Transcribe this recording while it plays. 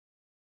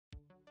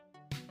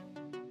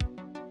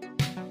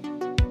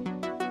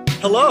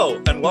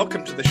Hello, and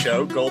welcome to the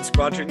show, Gold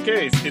Squadron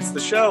Gaze. It's the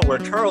show where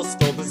Charles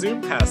stole the Zoom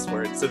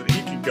password so that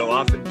he could go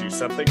off and do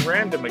something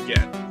random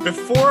again.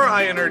 Before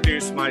I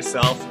introduce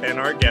myself and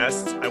our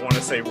guests, I want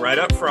to say right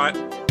up front,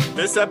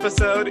 this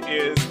episode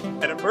is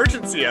an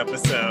emergency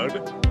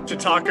episode to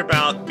talk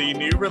about the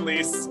new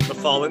release, The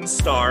Fallen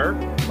Star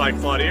by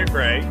Claudia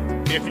Gray.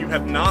 If you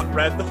have not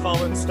read The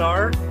Fallen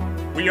Star,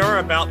 we are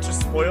about to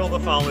spoil The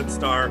Fallen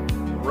Star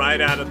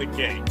right out of the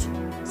gate.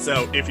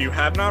 So if you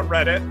have not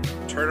read it,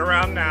 turn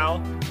around now,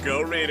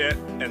 go read it,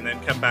 and then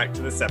come back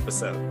to this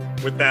episode.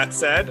 With that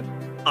said,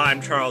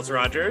 I'm Charles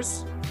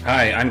Rogers.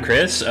 Hi, I'm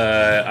Chris.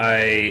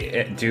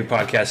 I do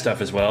podcast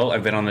stuff as well.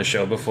 I've been on the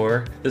show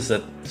before. This is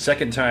the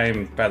second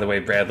time, by the way,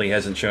 Bradley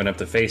hasn't shown up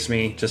to face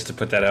me, just to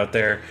put that out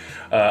there.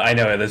 I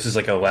know this is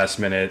like a last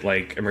minute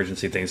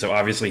emergency thing, so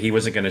obviously he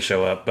wasn't going to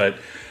show up, but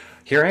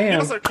here I am. He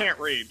also can't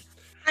read.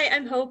 Hi,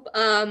 I'm Hope.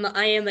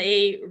 I am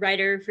a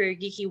writer for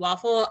Geeky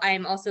Waffle. I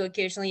am also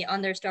occasionally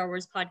on their Star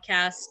Wars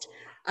podcast,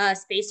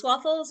 Space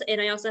Waffles, and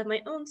I also have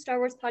my own Star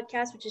Wars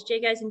podcast, which is J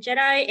Guys and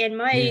Jedi, and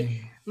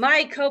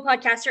my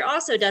co-podcaster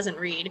also doesn't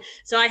read,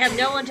 so I have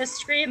no one to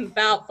scream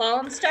about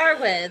Fallen Star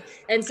with,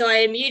 and so I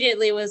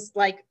immediately was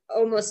like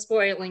almost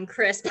spoiling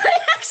Chris by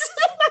accident.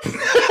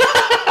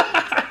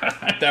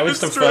 That was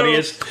the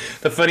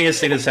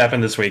funniest thing that's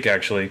happened this week,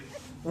 actually.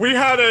 We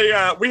have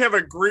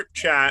a group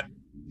chat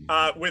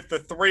with the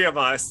three of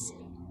us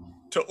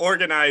to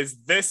organize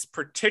this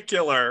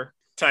particular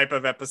type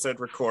of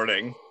episode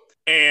recording.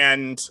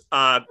 And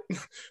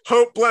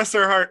Hope, bless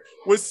her heart,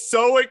 was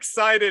so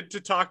excited to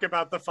talk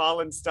about The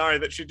Fallen Star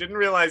that she didn't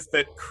realize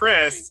that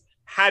Chris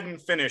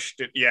hadn't finished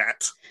it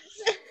yet.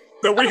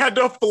 So we had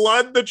to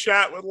flood the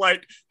chat with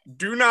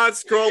do not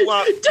scroll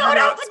up. Don't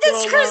open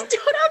this, Chris.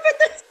 Don't open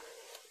this.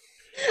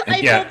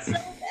 I felt so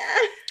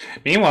bad.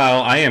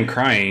 Meanwhile, I am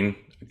crying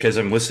because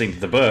I'm listening to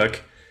the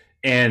book.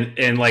 And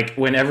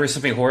whenever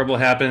something horrible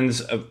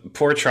happens,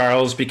 poor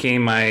Charles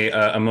became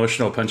my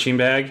emotional punching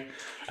bag.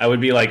 I would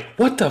be like,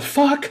 "What the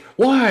fuck?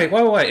 Why?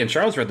 And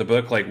Charles read the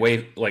book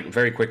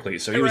very quickly,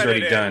 so he was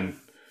already done.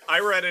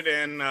 I read it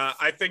in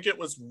I think it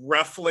was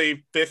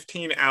roughly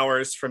 15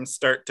 hours from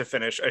start to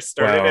finish. I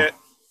started it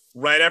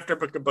right after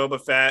Book of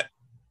Boba Fett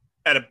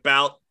at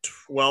about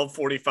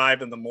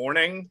 12:45 in the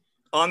morning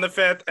on the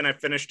 5th, and I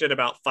finished it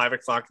about 5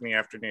 o'clock in the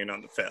afternoon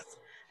on the 5th.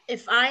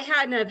 If I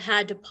hadn't have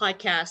had to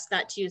podcast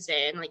that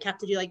Tuesday and have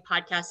to do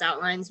podcast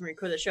outlines and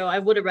record the show, I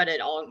would have read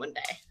it all in one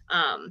day.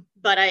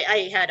 But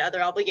I had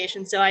other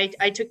obligations. So I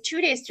took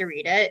 2 days to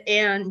read it,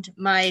 and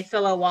my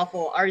fellow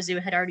waffle Arzu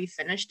had already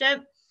finished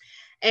it.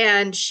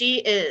 And she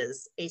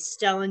is a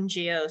Stellan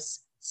Gios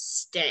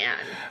stan.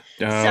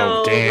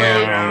 Oh,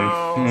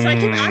 damn. So I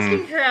kept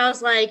asking her, I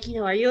was like,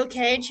 are you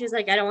okay? And she was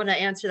like, I don't want to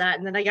answer that.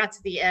 And then I got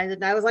to the end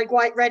and I was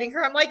writing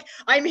her, I'm like,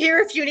 I'm here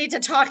if you need to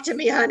talk to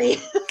me, honey.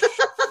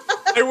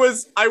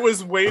 I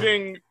was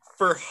waiting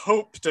for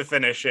Hope to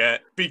finish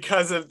it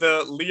because of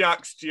the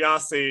Leox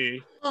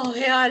Gyasi. Oh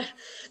God.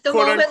 The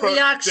moment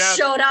Leox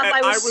showed up,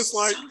 I was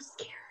so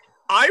scared.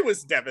 I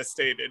was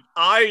devastated.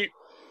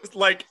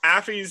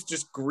 Affy's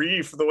just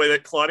grief, the way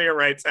that Claudia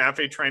writes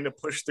Affy trying to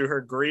push through her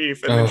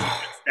grief, and then she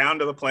gets down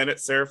to the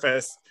planet's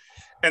surface,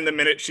 and the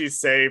minute she's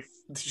safe,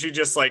 she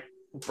just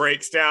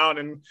breaks down,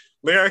 and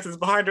Leox is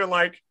behind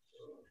her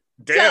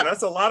damn,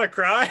 that's a lot of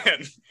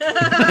crying.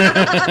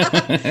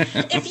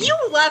 If you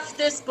left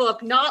this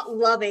book not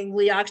loving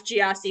Leox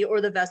Gyasi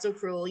or the Vessel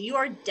Cruel, you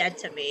are dead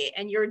to me,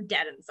 and you're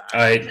dead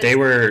inside. They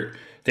were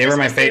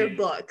my favorite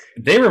book.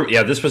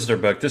 This was their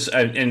book. This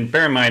and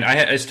bear in mind,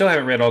 I still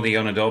haven't read all the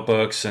young adult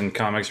books and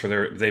comics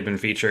where they've been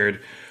featured.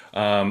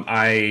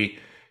 I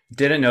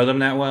didn't know them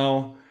that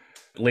well.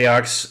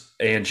 Leox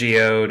and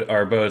Geode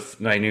are both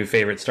my new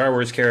favorite Star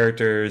Wars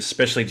characters,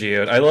 especially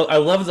Geode. I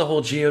love the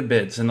whole Geode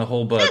bits in the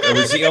whole book. It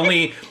was the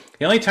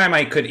only time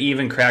I could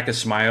even crack a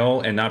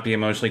smile and not be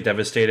emotionally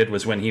devastated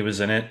was when he was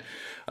in it.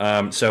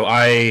 When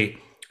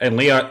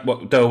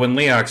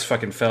Leox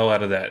fucking fell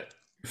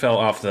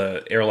off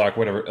the airlock,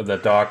 the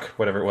dock,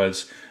 whatever it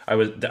was.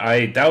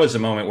 That was a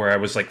moment where I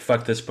was like,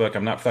 fuck this book.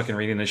 I'm not fucking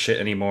reading this shit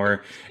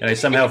anymore. And I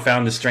somehow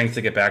found the strength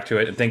to get back to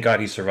it. And thank God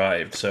he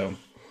survived. So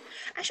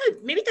actually,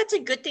 maybe that's a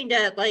good thing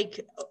to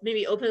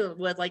maybe open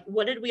with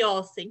what did we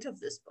all think of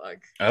this book?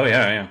 Oh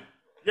yeah.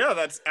 Yeah,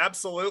 that's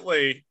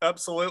absolutely.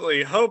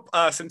 Hope,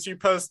 since you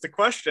posed the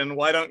question,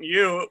 why don't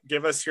you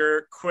give us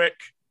your quick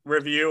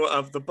review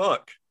of the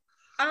book?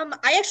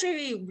 I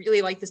actually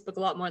really like this book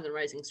a lot more than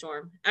Rising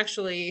Storm.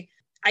 Actually,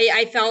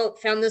 I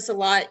found this a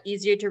lot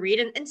easier to read,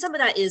 and some of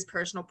that is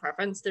personal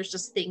preference. There's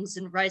just things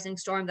in Rising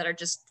Storm that are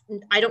just,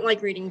 I don't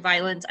like reading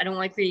violence, I don't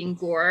like reading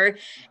gore,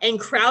 and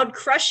crowd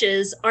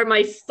crushes are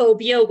my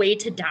phobia way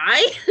to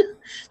die.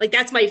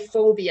 That's my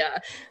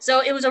phobia. So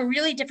it was a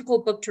really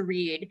difficult book to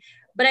read.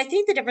 But I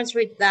think the difference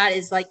with that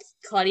is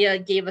Claudia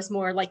gave us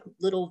more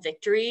little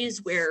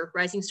victories, where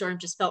Rising Storm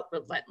just felt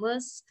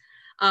relentless,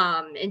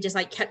 and just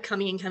kept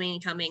coming and coming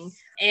and coming.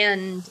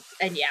 And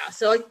yeah,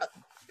 so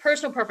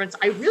personal preference,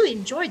 I really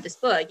enjoyed this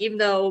book, even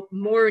though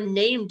more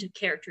named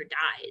character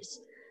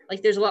dies.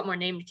 Like there's a lot more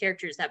named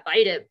characters that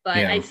bite it, but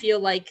Yeah. I feel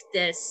like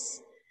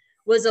this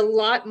was a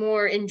lot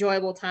more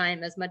enjoyable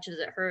time as much as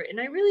it hurt. And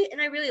I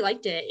really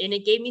liked it. And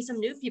it gave me some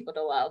new people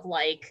to love.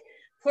 Like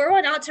pour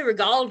one out to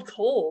Regaled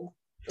Cole.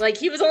 Like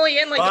he was only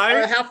in like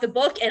half the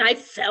book and I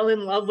fell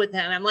in love with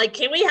him. I'm like,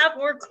 can we have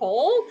more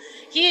Cole?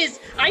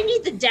 I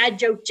need the dad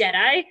joke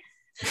Jedi.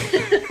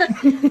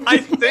 I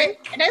think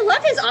and I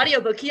love his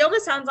audiobook. He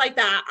almost sounds like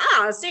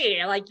that.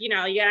 See, like, you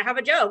gotta have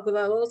a joke with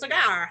a little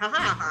cigar. Ha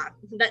ha ha.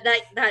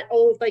 That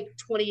old like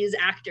 20s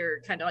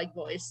actor kind of like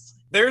voice.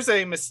 There's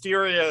a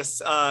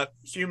mysterious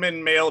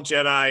human male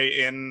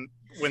Jedi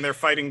when they're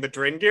fighting the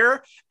Dringir.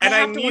 And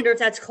I wonder if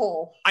that's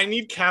Cole. I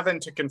need Kevin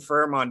to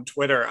confirm on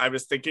Twitter. I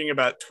was thinking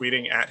about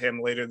tweeting at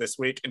him later this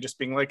week and just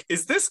being like,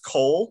 is this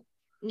Cole?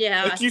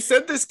 Yeah. Like you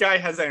said, this guy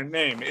has a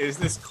name. Is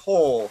this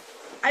Cole?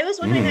 I was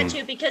wondering that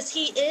too, because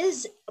he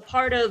is a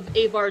part of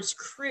Avar's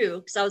crew.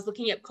 Because I was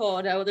looking at Cole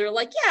and they're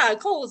like, yeah,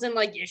 Cole's in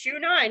like issue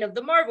 9 of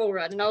the Marvel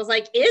run. And I was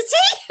like, is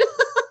he?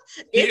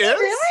 Is he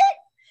really?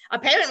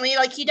 Apparently,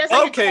 like he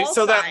doesn't. Okay,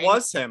 so that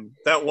was him.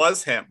 That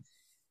was him.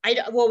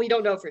 Well, we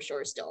don't know for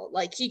sure still.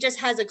 Like he just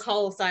has a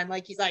call sign.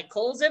 Like he's like,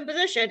 Cole's in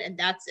position and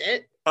that's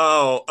it.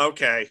 Oh,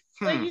 okay.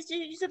 But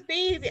he's a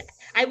baby.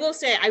 I will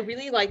say I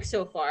really like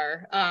so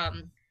far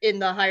in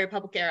the High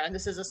Republic era, and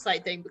this is a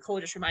slight thing, but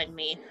Cole just reminded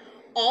me,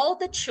 all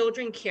the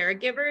children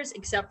caregivers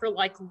except for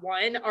like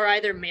one are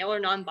either male or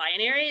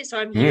non-binary. So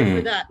I'm here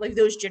for that, like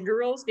those gender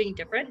roles being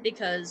different,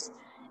 because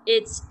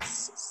it's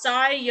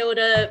Sai,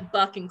 Yoda,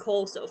 Buck, and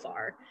Cole so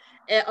far.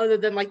 Other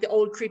than like the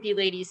old creepy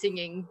lady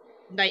singing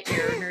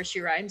nightmare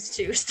nursery rhymes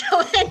too.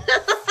 Still,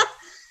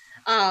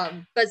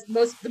 but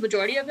the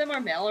majority of them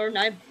are male or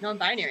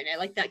non-binary, and I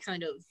like that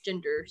kind of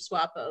gender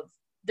swap of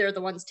they're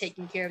the ones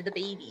taking care of the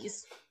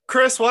babies.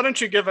 Chris, why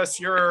don't you give us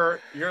your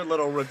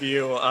little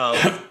review of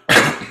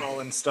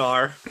Fallen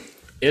Star?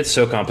 It's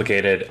so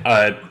complicated.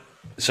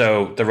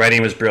 So the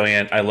writing was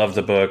brilliant. I love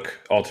the book.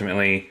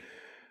 Ultimately,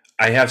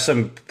 I have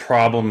some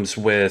problems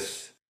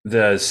with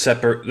the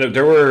separate.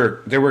 There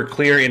were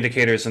clear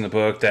indicators in the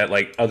book that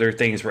like other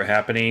things were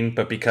happening,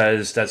 but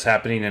because that's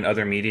happening in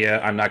other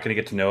media, I'm not going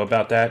to get to know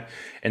about that,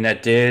 and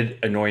that did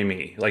annoy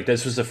me. Like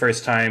this was the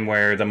first time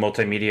where the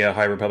multimedia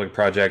High Republic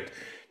project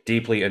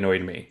deeply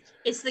annoyed me.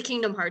 It's the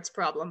Kingdom Hearts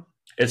problem.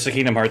 It's the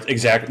Kingdom Hearts.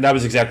 That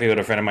was exactly what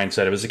a friend of mine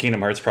said. It was the Kingdom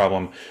Hearts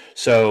problem.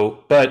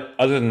 So, but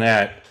other than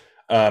that,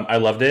 I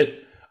loved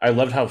it. I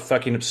loved how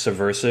fucking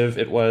subversive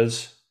it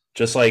was.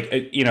 Just like,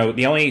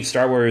 the only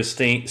Star Wars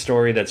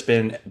story that's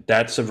been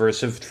that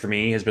subversive for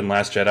me has been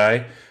Last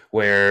Jedi,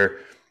 where,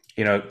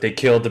 they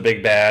killed the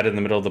big bad in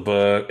the middle of the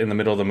book, in the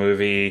middle of the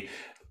movie.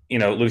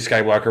 Luke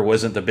Skywalker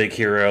wasn't the big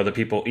hero, the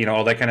people,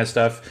 all that kind of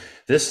stuff.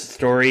 This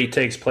story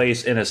takes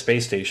place in a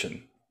space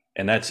station,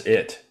 and that's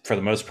it for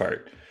the most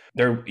part.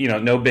 There,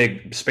 no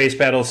big space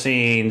battle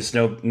scenes,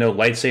 no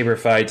lightsaber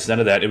fights, none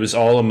of that. It was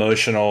all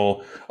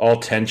emotional, all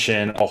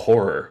tension, all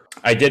horror.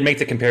 I did make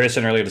the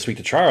comparison earlier this week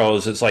to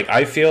Charles. It's like,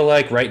 I feel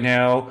like right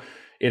now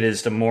it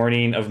is the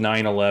morning of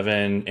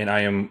 9/11 and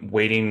I am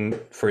waiting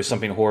for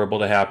something horrible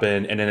to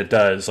happen. And then it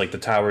does, like the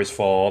towers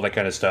fall, all that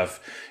kind of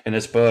stuff. In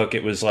this book,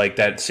 it was like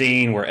that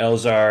scene where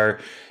Elzar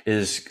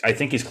I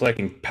think he's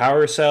collecting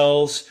power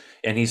cells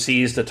and he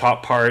sees the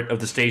top part of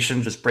the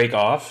station just break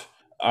off.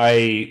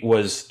 I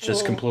was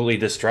just completely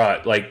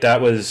distraught. Like there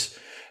was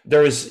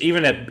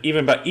even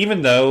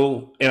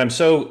though, and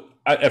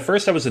at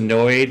first I was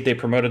annoyed they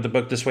promoted the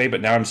book this way, but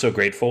now I'm so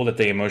grateful that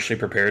they emotionally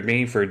prepared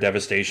me for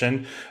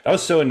devastation. I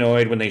was so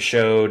annoyed when they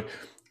showed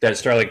that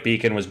Starlight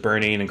Beacon was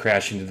burning and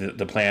crashing to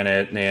the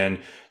planet, and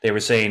they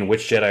were saying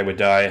which Jedi would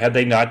die. Had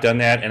they not done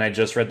that, and I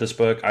just read this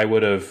book, I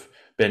would have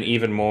been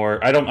even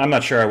more. I'm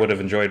not sure I would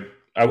have enjoyed.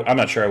 I'm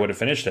not sure I would have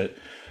finished it.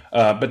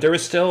 But there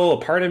was still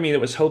a part of me that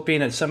was hoping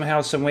that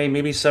somehow, some way,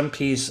 maybe some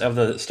piece of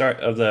the start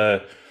of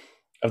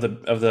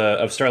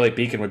Starlight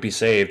Beacon would be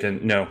saved.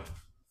 And no,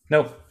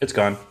 it's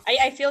gone.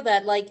 I feel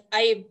that like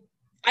I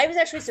was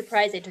actually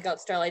surprised they took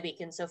out Starlight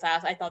Beacon so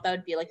fast. I thought that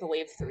would be like a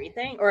wave 3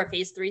 thing or a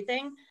phase 3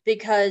 thing,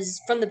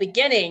 because from the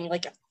beginning,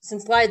 like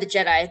since Light of the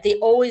Jedi, they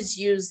always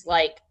use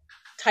like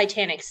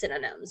Titanic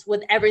synonyms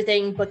with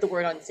everything but the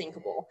word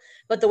unsinkable.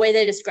 But the way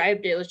they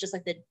described it was just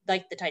like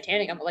the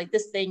Titanic. I'm like,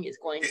 this thing is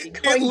going to be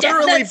going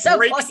down at some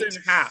point. It literally breaks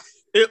in half.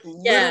 It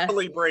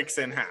literally breaks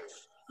in half.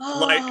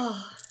 Like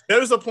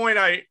there's a point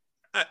I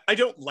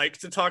don't like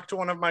to talk to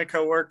one of my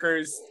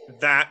coworkers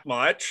that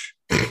much,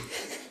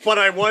 but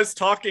I was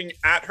talking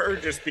at her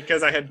just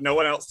because I had no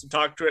one else to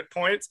talk to at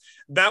points.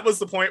 That was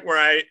the point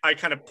where I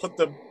kind of put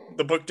the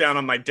book down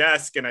on my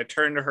desk and I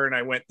turned to her and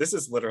I went, this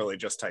is literally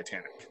just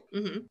Titanic.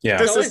 Mm-hmm. Yeah,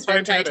 this is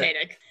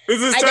Titanic.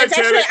 This is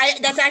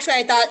Titanic. That's actually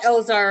I thought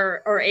Elzar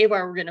or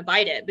Avar were going to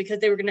bite it because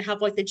they were going to have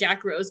like the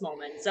Jack Rose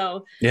moment.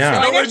 So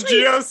yeah,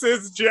 Geos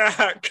is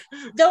Jack.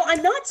 Though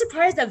I'm not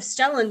surprised of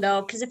Stellan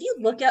though, because if you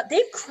look at,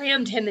 they've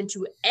crammed him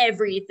into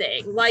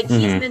everything. Like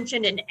he's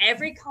mentioned in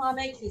every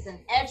comic. He's in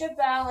Edge of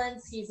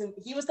Balance. He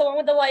was the one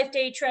with the Life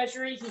Day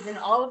Treasury. He's in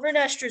Oliver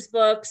Nester's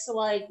books. So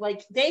like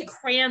they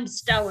crammed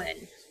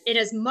Stellan in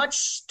as much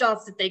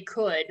stuff that they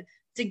could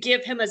to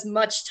give him as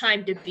much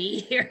time to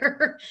be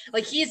here.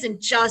 Like he's in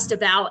just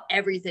about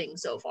everything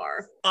so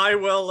far. I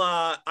will.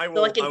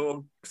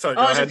 Sorry,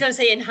 I was just gonna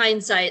say in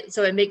hindsight,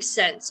 so it makes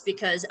sense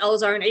because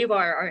Elzar and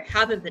Avar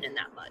haven't been in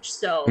that much.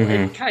 So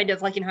it kind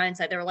of like in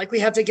hindsight, they were like, we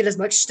have to get as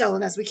much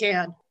Stellan as we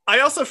can. I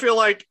also feel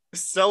like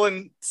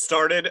Stellan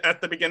started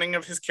at the beginning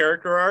of his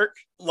character arc,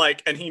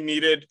 like, and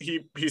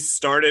he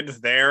started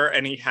there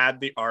and he had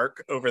the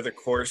arc over the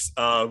course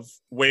of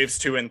waves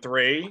 2 and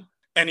 3,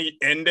 and he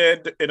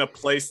ended in a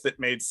place that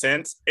made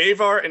sense.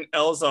 Avar and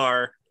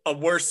Elzar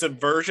were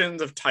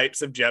subversions of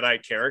types of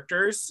Jedi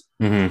characters.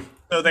 Mm-hmm.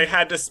 So they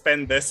had to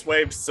spend this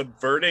wave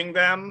subverting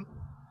them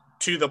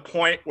to the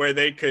point where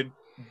they could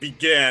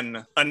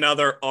begin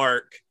another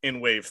arc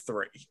in wave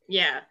 3.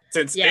 Yeah.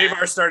 Since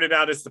Avar started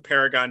out as the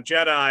Paragon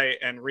Jedi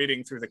and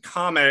reading through the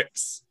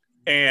comics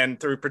and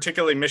through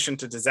particularly Mission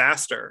to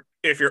Disaster,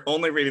 if you're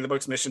only reading the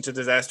books, Mission to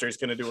Disaster is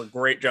going to do a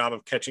great job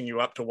of catching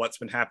you up to what's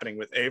been happening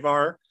with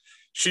Avar.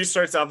 She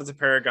starts off as a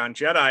Paragon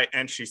Jedi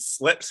and she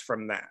slips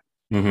from that.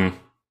 Mm-hmm.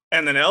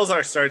 And then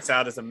Elzar starts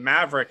out as a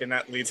Maverick, and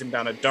that leads him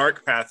down a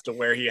dark path to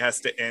where he has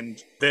to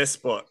end this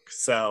book.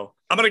 So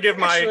I'm going to give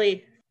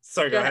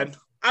Sorry, go ahead.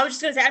 I was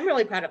just going to say, I'm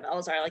really proud of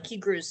Elzar. Like, he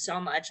grew so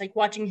much. Like,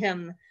 watching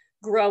him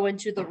grow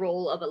into the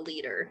role of a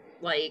leader.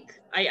 Like,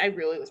 I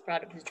really was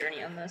proud of his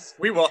journey on this.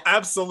 We will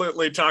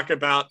absolutely talk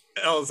about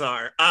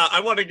Elzar. I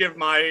want to give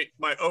my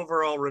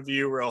overall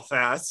review real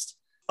fast.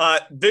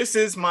 This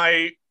is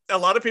a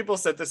lot of people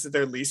said this is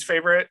their least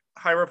favorite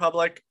High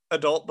Republic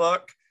adult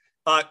book.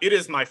 It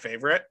is my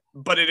favorite,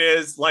 but it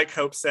is, like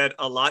Hope said,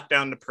 a lot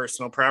down to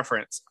personal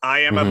preference. I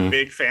am a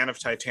big fan of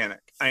Titanic.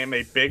 I am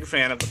a big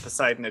fan of the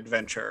Poseidon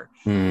Adventure.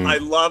 I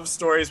love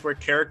stories where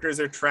characters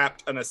are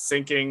trapped on a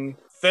sinking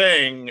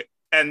thing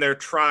and they're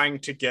trying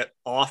to get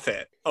off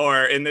it.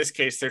 Or in this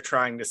case, they're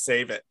trying to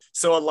save it.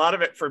 So a lot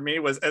of it for me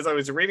was, as I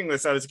was reading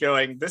this, I was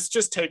going, this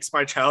just takes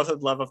my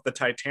childhood love of the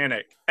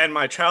Titanic and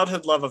my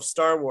childhood love of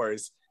Star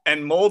Wars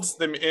and molds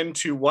them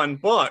into one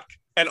book.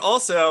 And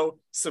also,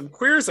 some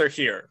queers are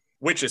here,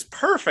 which is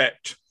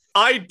perfect.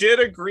 I did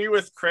agree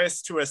with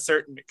Chris to a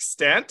certain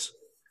extent.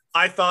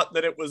 I thought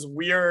that it was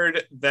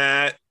weird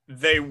that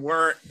they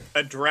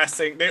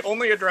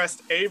only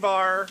addressed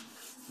Avar,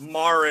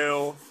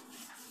 Maru,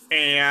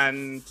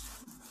 and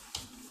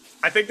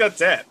I think that's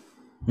it.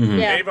 Mm-hmm.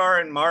 Yeah. Avar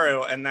and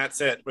Maru, and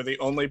that's it, were the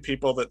only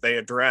people that they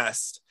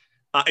addressed.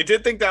 I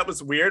did think that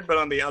was weird, but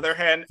on the other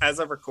hand, as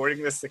of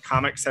recording this, the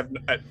comics have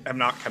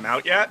not come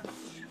out yet.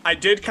 I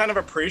did kind of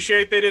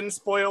appreciate they didn't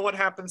spoil what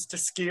happens to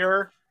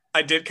Skier.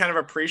 I did kind of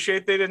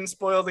appreciate they didn't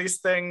spoil these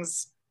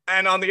things.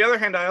 And on the other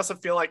hand, I also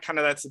feel like kind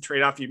of that's the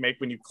trade-off you make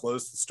when you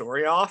close the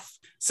story off.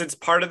 Since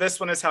part of this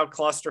one is how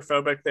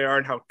claustrophobic they are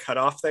and how cut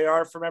off they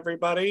are from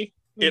everybody,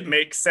 it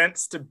makes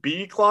sense to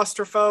be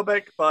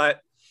claustrophobic,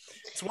 but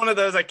it's one of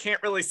those, I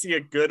can't really see a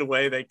good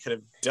way they could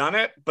have done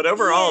it. But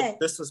overall,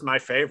 this was my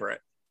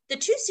favorite. The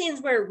two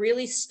scenes where it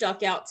really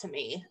stuck out to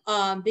me,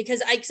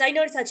 because I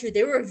noticed that too,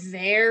 they were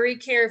very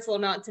careful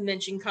not to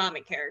mention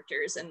comic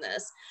characters in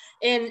this.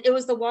 And it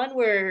was the one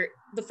where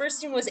the first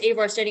scene was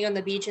Avar standing on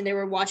the beach and they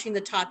were watching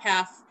the top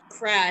half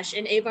crash.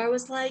 And Avar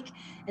was like,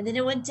 and then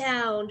it went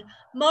down,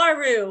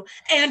 Maru,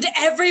 and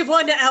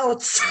everyone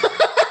else.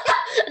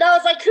 And I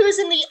was like, who's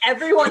in the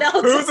everyone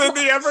else? Who's in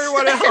the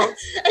everyone else?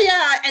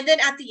 Yeah, and then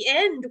at the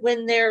end,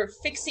 when they're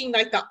fixing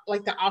like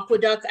the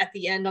aqueduct at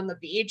the end on the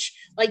beach,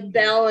 like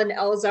Bell and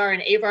Elzar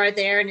and Avar are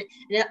there, and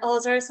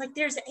Elzar is like,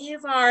 there's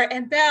Avar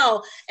and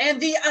Bell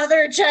and the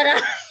other Jedi.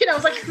 And I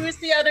was like, who's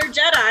the other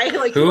Jedi?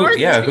 Like,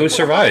 who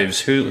survives?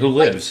 Who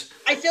lives?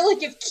 Like, I feel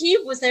like if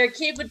Keeve was there,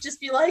 Keeve would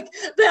just be like,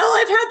 Bell,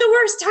 I've had the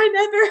worst time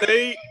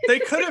ever. They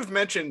could have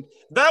mentioned,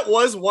 that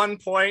was one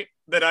point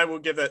that I will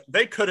give it.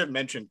 They could have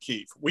mentioned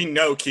Keeve. We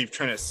know Keeve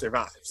Trennis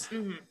survives.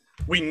 Mm-hmm.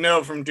 We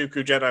know from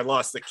Dooku Jedi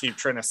Lost that Keeve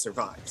Trennis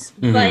survives.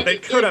 Mm-hmm. But they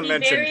could have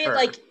mentioned her.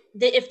 Like,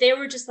 if they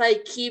were just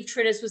like, Keeve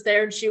Trennis was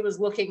there and she was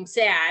looking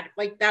sad,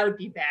 like that would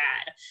be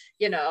bad,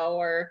 you know,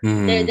 or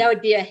that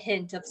would be a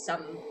hint of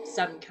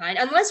some kind.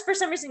 Unless for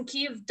some reason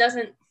Keeve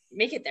doesn't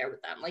make it there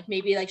with them. Like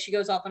maybe like she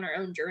goes off on her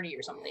own journey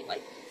or something.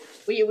 Like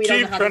we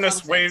don't know how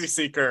Trennis Wave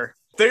Seeker.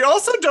 They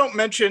also don't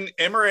mention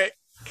Emmerich,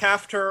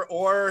 Kaftir,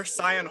 or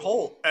Cyan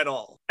Holt at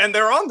all. And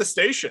they're on the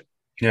station.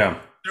 Yeah.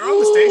 They're on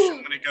the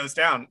station when it goes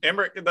down.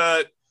 Emmerich,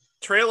 the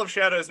Trail of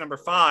Shadows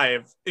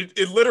 #5,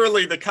 it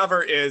literally, the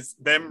cover is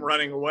them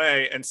running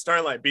away and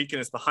Starlight Beacon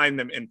is behind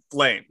them in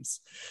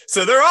flames.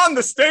 So they're on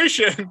the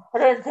station. I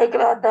didn't think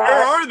about that.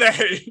 Where are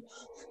they?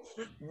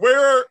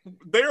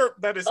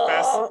 That is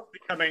fast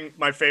becoming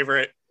my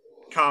favorite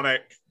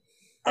comic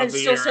of I'm the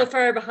still year. so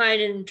far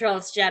behind in Trail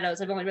of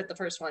Shadows. I've only read the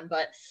first one,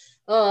 but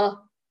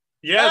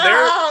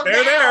yeah,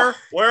 they're there.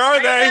 Where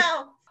are they?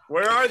 Now.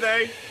 Where are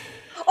they?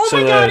 Oh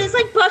my god, is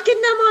like Buck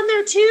and them on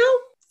there too?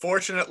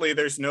 Fortunately,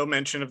 there's no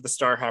mention of the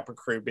Starhopper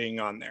crew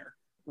being on there.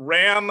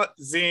 Ram,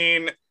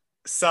 Zine,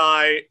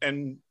 Sai,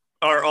 and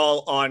are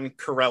all on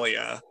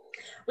Corellia.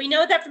 We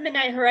know that from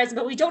Midnight Horizon,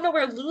 but we don't know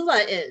where Lula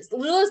is.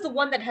 Lula is the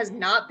one that has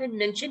not been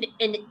mentioned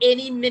in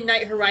any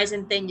Midnight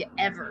Horizon thing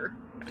ever.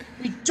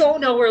 We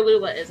don't know where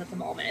Lula is at the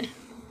moment.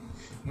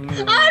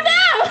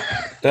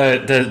 Oh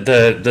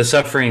The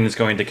suffering is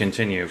going to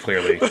continue,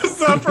 clearly. The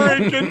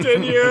suffering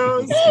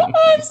continues. no!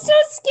 I'm so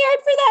scared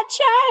for that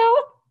child.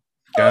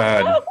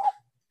 God.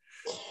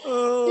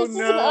 Oh, This is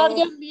no. an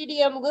audio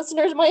medium.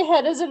 Listeners, my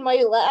head is in my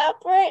lap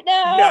right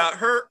now. Yeah,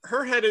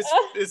 her head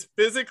is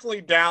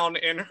physically down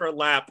in her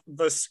lap.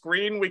 The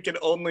screen, we can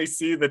only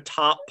see the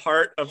top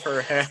part of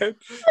her head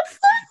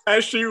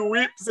as she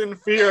weeps in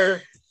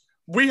fear.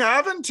 We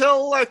have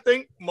until, I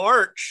think,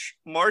 March.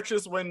 March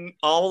is when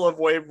all of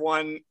Wave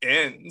 1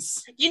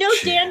 ends. You know,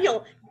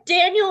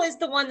 Daniel is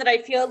the one that I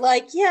feel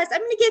like, yes, I'm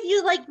going to give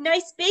you like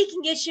nice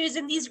baking issues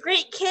and these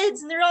great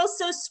kids and they're all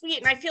so sweet.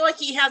 And I feel like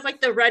he has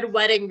like the red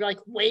wedding like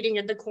waiting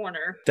in the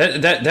corner.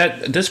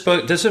 This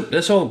book,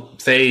 this whole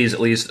phase, at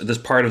least this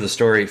part of the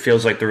story,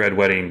 feels like the Red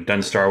Wedding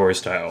done Star Wars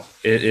style.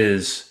 It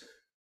is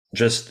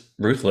just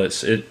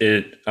ruthless.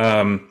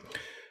 I'll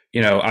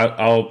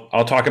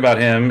talk about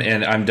him,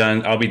 and I'm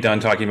done. I'll be done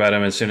talking about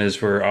him as soon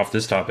as we're off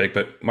this topic.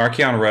 But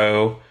Marchion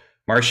Ro,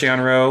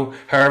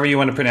 however you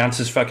want to pronounce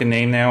his fucking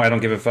name now, I don't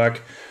give a fuck.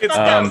 It's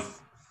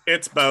both.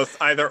 It's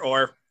both, either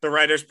or. The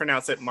writers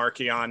pronounce it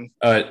Marchion.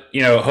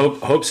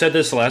 Hope said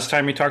this the last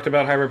time we talked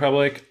about High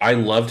Republic. I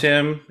loved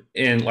him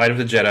in Light of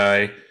the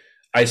Jedi.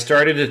 I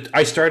started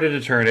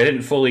to turn. I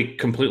didn't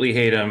completely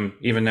hate him,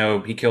 even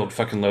though he killed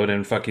fucking Loden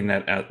and fucking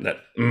that.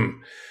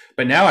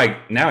 But now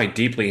I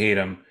deeply hate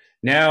him.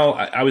 Now,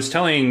 I was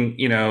telling,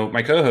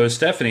 my co-host,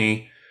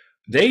 Stephanie,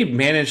 they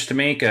managed to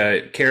make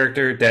a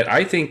character that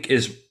I think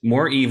is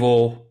more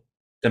evil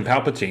than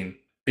Palpatine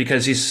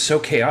because he's so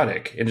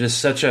chaotic and just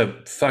such a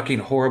fucking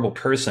horrible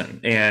person.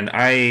 And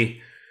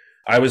I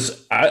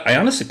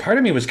honestly, part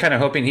of me was kind of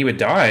hoping he would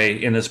die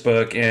in this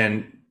book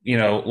and,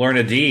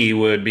 Lorna D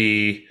would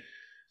be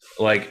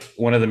like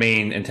one of the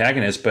main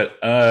antagonists, but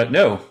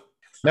no.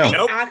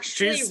 I'm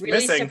actually she's really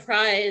missing.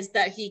 surprised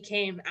that he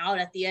came out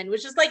at the end,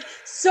 which is like,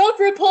 Sup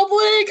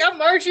Republic, I'm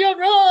Marchion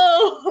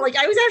Ro. Like,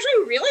 I was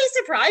actually really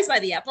surprised by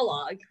the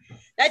epilogue.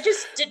 That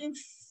just didn't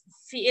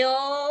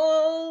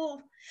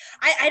feel.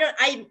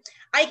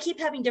 I keep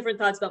having different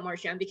thoughts about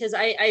Marchion because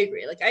I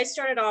agree. Like, I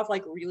started off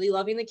like really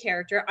loving the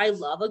character. I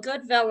love a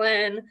good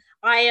villain.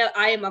 I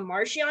am a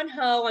Marchion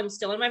Ho. I'm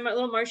still in my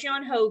little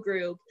Marchion Ho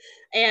group,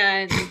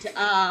 and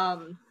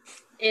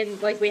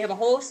we have a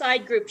whole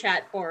side group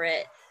chat for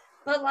it.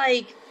 But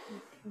like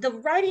the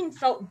writing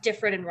felt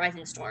different in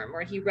Rising Storm,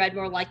 where he read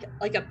more like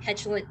a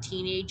petulant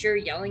teenager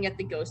yelling at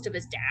the ghost of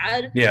his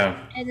dad.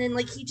 Yeah. And then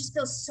like he just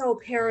feels so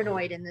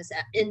paranoid in this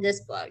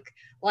book.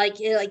 Like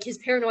his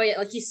paranoia,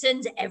 like he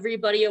sends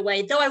everybody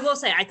away. Though I will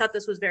say, I thought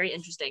this was very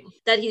interesting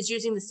that he's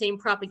using the same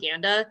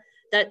propaganda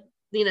that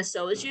Lena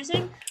So is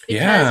using.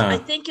 Because I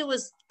think it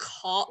was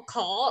Cray,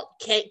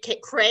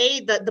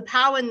 the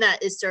Powan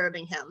that is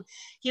serving him.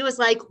 He was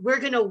like, we're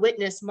gonna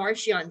witness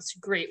Marchion's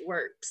great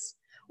works,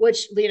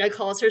 which Lena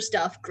calls her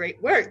stuff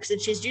great works, and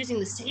she's using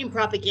the same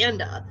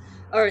propaganda,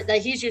 or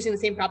that he's using the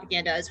same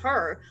propaganda as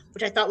her,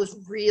 which I thought was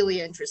really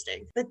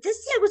interesting. But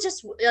this was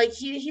just like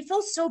he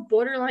felt so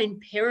borderline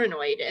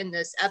paranoid in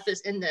this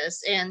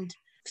and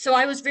so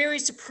I was very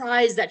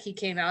surprised that he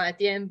came out at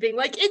the end being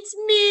like, "It's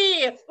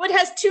me, what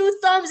has 2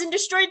 thumbs and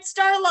destroyed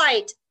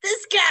Starlight,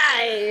 this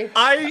guy."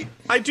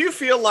 I do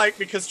feel like,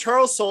 because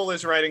Charles Soule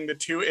is writing the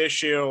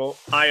 2-issue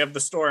Eye of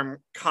the Storm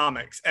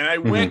comics, and I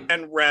went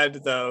and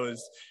read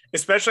those,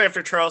 especially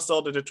after Charles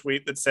Soule did a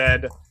tweet that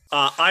said,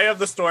 Eye of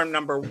the Storm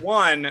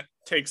 #1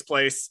 takes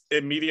place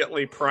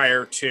immediately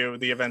prior to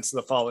the events of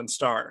the Fallen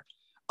Star.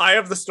 Eye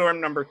of the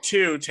Storm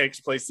 #2 takes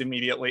place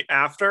immediately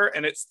after,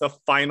 and it's the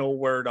final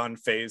word on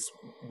phase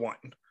 1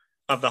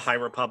 of the High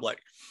Republic.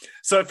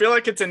 So I feel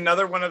like it's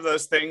another one of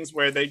those things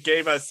where they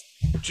gave us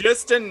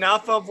just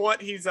enough of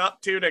what he's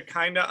up to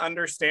kind of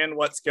understand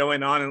what's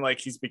going on, and like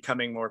he's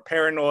becoming more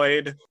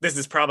paranoid. This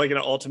is probably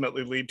going to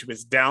ultimately lead to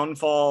his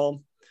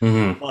downfall.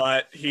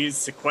 But he's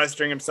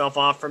sequestering himself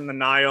off from the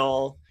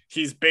Nile.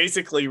 He's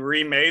basically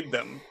remade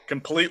them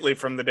completely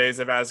from the days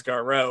of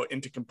Asgar Ro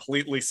into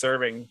completely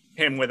serving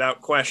him without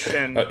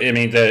question. I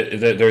mean,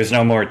 there's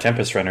no more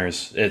Tempest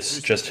runners.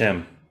 It's just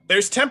him.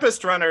 There's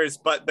Tempest runners,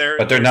 but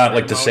they're not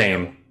like the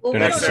same. Well, we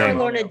They're don't not the know where same.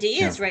 Lorna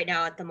D is right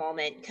now at the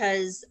moment,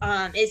 because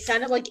it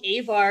sounded like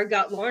Avar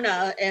got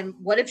Lorna, and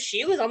what if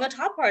she was on the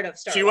top part of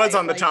Starlight? She was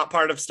on the top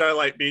part of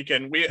Starlight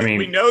Beacon.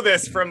 We know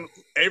this from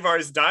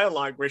Avar's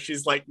dialogue, where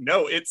she's like,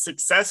 "No, it's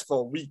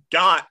successful. We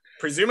got."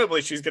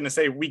 Presumably, she's going to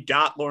say, "We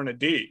got Lorna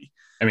D."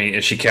 I mean,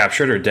 is she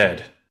captured or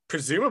dead?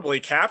 Presumably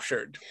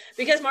captured.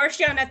 Because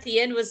Marchion at the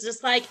end was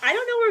just like, "I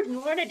don't know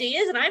where Lorna D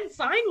is, and I'm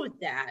fine with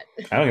that."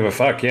 I don't give a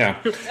fuck.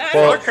 Yeah.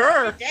 Well,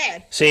 her.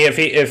 See, I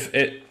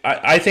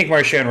think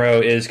Marchion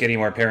Ro is getting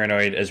more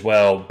paranoid as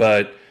well,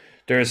 but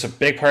there's a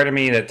big part of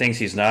me that thinks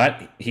he's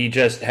not. He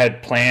just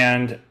had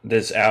planned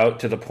this out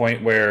to the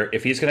point where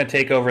if he's going to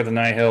take over the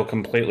Nihil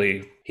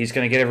completely, he's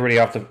going to get everybody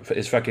off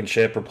his fucking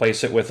ship,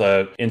 replace it with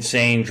a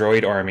insane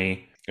droid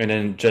army, and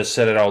then just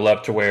set it all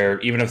up to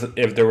where even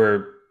if there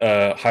were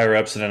higher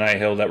ups in the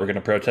Nihil that were going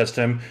to protest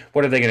him,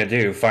 what are they going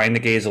to do? Find the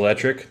Gaze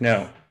Electric?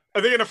 No.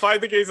 Are they going to find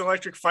the Gaze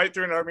Electric, fight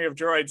through an army of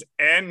droids,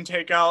 and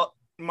take out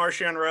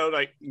Marchion Ro,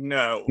 like,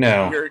 no,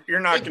 No. you're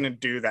not going to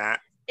do that.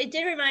 It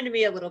did remind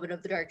me a little bit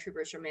of the Dark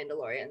Troopers from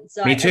Mandalorian.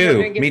 So Me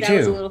too.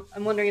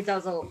 I'm wondering if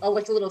that was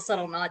a little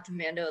subtle nod to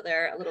Mando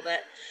there a little bit.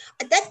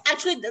 That's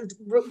actually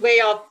way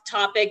off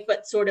topic,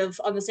 but sort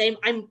of on the same.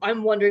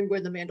 I'm wondering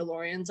where the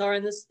Mandalorians are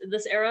in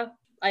this era.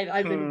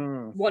 I've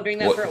been wondering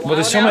that for a while. Well,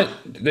 there's so much.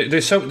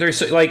 There's so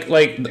like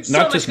there's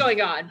not so just much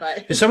going on,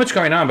 but there's so much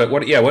going on. But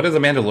what are the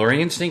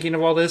Mandalorians thinking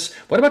of all this?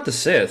 What about the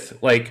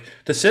Sith? Like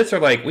the Sith are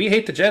like, we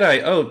hate the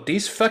Jedi. Oh,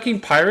 these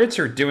fucking pirates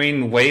are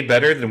doing way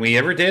better than we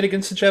ever did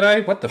against the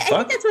Jedi. What the fuck? I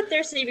think that's what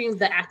they're saving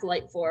the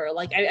Acolyte for.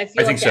 Like I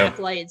feel like the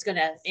Acolyte is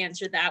gonna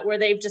answer that, where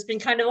they've just been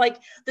kind of like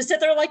the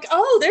Sith are like,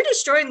 oh, they're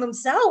destroying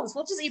themselves.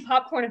 We'll just eat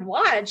popcorn and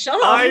watch.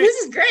 Shut up. This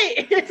is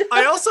great.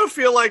 I also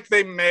feel like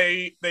they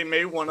may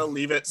want to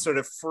leave it sort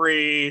of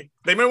free.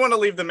 They may want to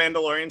leave the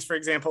Mandalorians, for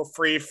example,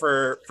 free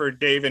for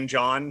Dave and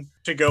John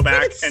to go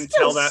back and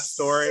tell that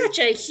story. Such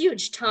a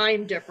huge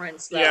time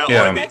difference, though.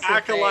 Yeah. Or the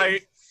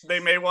Acolyte, they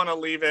may want to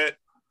leave it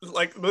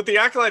like with the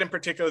Acolyte in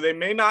particular. They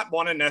may not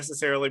want to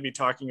necessarily be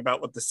talking about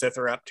what the Sith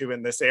are up to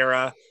in this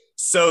era,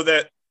 so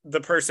that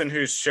the person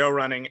who's show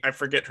running, I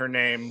forget her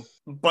name,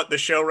 but the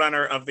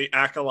showrunner of the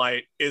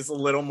Acolyte is a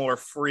little more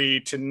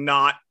free to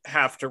not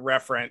have to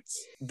reference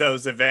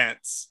those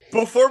events.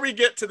 Before we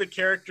get to the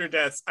character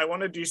deaths, I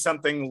want to do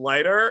something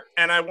lighter,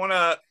 and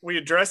we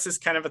address this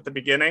kind of at the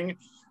beginning,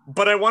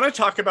 but I want to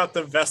talk about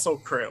the vessel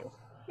crew.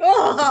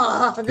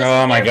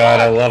 Oh my god,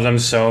 I love them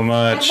so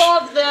much. I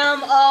love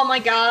them. Oh my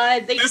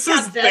god, this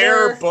is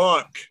their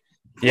book.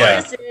 Yeah,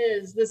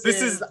 this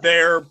is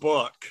their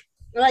book.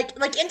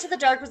 Like Into the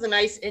Dark was a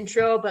nice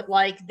intro, but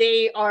like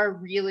they are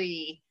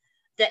really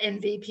the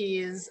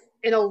MVPs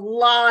in a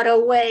lot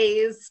of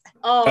ways.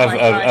 Oh my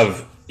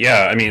gosh.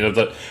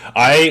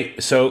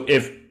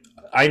 If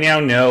I now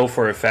know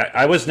for a fact,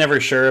 I was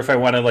never sure if I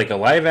wanted like a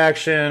live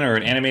action or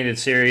an animated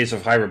series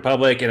of High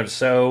Republic, and if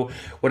so,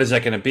 what is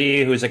that going to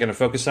be? Who is that going to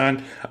focus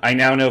on? I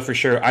now know for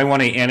sure I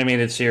want an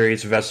animated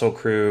series Vessel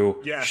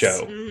Crew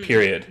show.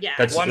 Period. Yeah.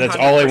 That's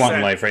all I want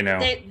in life right now.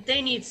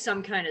 They need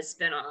some kind of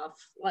spinoff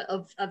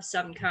of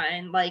some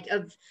kind, like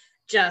of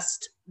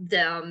just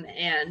them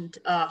and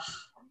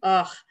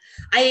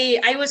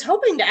I was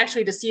hoping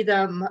to see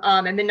them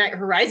in Midnight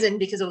Horizon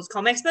because it was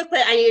comics book,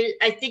 but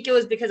I think it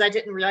was because I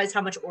didn't realize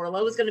how much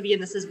Orla was going to be in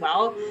this as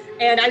well.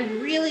 And I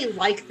really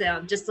like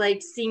them, just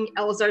like seeing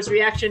Elzar's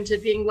reaction to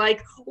being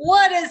like,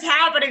 what is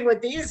happening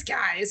with these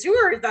guys? Who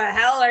the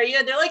hell are you?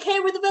 And they're like, hey,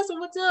 we're the vessel,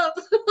 what's up?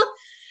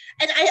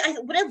 And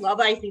what I love,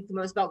 I think the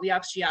most about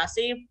Leox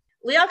Gyasi,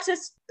 Leox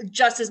is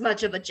just as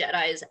much of a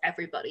Jedi as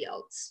everybody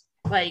else.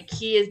 Like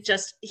he is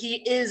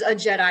a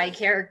Jedi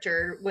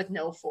character with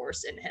no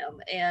force in him,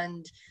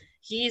 and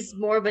he's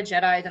more of a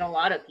Jedi than a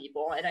lot of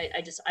people. And I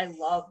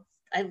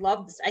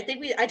love this. I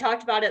think I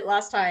talked about it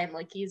last time.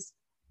 Like he's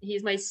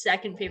my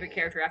second favorite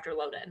character after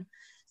Loden.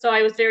 So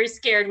I was very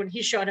scared when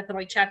he showed up in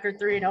like chapter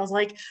 3, and I was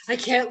like, I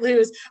can't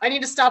lose. I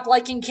need to stop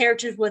liking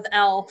characters with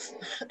L's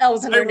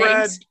in their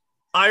names.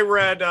 I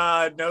read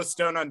No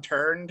Stone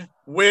Unturned,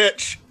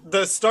 which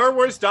the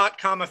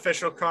StarWars.com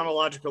official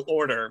chronological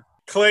order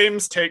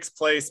claims takes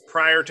place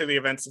prior to the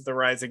events of the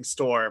Rising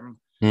Storm.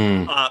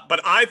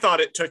 But I thought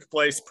it took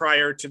place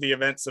prior to the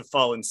events of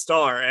Fallen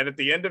Star. And at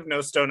the end of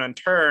No Stone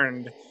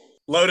Unturned,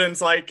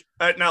 Loden's like,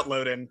 not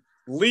Loden,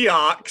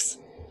 Leox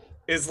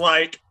is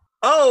like,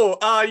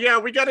 yeah,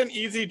 we got an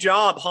easy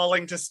job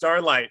hauling to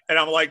Starlight. And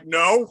I'm like,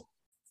 no,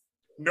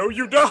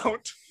 you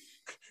don't.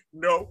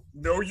 No,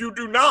 you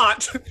do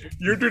not.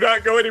 You do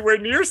not go anywhere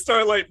near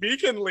Starlight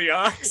Beacon,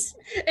 Leox.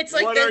 It's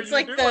like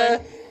the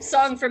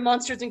song from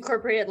Monsters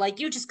Incorporated, like,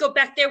 you just go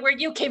back there where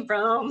you came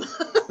from.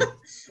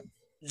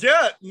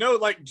 Yeah, no,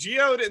 like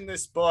Geode in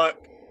this book,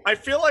 I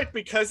feel like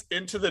because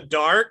Into the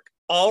Dark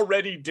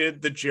already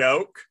did the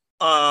joke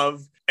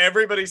of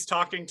everybody's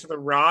talking to the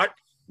Rock,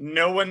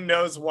 no one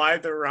knows why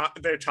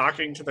they're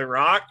talking to the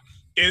Rock.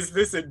 Is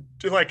this a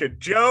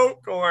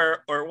joke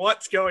or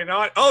what's going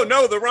on? Oh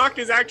no, the Rock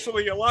is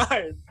actually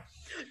alive.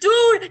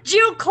 Dude,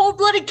 Geo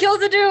cold-blooded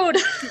killed the dude.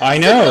 I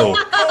know.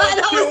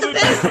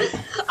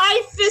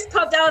 I fist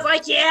pumped. I was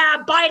like, yeah,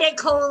 bite it,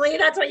 Coley.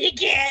 That's what you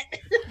get.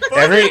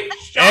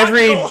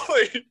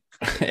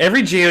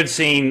 Every Geode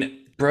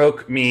scene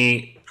broke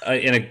me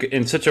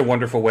in such a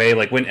wonderful way.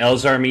 Like when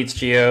Elzar meets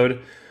Geode,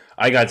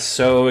 I got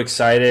so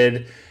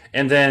excited.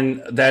 And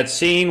then that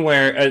scene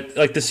where,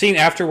 the scene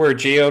after where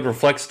Geode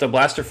reflects the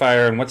blaster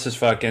fire and what's his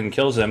fuck and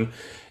kills him,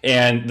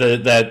 and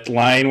that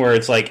line where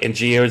it's like, and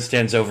Geode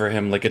stands over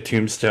him like a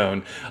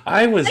tombstone.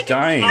 I was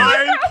dying.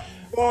 I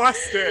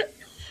lost it.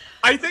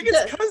 I think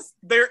it's because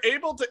they're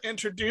able to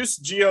introduce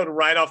Geode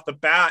right off the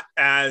bat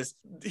as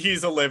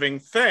he's a living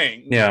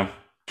thing. Yeah.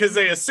 Because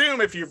they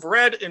assume if you've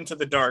read Into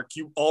the Dark,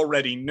 you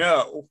already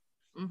know.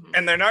 Mm-hmm.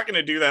 And they're not going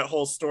to do that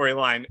whole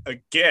storyline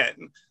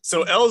again.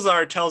 So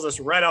Elzar tells us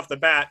right off the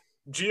bat,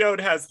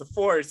 Geode has the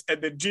Force,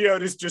 and then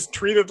Geode is just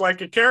treated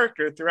like a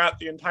character throughout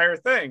the entire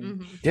thing.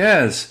 Mm-hmm.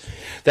 Yes.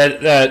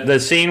 That the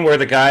scene where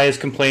the guy is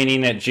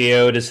complaining that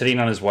Geode is hitting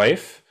on his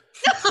wife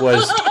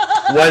was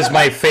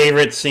my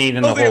favorite scene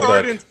in the whole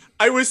book.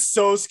 I was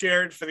so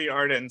scared for the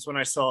Ardens when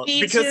I saw it.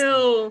 Me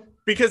too.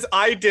 Because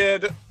I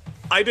did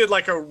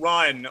like a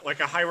run, like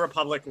a High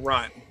Republic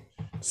run.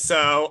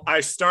 So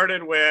I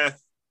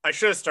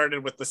should have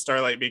started with the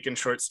Starlight Beacon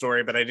short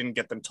story, but I didn't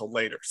get them till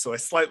later. So I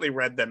slightly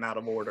read them out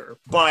of order.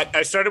 But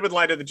I started with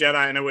Light of the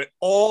Jedi and I went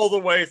all the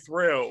way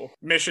through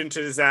Mission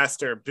to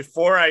Disaster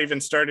before I even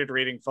started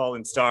reading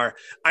Fallen Star.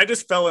 I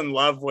just fell in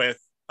love with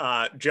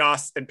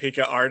Joss and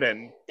Pika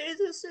Arden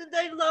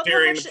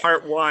during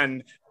part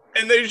 1.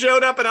 And they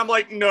showed up and I'm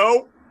like,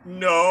 no.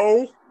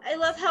 I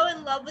love how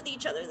in love with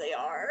each other they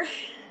are.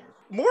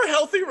 More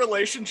healthy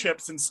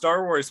relationships in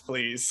Star Wars,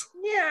 please.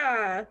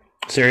 Yeah.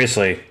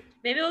 Seriously.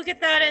 Maybe we'll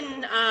get that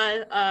in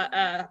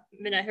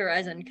Midnight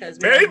Horizon because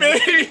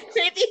maybe.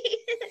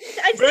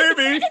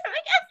 Maybe.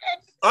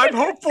 I'm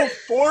hopeful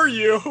for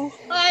you.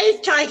 I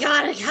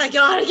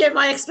gotta get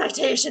my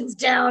expectations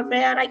down,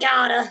 man. I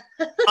gotta.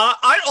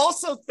 I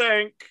also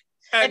think.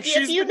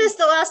 If you missed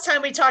the last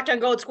time we talked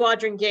on Gold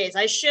Squadron Gays,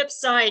 I shipped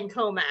Sai and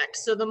Comac.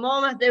 So the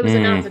moment it was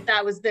announced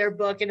that was their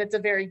book and it's a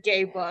very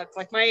gay book,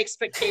 like my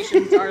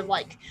expectations are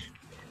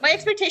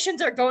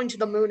going to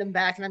the moon and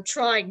back, and I'm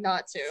trying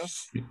not to.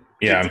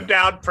 Yeah. Get them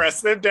down, press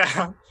them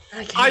down.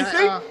 I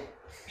think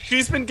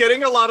she's been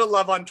getting a lot of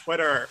love on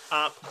Twitter,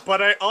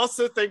 but I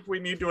also think we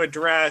need to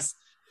address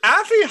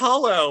Affie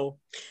Hollow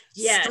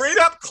straight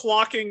up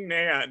clocking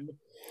Nan.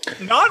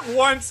 Not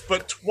once,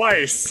 but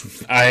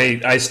twice.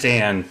 I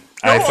stand.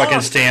 I fucking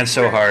stand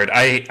so hard.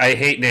 I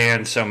hate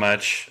Nan so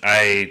much.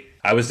 I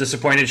was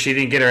disappointed she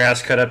didn't get her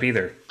ass cut up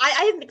either. I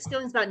have mixed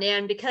feelings about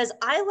Nan because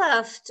I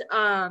left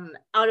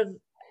out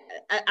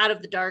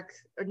of the dark.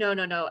 Or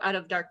no, out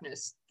of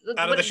darkness.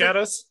 Out of the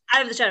shadows?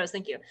 Out of the shadows,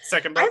 thank you.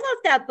 Second book. I love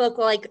that book.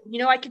 Like,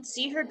 I could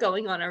see her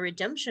going on a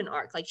redemption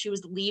arc. Like, she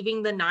was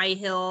leaving the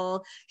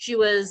Nihil. She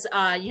was,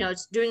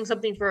 doing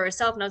something for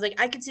herself. And I was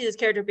like, I could see this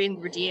character being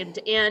redeemed.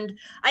 And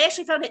I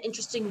actually found it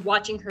interesting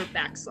watching her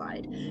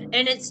backslide.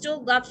 And it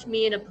still left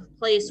me in a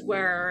place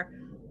where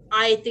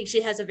I think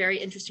she has a very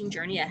interesting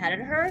journey ahead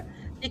of her.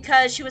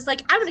 Because she was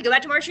like, I'm going to go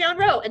back to Marchion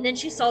Ro. And then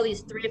she saw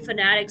these 3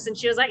 fanatics and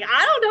she was like,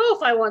 I don't know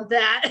if I want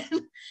that.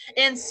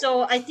 And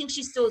so I think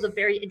she still has a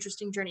very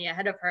interesting journey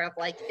ahead of her of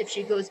like, if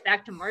she goes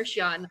back to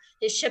Marchion,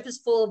 his ship is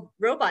full of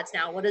robots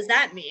now. What does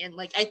that mean? And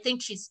like, I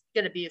think she's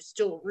going to be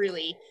still a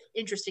really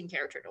interesting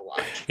character to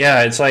watch.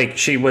 Yeah, it's like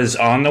she was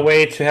on the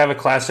way to have a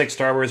classic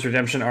Star Wars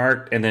redemption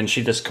arc. And then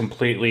she just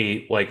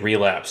completely like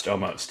relapsed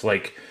almost.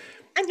 Like,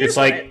 it's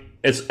like...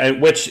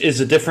 which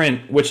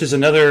is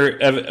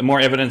another more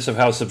evidence of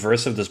how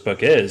subversive this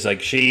book is.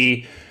 Like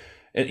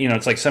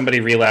it's like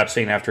somebody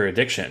relapsing after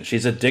addiction.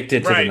 She's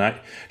addicted to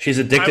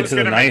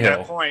the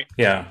Nihil.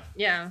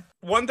 Yeah.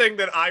 One thing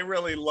that I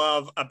really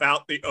love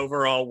about the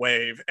overall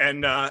wave,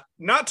 and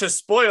not to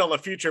spoil a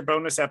future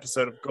bonus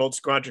episode of Gold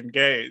Squadron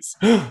Gaze,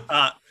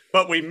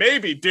 but we may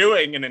be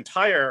doing an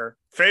entire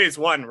Phase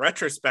 1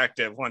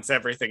 retrospective once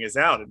everything is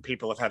out and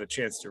people have had a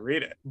chance to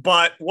read it.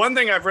 But one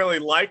thing I've really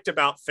liked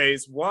about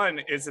Phase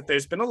 1 is that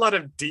there's been a lot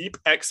of deep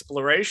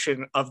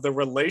exploration of the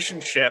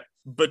relationship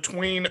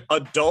between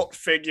adult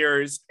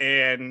figures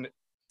and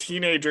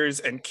teenagers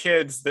and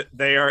kids that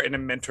they are in a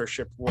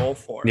mentorship role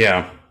for.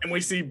 Yeah. And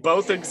we see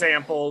both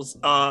examples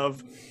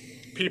of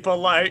people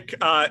like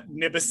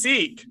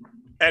Nibasik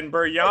and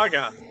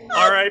Buryaga.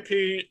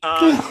 R.I.P.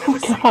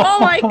 Nibasik. Oh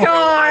my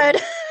God.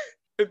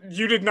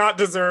 You did not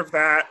deserve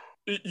that.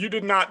 You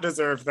did not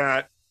deserve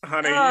that,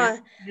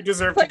 honey. You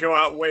deserve to go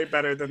out way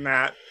better than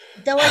that.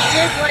 Though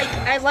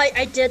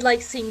I did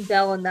like seeing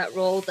Bell in that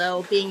role,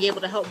 though, being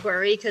able to help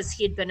Burry because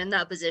he had been in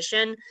that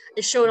position.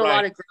 It showed a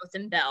lot of growth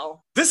in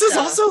Bell. This is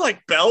also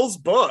like Bell's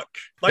book.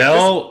 Like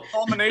Bell, this is a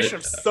culmination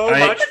of so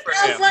much for him.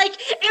 I was like,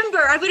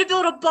 Ember, I'm going to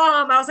build a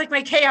bomb. I was like,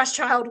 my Chaos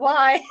Child,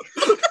 why?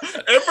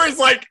 Ember's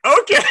like,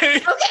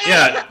 okay.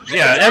 Yeah.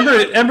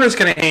 Ember's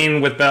going to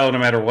hang with Bell no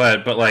matter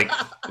what, but like,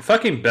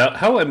 fucking Bell,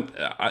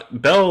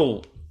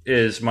 Bell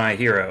is my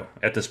hero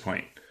at this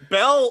point.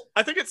 Bell,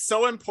 I think it's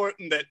so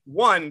important that,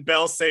 one,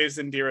 Bell saves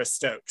Indira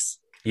Stokes.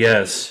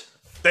 Yes.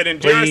 That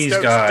Indira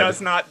Stokes does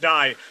not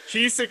die.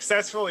 He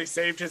successfully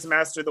saved his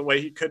master the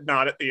way he could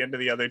not at the end of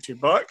the other 2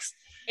 books.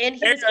 And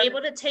he was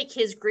able to take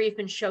his grief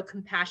and show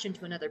compassion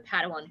to another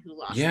Padawan who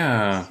lost.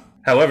 Yeah.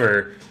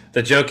 However,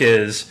 the joke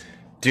is,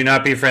 do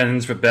not be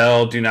friends with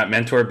Bell. Do not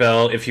mentor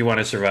Bell if you want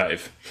to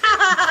survive.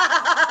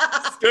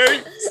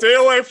 Stay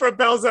away from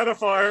Bell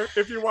Zettifar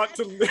if you want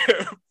to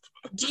live.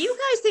 Do you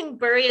guys think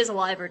Burry is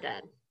alive or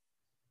dead?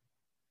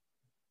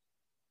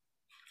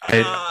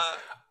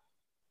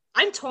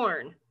 I'm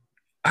torn.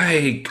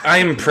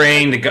 I'm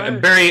praying to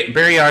God.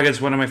 Barry Yaga is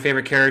one of my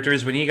favorite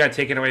characters. When he got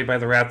taken away by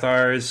the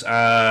Rathars,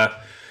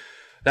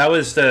 that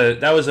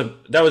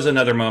was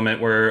another moment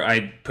where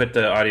I put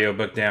the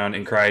audiobook down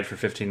and cried for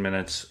 15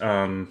 minutes.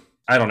 I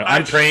don't know.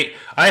 I'm praying.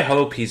 I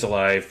hope he's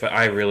alive, but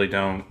I really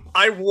don't.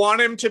 I want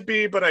him to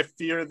be, but I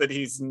fear that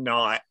he's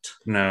not.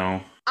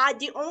 No.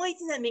 The only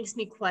thing that makes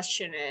me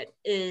question it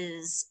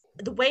is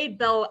the way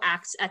Bell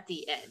acts at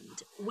the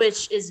end,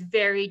 which is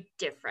very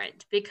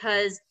different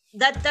because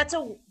that's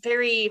a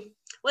very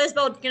what is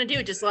Belle gonna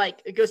do? Just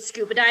like go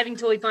scuba diving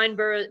till we find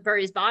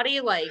Burry's body?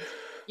 Like,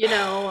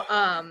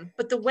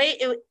 but the way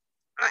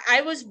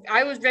I was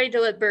ready to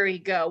let Burry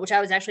go, which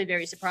I was actually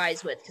very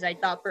surprised with because I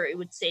thought Burry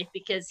would safe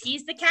because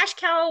he's the cash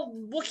cow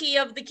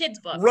Wookiee of the kids'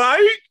 book.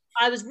 Right?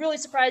 I was really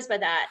surprised by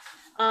that.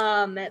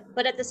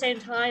 But at the same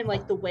time,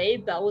 like the way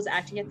Belle was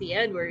acting at the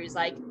end, where he's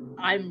like,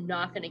 I'm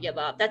not going to give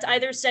up. That's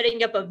either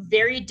setting up a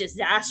very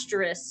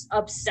disastrous,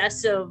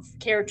 obsessive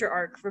character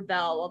arc for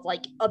Belle of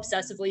like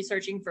obsessively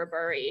searching for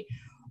Burry,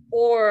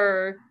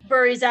 or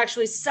Burry's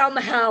actually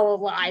somehow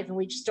alive and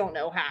we just don't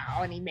know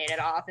how, and he made it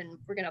off and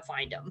we're going to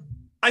find him.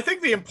 I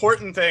think the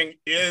important thing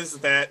is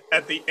that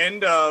at the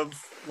end of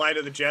Light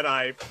of the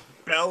Jedi,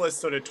 Belle is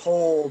sort of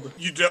told,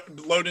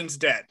 Loden's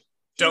dead.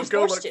 Don't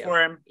go look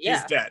for him. Yeah.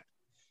 He's dead.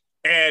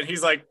 And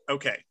he's like,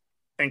 okay,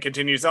 and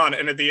continues on.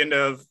 And at the end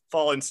of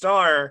Fallen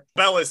Star,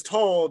 Belle is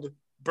told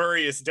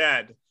Burry is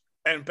dead.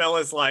 And Belle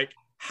is like,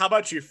 how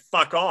about you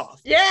fuck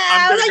off? Yeah,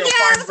 I was like,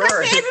 yeah, that's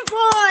my favorite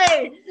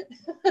boy.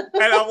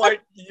 And I'm like,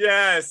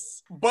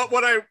 yes. But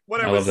what I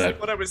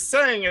was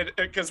saying,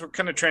 because we're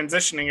kind of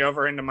transitioning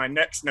over into my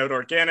next note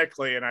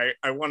organically, and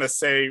I want to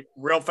say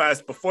real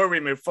fast before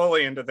we move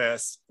fully into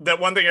this, that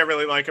one thing I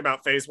really like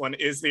about Phase 1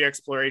 is the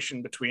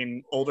exploration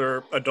between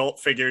older adult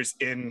figures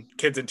in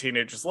kids and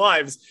teenagers'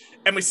 lives.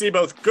 And we see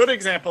both good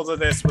examples of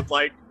this with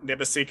like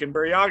Nibasik and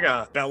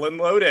Buryaga, Belle and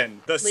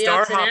Loden, the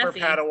Starhopper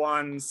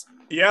Padawans.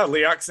 Yeah,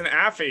 Leox and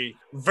Affy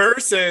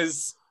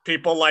versus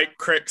people like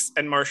Crix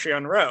and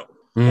Marchion Ro.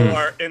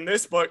 Or in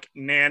this book,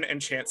 Nan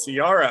and Chancey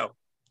Yarrow.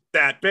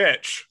 That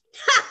bitch.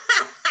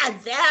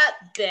 That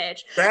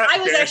bitch. I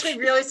was actually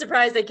really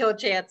surprised they killed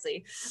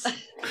Chancey.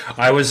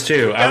 I was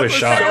too. I was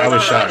shocked. I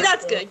was shocked.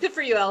 That's good. Good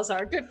for you,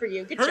 Elzar. Good for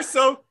you. Good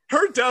job.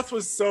 Her death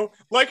was so,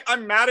 like,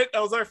 I'm mad at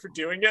Elzar for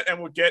doing it,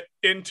 and we'll get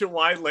into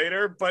why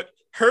later, but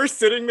her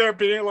sitting there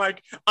being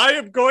like, I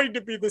am going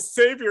to be the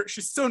savior.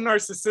 She's so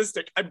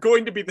narcissistic. I'm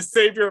going to be the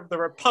savior of the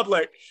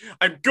Republic.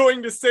 I'm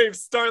going to save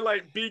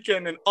Starlight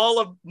Beacon and all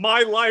of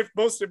my life,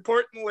 most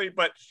importantly.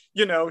 But,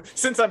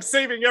 since I'm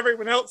saving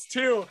everyone else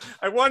too,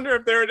 I wonder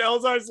if they're at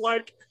Elzar's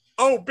like,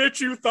 oh, bitch,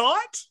 you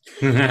thought?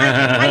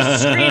 I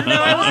screamed.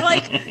 No, I was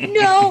like,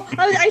 no.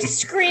 I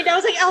screamed. I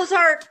was like,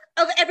 Elzar,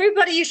 of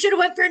everybody, you should have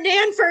went for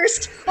Nan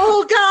first.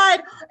 Oh,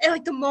 God. And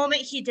like the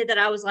moment he did that,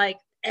 I was like,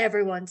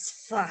 everyone's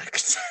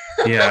fucked.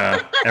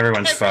 Yeah,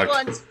 everyone's fucked.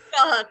 Everyone's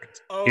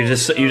fucked. Oh, you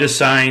just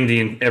signed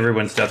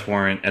everyone's death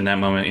warrant in that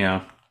moment,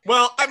 yeah.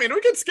 Well, I mean,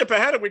 we could skip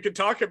ahead and we could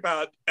talk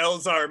about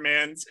Elzar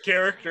Mann's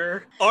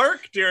character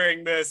arc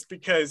during this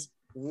because,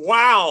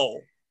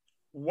 wow,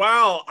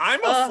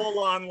 I'm a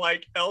full-on,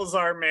 like,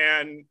 Elzar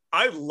Mann.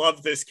 I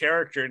love this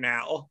character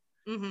now.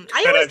 Mm-hmm.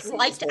 I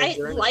liked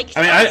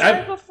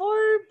Elzar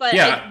before, but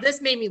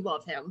this made me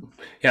love him.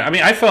 Yeah, I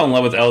mean, I fell in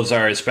love with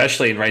Elzar,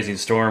 especially in Rising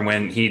Storm,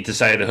 when he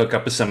decided to hook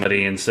up with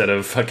somebody instead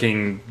of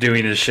fucking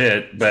doing his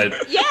shit.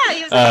 But yeah,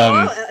 he was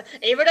like,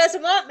 Ava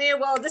doesn't want me.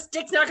 Well, this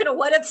dick's not going to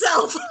wet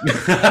itself. I'm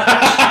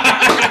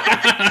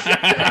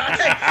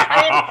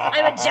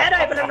a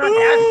Jedi, but I'm not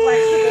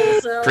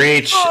that flexible. So.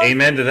 Preach.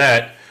 Amen to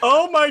that.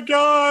 Oh my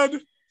God.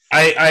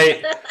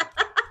 I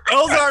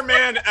Elzar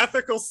Mann,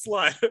 ethical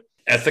slut.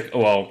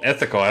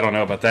 Ethical. I don't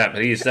know about that,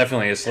 but he's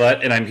definitely a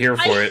slut, and I'm here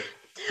for it.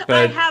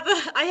 But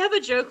I have a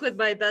joke with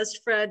my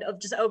best friend of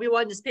just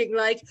Obi-Wan just being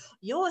like,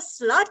 "You're a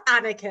slut,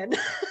 Anakin,"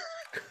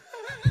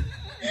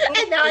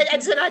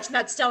 and so that's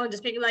not Stellan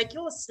just being like,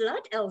 "You're a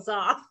slut,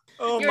 Elzar."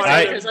 Oh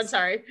my God! I'm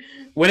sorry.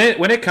 When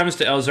it comes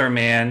to Elzar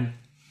Mann,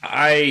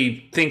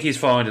 I think he's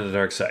fallen to the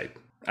dark side.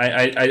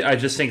 I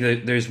just think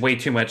that there's way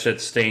too much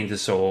that's stained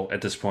his soul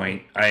at this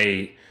point.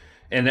 I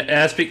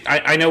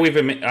know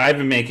I've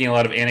been making a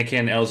lot of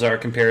Anakin Elzar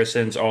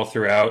comparisons all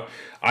throughout.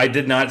 I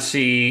did not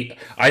see.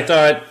 I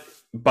thought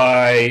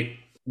by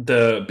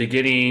the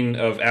beginning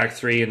of Act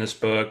 3 in this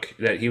book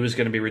that he was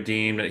going to be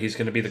redeemed, that he's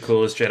going to be the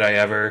coolest Jedi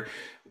ever.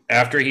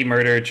 After he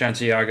murdered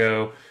Chancey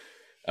Yarrow,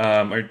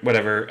 or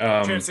whatever.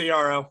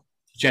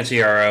 Chancey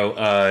Yarrow,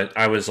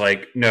 I was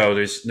like, no,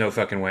 there's no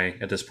fucking way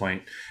at this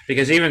point.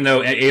 Because even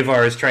though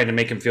Avar is trying to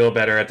make him feel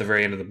better at the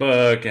very end of the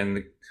book,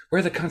 and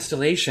we're the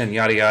Constellation,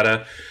 yada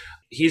yada,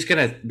 he's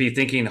going to be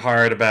thinking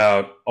hard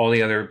about all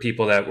the other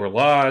people that were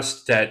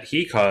lost, that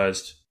he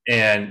caused,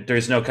 and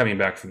there's no coming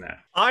back from that.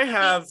 I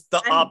have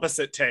the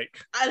opposite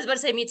take. I was about to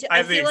say, me too. I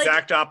have the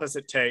exact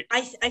opposite take.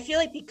 I feel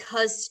like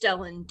because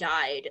Stellan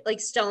died, like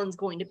Stellan's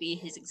going to be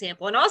his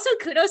example. And also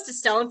kudos to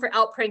Stellan for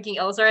out-pranking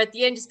Elzar at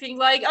the end, just being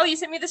like, oh, you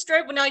sent me this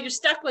droid, well, now you're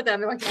stuck with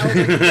them. And like,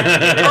 and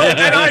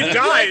I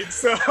died,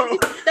 so.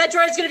 That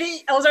droid's going to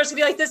be, Elzar's going to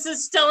be like, this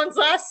is Stellan's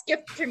last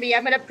gift to me.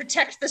 I'm going to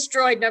protect this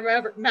droid no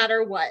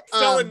matter what.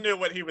 Stellan knew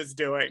what he was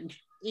doing.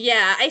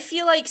 Yeah, I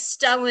feel like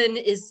Stellan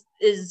is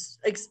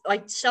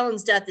like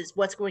Stellan's death is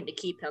what's going to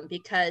keep him,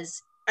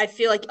 because I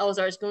feel like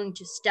Elzar is going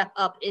to step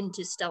up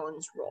into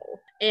Stellan's role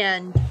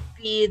and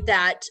be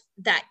that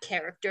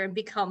character and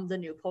become the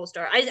new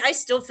Polestar. I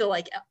still feel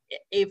like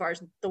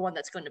Avar's the one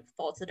that's going to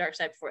fall to the dark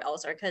side before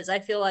Elzar, because I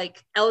feel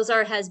like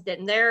Elzar has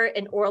been there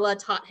and Orla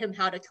taught him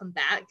how to come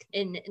back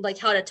and like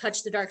how to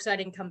touch the dark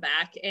side and come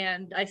back.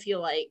 And I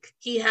feel like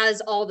he has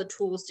all the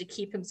tools to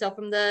keep himself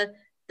from the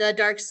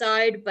dark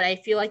side. But I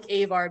feel like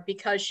Avar,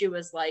 because she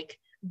was like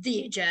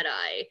the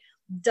Jedi,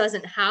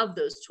 doesn't have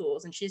those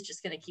tools and she's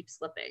just going to keep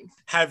slipping.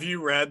 Have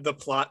you read the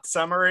plot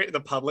summary, the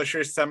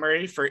publisher's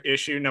summary for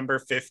issue number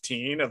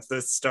 15 of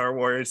the Star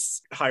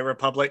Wars High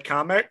Republic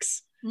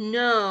comics?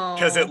 No.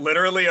 Because it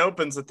literally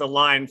opens with the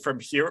line from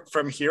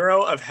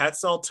hero of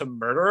Hetzel to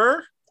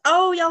murderer.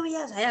 Oh,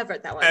 yes, I have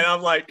read that one. And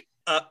I'm like,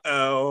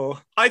 uh-oh.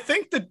 I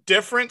think the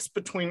difference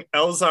between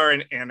Elzar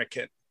and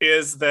Anakin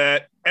is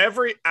that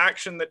every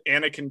action that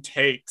Anakin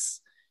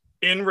takes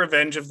in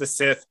Revenge of the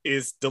Sith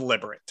is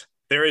deliberate.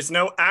 There is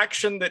no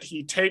action that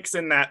he takes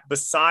in that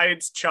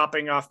besides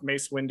chopping off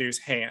Mace Windu's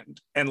hand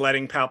and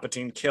letting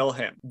Palpatine kill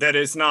him that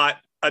is not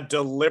a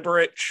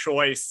deliberate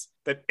choice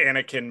that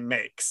Anakin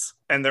makes.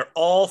 And they're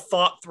all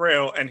thought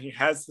through, and he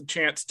has the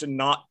chance to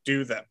not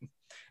do them.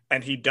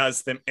 And he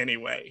does them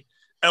anyway.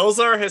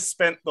 Elzar has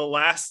spent the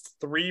last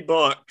 3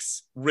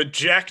 books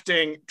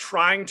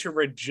trying to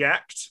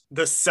reject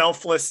the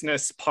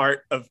selflessness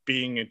part of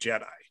being a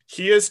Jedi.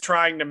 He is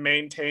trying to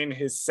maintain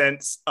his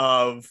sense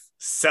of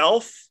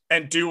self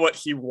and do what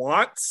he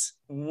wants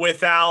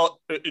without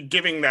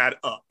giving that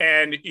up.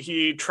 And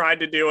he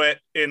tried to do it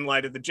in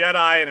Light of the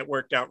Jedi, and it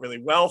worked out really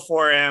well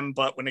for him.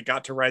 But when it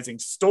got to Rising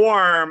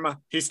Storm,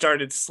 he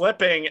started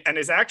slipping, and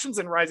his actions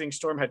in Rising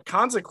Storm had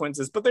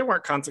consequences, but they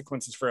weren't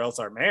consequences for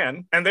Elzar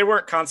Mann, and they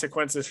weren't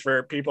consequences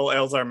for people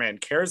Elzar Mann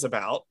cares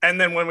about.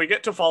 And then when we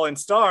get to Fallen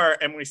Star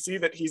and we see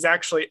that he's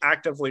actually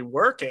actively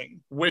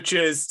working, which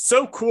is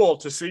so cool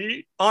to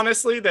see,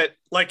 honestly, that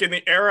like in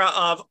the era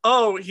of,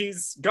 oh,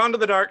 he's gone to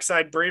the dark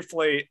side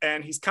briefly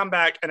and he's come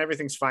back and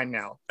everything's fine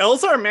now.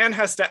 Elzar Mann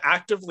has to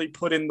actively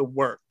put in the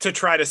work to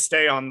try to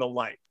stay on the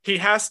light. He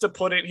has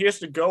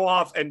to go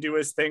off and do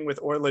his thing with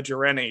Orla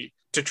Jareni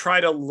to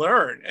try to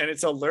learn. And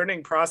it's a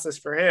learning process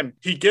for him.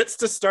 He gets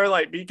to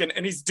Starlight Beacon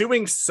and he's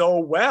doing so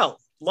well.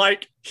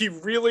 Like, he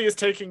really is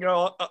taking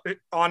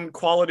on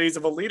qualities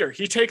of a leader.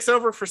 He takes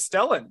over for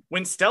Stellan.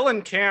 When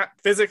Stellan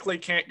physically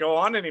can't go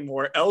on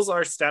anymore,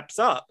 Elzar steps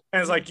up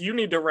and is like, you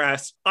need to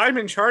rest. I'm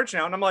in charge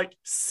now. And I'm like,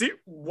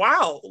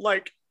 wow,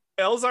 like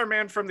Elzar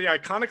Mann from the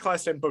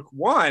Iconoclast in book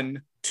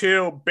 1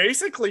 to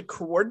basically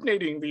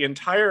coordinating the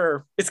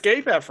entire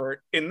escape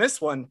effort in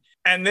this one.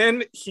 And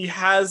then he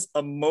has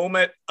a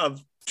moment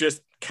of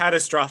just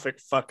catastrophic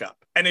fuck up.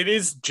 And it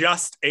is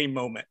just a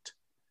moment.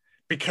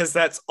 Because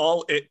that's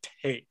all it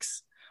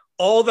takes.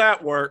 All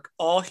that work,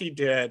 all he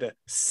did,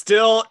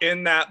 still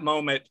in that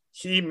moment,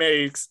 he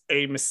makes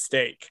a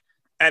mistake.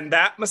 And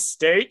that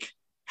mistake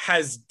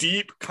has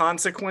deep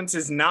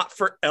consequences, not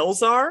for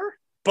Elzar,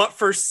 but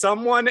for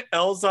someone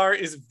Elzar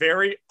is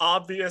very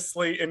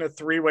obviously in a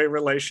 3-way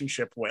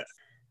relationship with.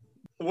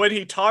 When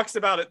he talks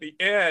about at the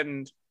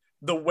end,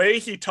 the way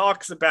he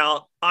talks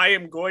about, I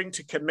am going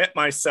to commit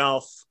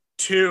myself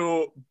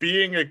to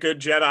being a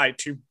good Jedi,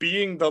 to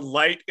being the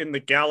light in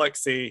the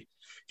galaxy.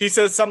 He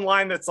says some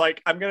line that's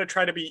like, I'm going to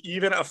try to be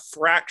even a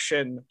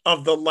fraction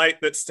of the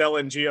light that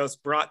Stellan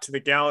Gios brought to the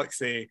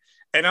galaxy.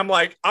 And I'm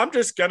like, I'm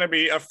just going to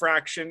be a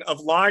fraction of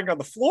lying on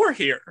the floor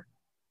here,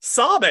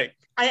 sobbing.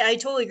 I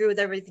totally agree with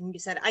everything you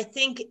said. I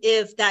think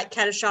if that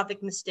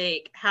catastrophic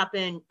mistake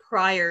happened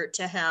prior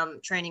to him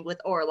training with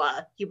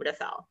Orla, he would have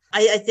fell.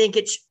 I think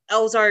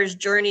Elzar's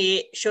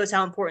journey shows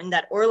how important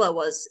that Orla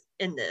was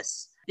in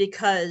this.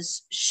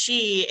 Because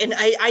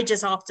I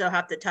just also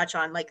have to touch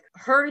on, like,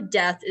 her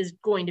death is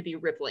going to be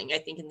rippling, I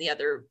think, in the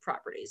other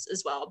properties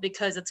as well,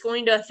 because it's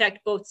going to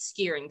affect both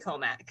Sskeer and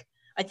Cohmac.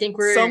 I think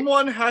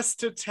someone has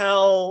to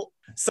tell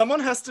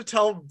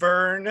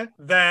Vern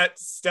that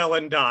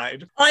Stellan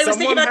died. Oh, I was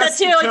thinking about that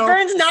too. Like,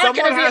 Vern's not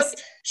going to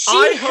be.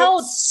 She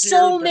held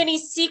so many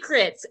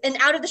secrets, and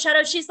out of the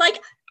shadows, she's like,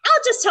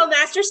 I'll just tell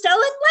Master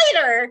Stellan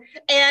later.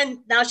 And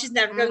now she's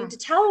never going to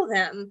tell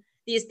them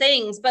these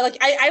things. But like,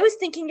 I was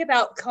thinking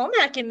about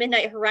Cohmac in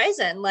Midnight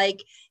Horizon.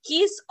 Like,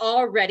 he's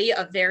already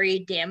a very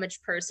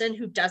damaged person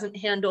who doesn't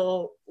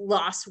handle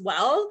loss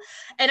well.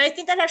 And I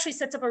think that actually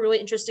sets up a really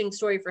interesting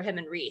story for him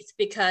and Reath,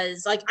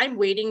 because like, I'm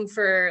waiting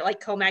for like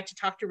Cohmac to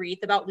talk to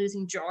Reath about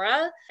losing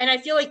Jorah. And I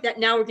feel like that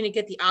now we're going to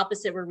get the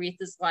opposite, where Reath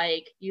is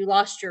like, you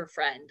lost your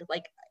friend.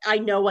 Like, I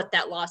know what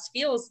that loss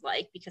feels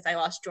like because I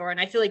lost Jorah.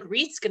 And I feel like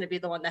Reath's going to be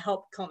the one to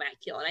help Cohmac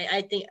heal. And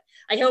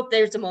I hope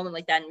there's a moment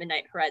like that in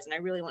Midnight Horizon. I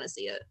really want to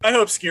see it. I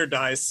hope Sskeer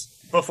dies.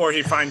 before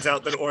he finds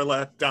out that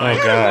Orla died.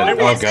 Oh god! I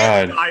Oh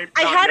god!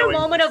 I had a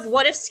moment of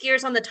what if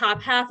Skier's on the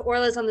top half,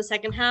 Orla's on the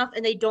second half,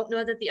 and they don't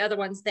know that the other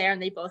one's there,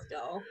 and they both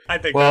go. I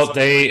think. Well, that's what's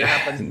going to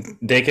happen.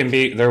 they can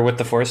be. They're with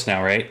the Force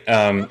now, right?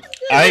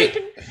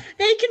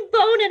 They can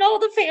bone in all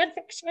the fan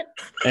fiction.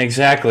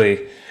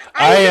 Exactly.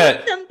 I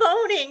loved them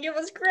boning. It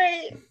was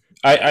great.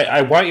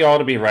 I want you all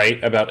to be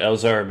right about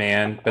Elzar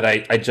Mann, but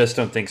I just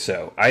don't think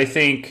so. I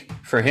think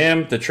for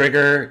him, the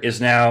trigger is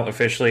now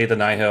officially the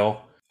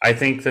Nihil. I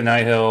think the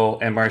Nihil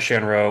and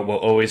Marchion Ro will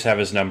always have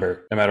his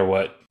number, no matter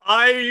what.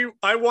 I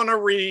want to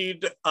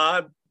read.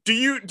 Do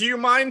you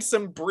mind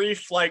some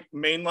brief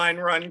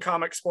mainline run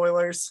comic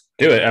spoilers?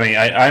 Do it. I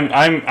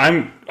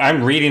mean,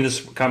 I'm reading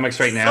this comics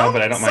right now,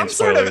 but I don't mind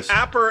spoilers.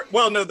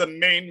 The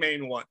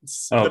main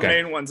ones. Oh, okay. The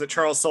main ones that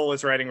Charles Soule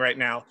is writing right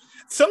now.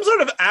 Some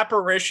sort of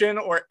apparition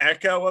or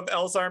echo of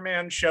Elzar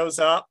Mann shows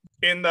up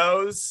in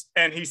those,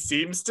 and he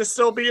seems to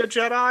still be a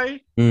Jedi.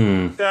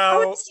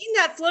 So I've seen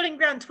that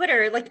floating around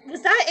Twitter. Is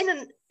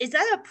that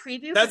a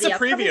preview? That's a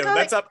preview.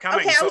 That's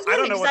upcoming. Okay, I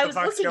don't know what the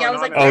fuck's going on. I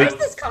was like, where's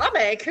this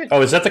comic?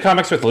 Oh, is that the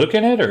comics with Luke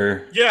in it,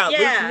 or? Yeah.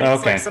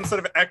 Luke okay. Some sort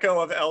of echo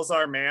of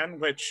Elzar Mann,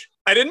 which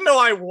I didn't know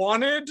I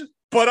wanted,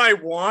 but I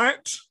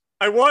want.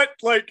 I want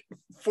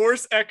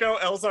Force Echo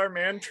Elzar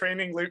Mann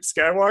training Luke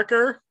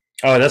Skywalker.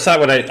 Oh, that's not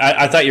what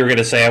I thought you were going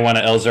to say. I want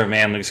an Elzar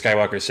Mann Luke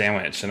Skywalker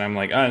sandwich, and I'm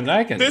like,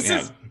 I can.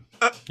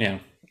 Yeah.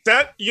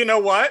 That you know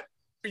what?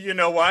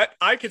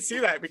 I could see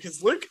that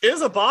because Luke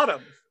is a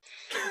bottom.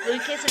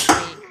 Luke is a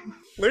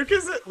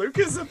twink. Luke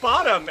is a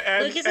bottom,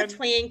 and Luke is a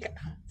twink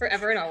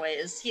forever and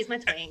always. He's my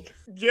twink.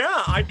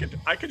 Yeah, I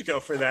could go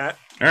for that.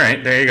 All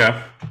right, there you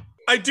go.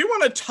 I do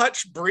want to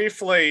touch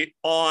briefly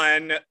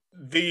on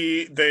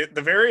the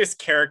various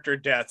character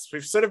deaths.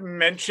 We've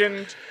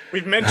mentioned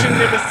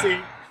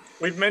Nibisi.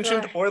 We've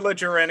mentioned Orla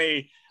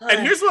Jareni. And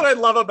here's what I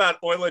love about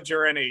Orla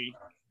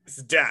Jareni's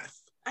death.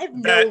 I have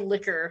no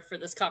liquor for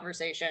this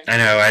conversation. I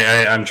know.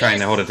 I'm trying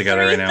to hold it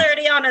together right now.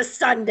 3:30 on a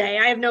Sunday.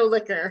 I have no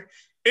liquor.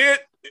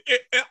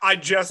 I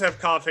just have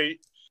coffee.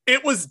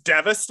 It was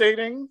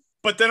devastating.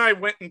 But then I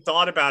went and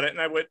thought about it,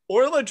 and I went,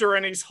 Orla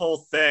Jareni's whole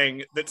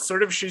thing that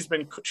sort of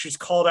she's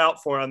called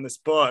out for on this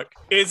book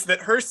is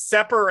that her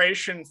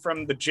separation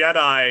from the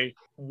Jedi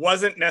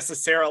wasn't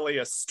necessarily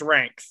a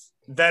strength.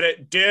 That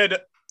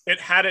it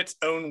had its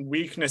own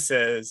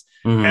weaknesses.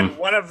 Mm-hmm. And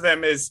one of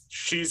them is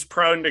she's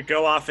prone to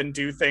go off and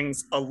do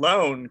things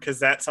alone because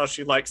that's how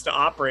she likes to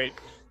operate.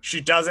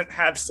 She doesn't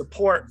have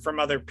support from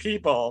other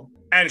people,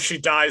 and she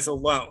dies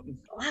alone.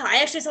 Wow,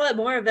 I actually saw it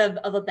more of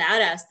a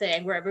badass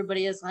thing where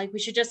everybody is like, we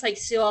should just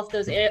seal off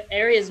those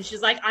areas. And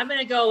she's like, I'm going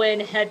to go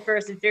in head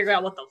first and figure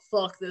out what the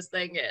fuck this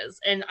thing is.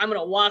 And I'm going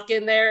to walk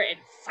in there and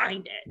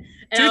find it.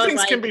 And two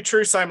things can be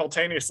true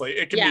simultaneously.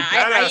 It can be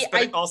badass,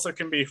 but it also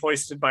can be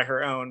hoisted by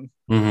her own.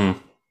 Mm-hmm.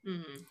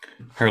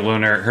 Mm-hmm. Her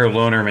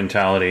loner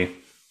mentality.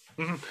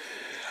 Mm-hmm.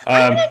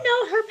 I didn't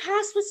know her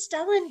past was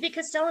Stellan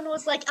because Stellan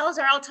was like,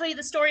 Elzar, I'll tell you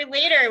the story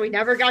later. We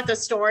never got the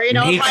story. And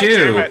Me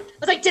too. I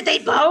was like, did they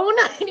bone?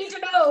 I need to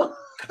know.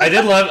 I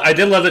did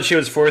love that she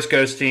was force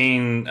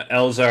ghosting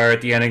Elzar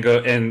at the end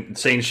and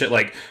saying shit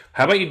like,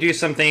 "How about you do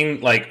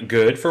something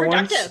good for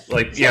productive.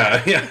 Once?"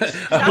 Yeah.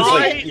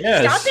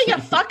 Stop being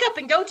a fuck up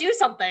and go do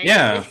something.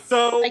 Yeah.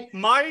 So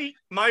my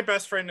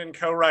best friend and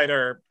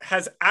co-writer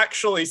has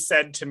actually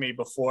said to me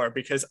before,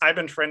 because I've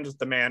been friends with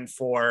the man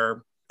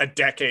for a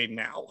decade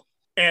now.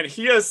 And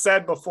he has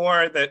said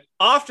before that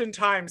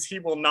oftentimes he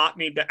will not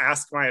need to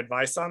ask my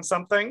advice on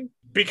something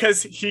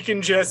because he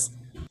can just,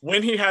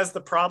 when he has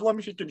the problem,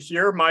 he can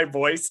hear my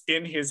voice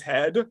in his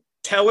head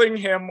telling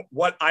him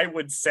what I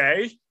would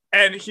say.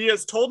 And he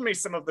has told me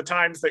some of the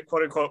times that,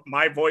 quote unquote,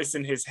 my voice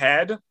in his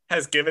head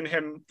has given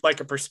him a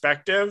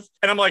perspective.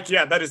 And I'm like,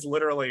 yeah, that is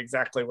literally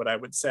exactly what I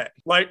would say.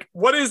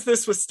 What is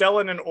this with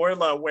Stellan and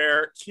Orla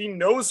where he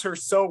knows her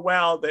so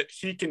well that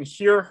he can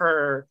hear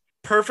her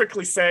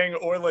perfectly saying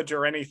Orla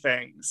Jareni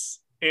things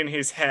in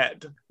his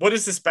head? What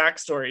is this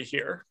backstory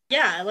here?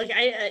 Yeah,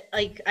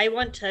 I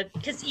want to,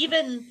 because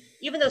even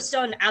though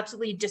Stellan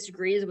absolutely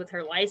disagrees with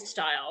her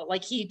lifestyle,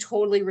 he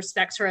totally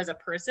respects her as a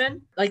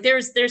person.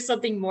 There's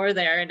something more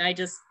there, and I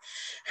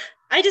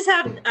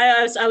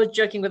was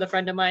joking with a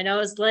friend of mine. I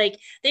was like,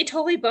 they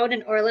totally boned,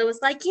 and Orla was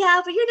like,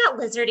 yeah, but you're not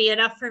lizardy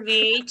enough for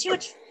me. Too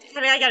much.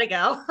 I gotta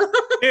go.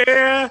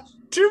 Yeah,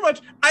 too much.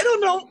 I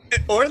don't know.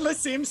 Orla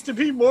seems to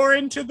be more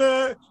into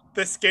the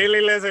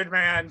scaly lizard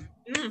man.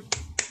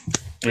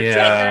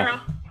 Yeah.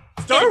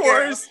 Star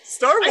Wars.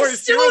 I'm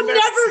still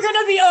never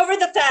gonna be over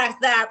the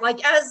fact that,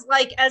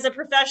 as a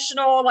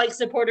professional,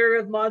 supporter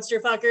of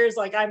monster fuckers,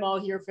 I'm all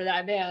here for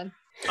that man.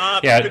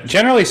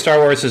 Generally, Star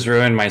Wars has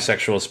ruined my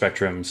sexual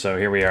spectrum, so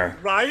here we are.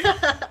 Right.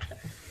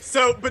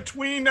 So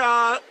between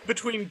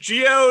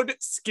Geode,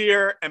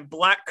 Skier, and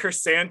Black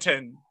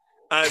Chrysanthemum,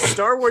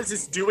 Star Wars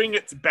is doing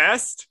its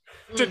best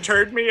to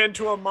turn me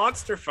into a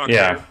monster fucker.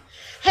 Yeah.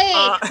 Hey,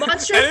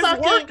 monster and it's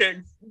fucking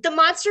working. the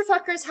monster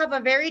fuckers have a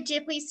very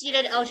deeply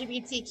seated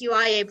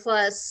LGBTQIA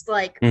plus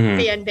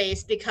fan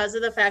base because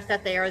of the fact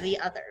that they are the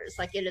others.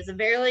 Like it is a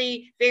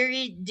very,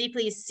 very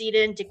deeply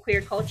seated into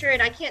queer culture.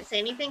 And I can't say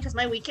anything because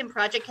my weekend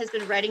project has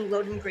been writing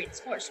Load and Great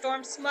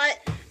Storm Smut,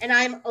 and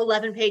I'm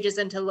 11 pages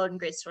into Load and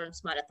Great Storm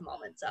Smut at the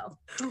moment. So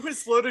Who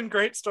is Loden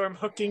Greatstorm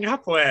hooking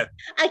up with?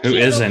 a Who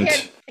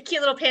isn't? a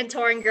cute little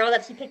Pantoran girl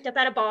that he picked up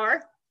at a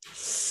bar.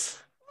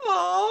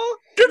 Oh,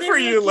 good for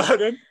you,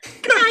 Loden.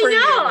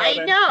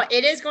 I know.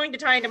 It is going to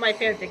tie into my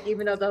fanfic,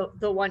 even though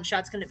the one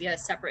shot's going to be a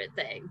separate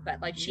thing.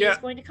 But like, she is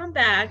going to come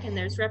back, and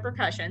there's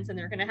repercussions, and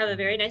they're going to have a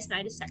very nice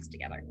night of sex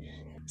together.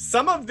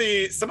 Some of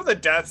the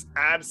deaths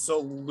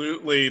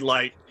absolutely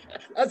like.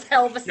 That's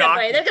hell of a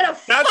segue. They're gonna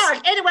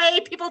fuck anyway.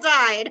 People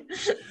died.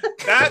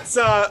 That's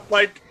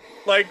like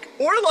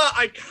Orla.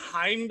 I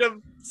kind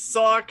of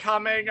saw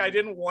coming. I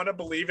didn't want to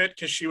believe it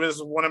because she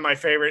was one of my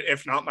favorite,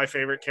 if not my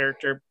favorite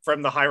character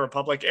from the High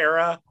Republic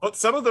era. But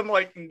some of them,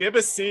 like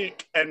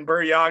Nibasik and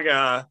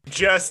Buryaga,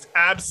 just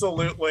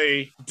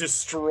absolutely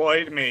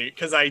destroyed me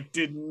because I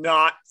did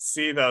not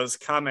see those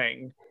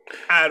coming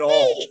at all.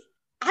 Hey,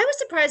 I was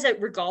surprised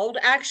at Regald,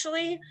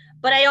 actually.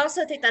 But I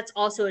also think that's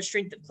also a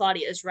strength that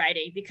Claudia is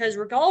writing, because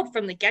Regald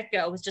from the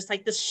get-go was just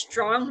like this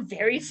strong,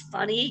 very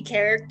funny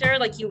character.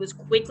 Like, he was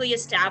quickly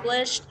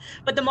established.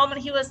 But the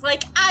moment he was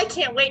like, I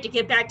can't wait to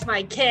get back to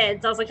my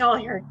kids, I was like, oh,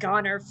 you're a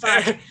goner.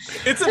 Fuck.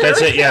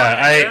 That's it,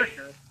 yeah.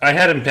 I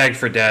had him pegged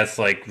for death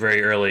like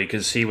very early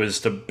because he was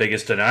the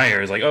biggest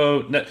denier. It's like,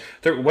 oh, the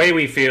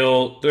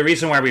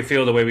reason why we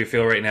feel the way we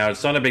feel right now,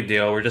 it's not a big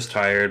deal. We're just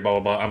tired, blah,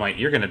 blah, blah. I'm like,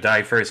 you're going to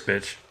die first,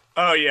 bitch.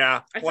 Oh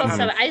yeah,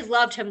 I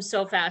loved him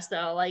so fast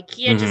though. Like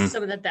he had just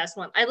some of the best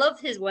ones. I love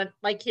his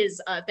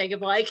thing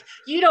of like,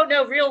 you don't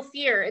know real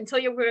fear until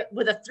you're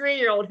with a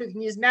 3-year-old who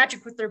can use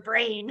magic with their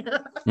brain.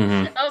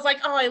 I was like,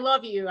 oh, I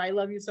love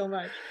you so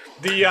much.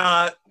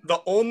 The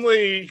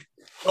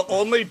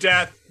only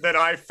death that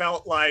I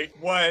felt like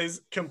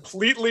was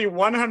completely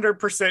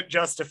 100%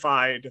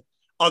 justified,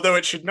 although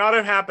it should not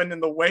have happened in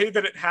the way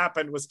that it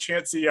happened, was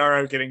Chansey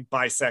Yarrow getting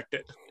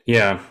bisected.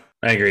 Yeah,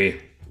 I agree.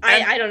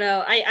 I don't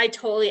know. I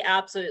totally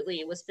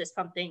absolutely was fist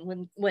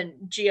pumping when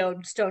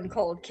Geode Stone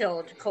Cold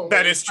killed Coley.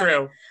 That is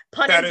true.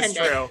 Pun that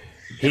intended. Is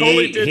true.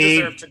 Coley did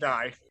deserve to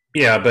die.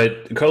 Yeah,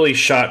 but Coley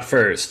shot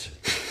first.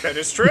 That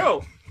is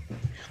true.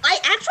 I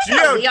actually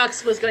thought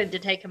Leox was going to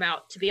take him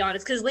out, to be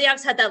honest, because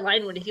Leox had that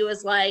line when he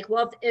was like,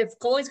 well, if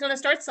Coley's going to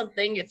start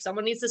something, if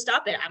someone needs to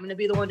stop it, I'm going to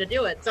be the one to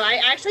do it. So I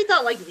actually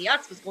thought like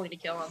Leox was going to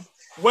kill him.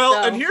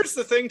 Well, and here's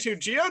the thing too.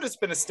 Geode has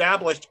been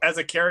established as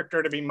a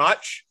character to be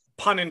much,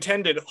 pun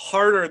intended,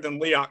 harder than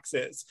Leox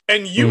is.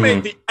 And you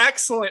made the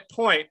excellent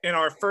point in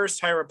our first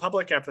High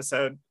Republic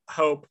episode,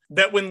 Hope,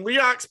 that when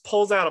Leox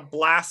pulls out a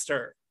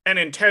blaster and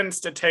intends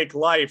to take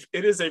life,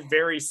 it is a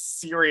very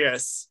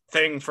serious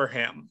thing for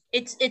him.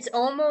 It's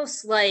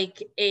almost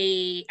like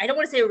I don't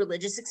want to say a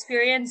religious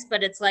experience,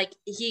 but it's like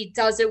he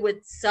does it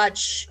with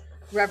such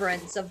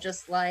reverence of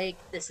just like,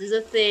 this is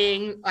a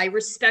thing. I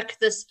respect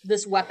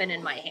this weapon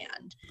in my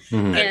hand.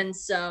 And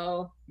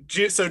so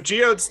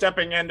Geode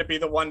stepping in to be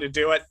the one to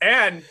do it.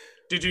 And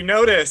did you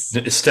notice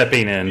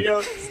stepping in?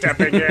 Geode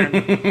stepping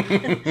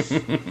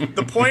in.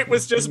 The point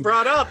was just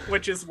brought up,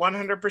 which is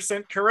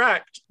 100%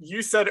 correct.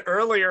 You said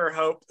earlier,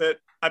 Hope, that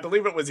I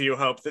believe it was you,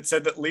 Hope, that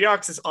said that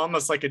Leox is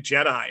almost like a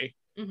Jedi.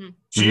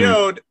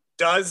 Geode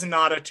does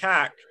not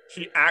attack;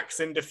 he acts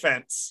in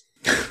defense.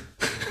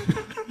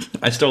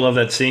 I still love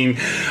that scene.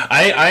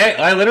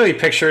 I literally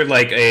pictured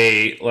like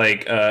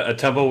a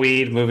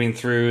tumbleweed moving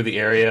through the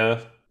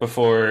area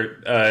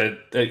before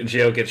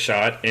Geo gets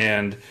shot,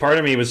 and part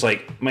of me was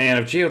like, man,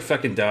 if Geo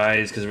fucking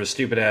dies because of a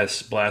stupid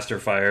ass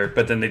blaster fire,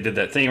 but then they did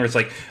that thing where it's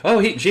like,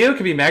 oh, Geo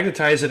could be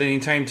magnetized at any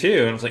time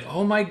too, and I was like,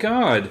 oh my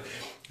god.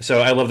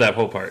 So I love that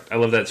whole part. I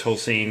love that whole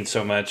scene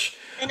so much.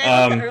 And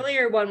I love the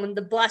earlier one when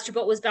the blaster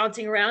bolt was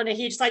bouncing around and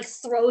he just like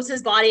throws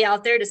his body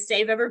out there to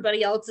save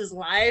everybody else's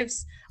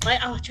lives. Like,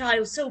 oh god, it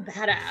was so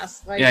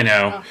badass. Like, yeah, I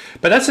know.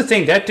 But that's the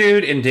thing. That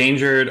dude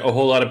endangered a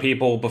whole lot of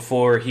people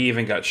before he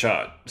even got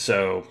shot.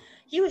 So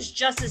he was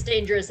just as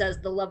dangerous as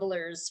the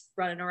levelers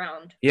running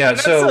around. Yeah,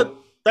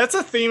 that's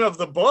a theme of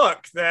the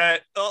book,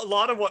 that a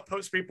lot of what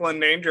puts people in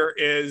danger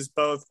is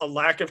both a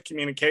lack of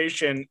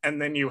communication,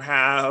 and then you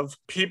have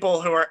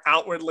people who are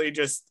outwardly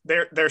just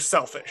they're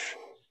selfish.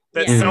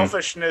 That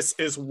selfishness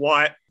is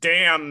what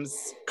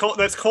damns.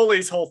 That's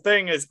Coley's whole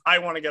thing is, I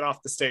want to get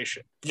off the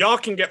station. Y'all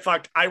can get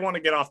fucked. I want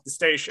to get off the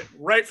station.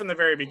 Right from the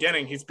very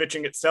beginning, he's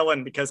bitching at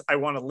Stellan because I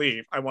want to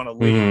leave. I want to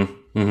leave.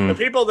 The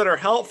people that are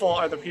helpful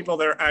are the people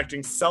that are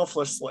acting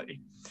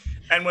selflessly.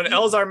 And when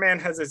Elzar Mann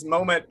has his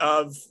moment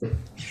of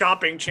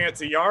chopping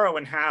Chansey Yarrow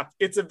in half,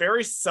 it's a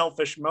very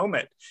selfish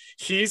moment.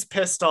 He's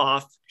pissed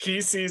off.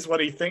 He sees what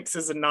he thinks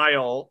is a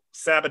Nihil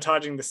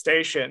sabotaging the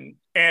station.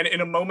 And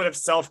in a moment of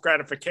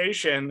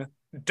self-gratification,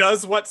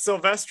 does what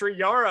Silvestri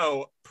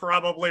Yarrow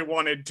probably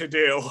wanted to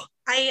do.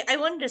 I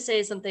wanted to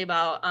say something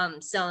about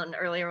Stellan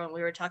earlier when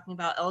we were talking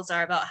about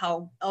Elzar, about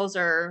how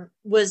Elzar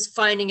was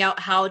finding out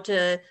how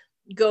to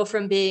go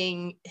from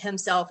being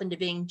himself into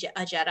being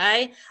a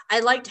Jedi. I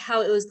liked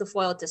how it was the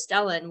foil to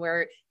Stellan,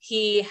 where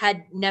he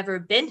had never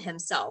been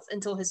himself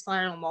until his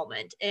final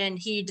moment, and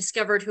he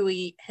discovered who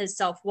his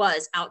self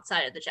was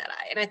outside of the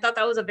Jedi. And I thought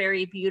that was a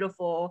very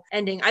beautiful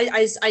ending.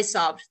 I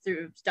sobbed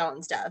through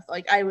Stellan's death.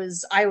 Like I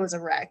was a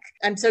wreck.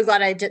 I'm so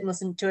glad I didn't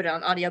listen to it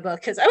on audiobook,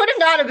 because I would have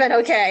not have been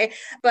okay.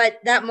 But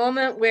that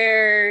moment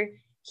where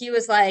he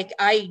was like,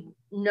 I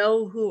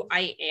know who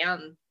I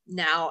am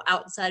now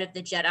outside of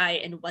the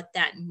Jedi and what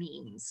that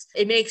means.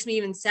 It makes me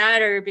even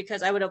sadder,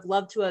 because I would have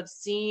loved to have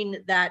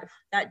seen that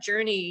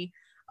journey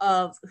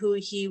of who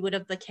he would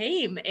have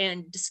became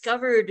and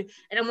discovered.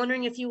 And I'm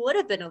wondering if he would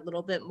have been a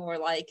little bit more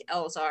like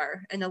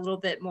Elzar and a little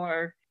bit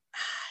more.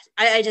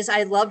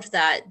 I loved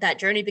that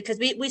journey, because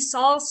we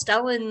saw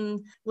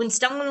Stellan, when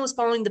Stellan was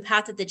following the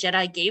path that the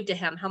Jedi gave to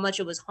him, how much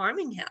it was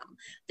harming him.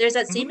 There's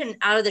that scene in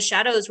Out of the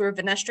Shadows where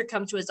Vanestra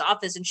comes to his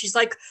office and she's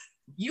like,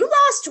 you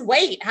lost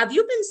weight. Have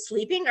you been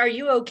sleeping? Are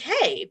you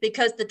okay?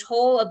 Because the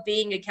toll of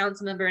being a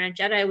council member and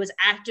a Jedi was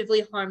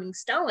actively harming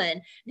Stellan.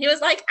 And he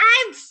was like,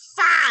 I'm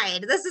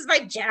fine. This is my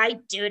Jedi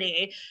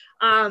duty.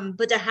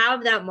 But to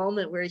have that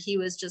moment where he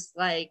was just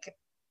like,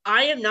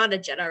 I am not a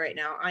Jedi right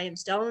now. I am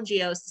Stellan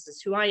Gios. This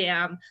is who I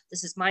am.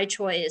 This is my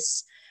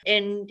choice.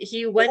 And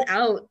he went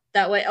out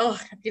that way. Oh,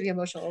 I'm getting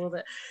emotional a little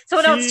bit.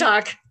 Someone else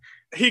talk.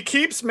 He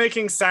keeps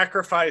making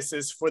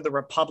sacrifices for the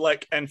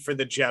Republic and for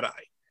the Jedi.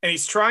 And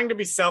he's trying to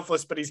be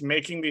selfless, but he's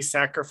making these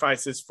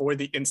sacrifices for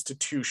the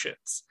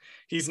institutions.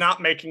 He's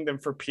not making them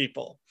for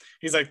people.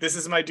 He's like, this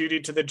is my duty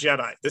to the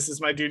Jedi. This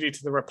is my duty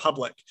to the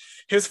Republic.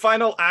 His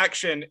final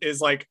action is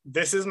like,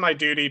 this is my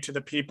duty to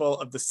the people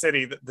of the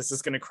city that this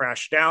is going to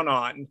crash down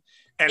on.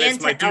 And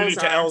it's my duty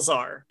to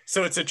Elzar.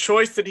 So it's a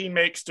choice that he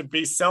makes to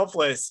be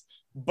selfless,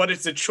 but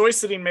it's a choice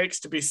that he makes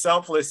to be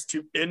selfless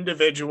to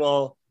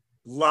individual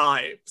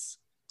lives,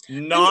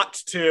 not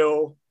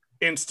to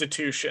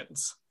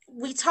institutions.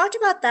 We talked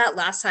about that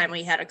last time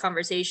we had a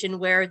conversation,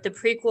 where the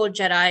prequel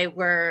Jedi,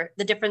 where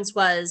the difference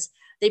was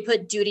they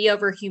put duty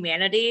over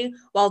humanity,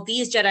 while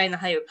these Jedi in the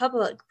High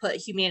Republic put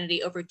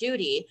humanity over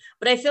duty.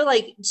 But I feel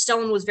like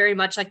Stellan was very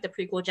much like the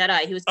prequel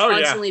Jedi. He was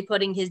constantly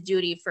putting his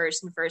duty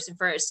first and first and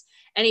first.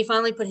 And he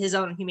finally put his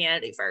own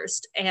humanity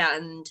first.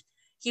 And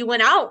he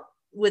went out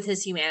with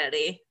his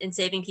humanity in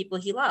saving people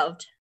he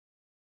loved.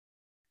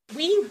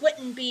 We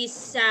wouldn't be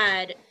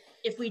sad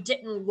if we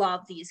didn't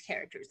love these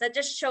characters. That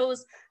just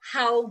shows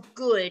how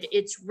good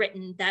it's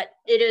written, that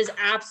it is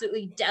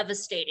absolutely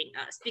devastating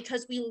us,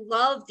 because we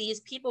love these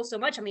people so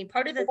much. I mean,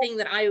 part of the thing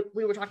that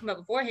we were talking about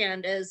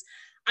beforehand is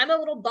I'm a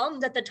little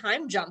bummed at the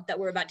time jump that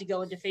we're about to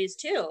go into phase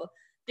 2,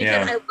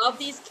 because I love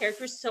these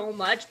characters so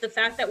much. The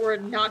fact that we're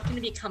not going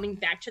to be coming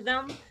back to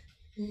them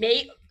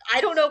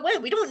I don't know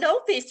when. We don't know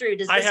phase 3.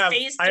 Does this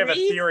phase 3? I have a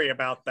theory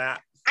about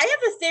that. I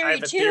have a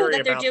theory too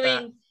that they're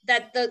doing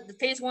that the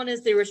phase 1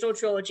 is the original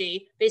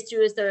trilogy, phase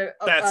 2 is the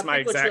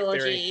prequel trilogy,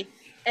 theory.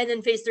 And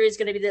then phase 3 is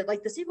going to be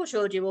the sequel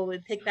trilogy where we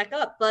pick back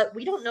up. But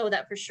we don't know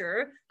that for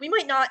sure. We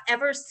might not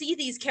ever see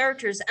these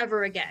characters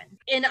ever again,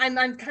 and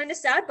I'm kind of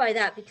sad by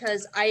that,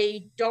 because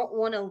I don't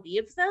want to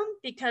leave them,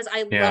 because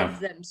I love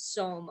them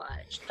so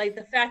much. Like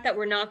the fact that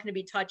we're not going to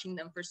be touching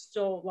them for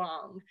so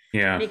long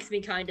makes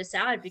me kind of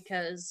sad,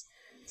 because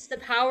it's the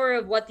power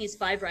of what these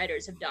 5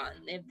 writers have done.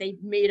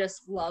 They've made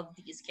us love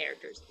these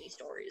characters and these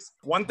stories.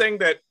 One thing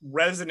that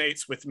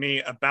resonates with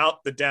me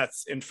about the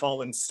deaths in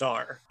Fallen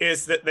Star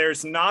is that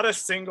there's not a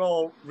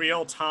single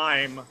real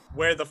time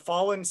where the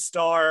Fallen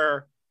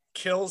Star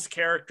kills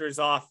characters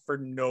off for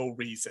no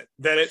reason.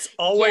 That it's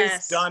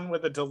always done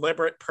with a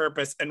deliberate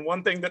purpose. And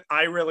one thing that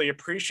I really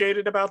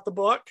appreciated about the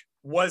book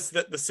was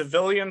that the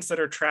civilians that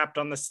are trapped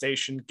on the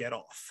station get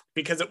off,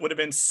 because it would have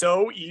been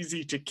so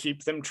easy to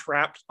keep them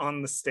trapped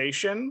on the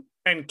station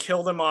and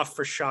kill them off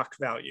for shock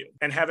value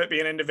and have it be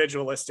an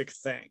individualistic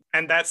thing.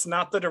 And that's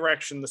not the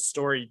direction the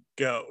story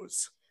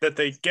goes. That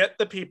they get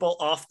the people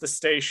off the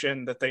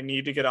station that they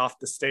need to get off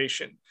the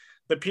station.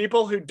 The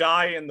people who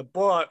die in the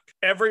book,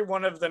 every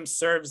one of them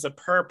serves a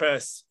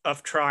purpose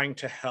of trying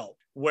to help.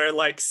 Where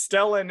like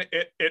Stellan,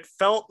 it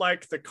felt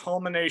like the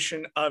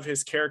culmination of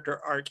his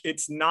character arc.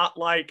 It's not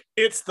like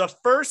it's the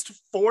first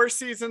 4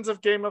 seasons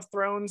of Game of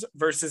Thrones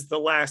versus the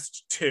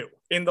last 2.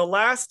 In the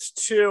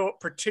last 2,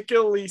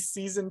 particularly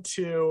season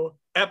 7,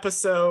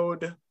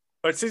 episode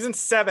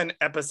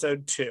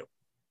 2,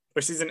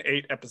 or season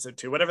 8, episode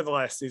 2, whatever the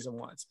last season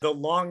was, The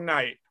Long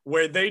Night,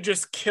 where they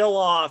just kill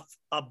off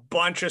a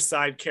bunch of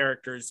side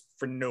characters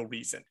for no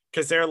reason.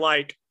 Because they're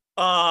like,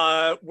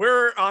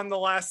 we're on the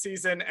last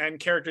season and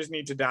characters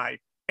need to die.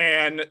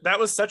 And that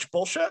was such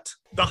bullshit.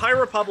 The High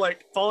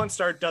Republic, Fallen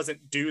Star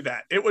doesn't do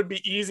that. It would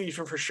be easy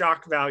for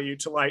shock value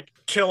to like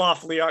kill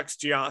off Leox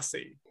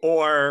Gyasi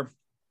or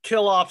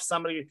kill off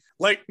somebody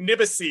like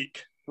Nibasik,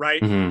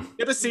 right?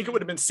 Nibasik, it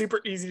would have been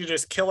super easy to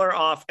just kill her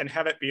off and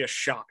have it be a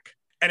shock.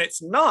 And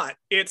it's not.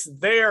 It's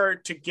there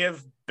to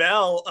give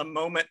Bell a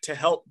moment to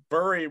help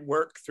Burry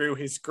work through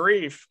his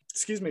grief.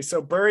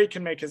 So Burry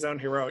can make his own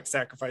heroic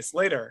sacrifice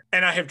later.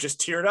 And I have just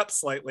teared up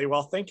slightly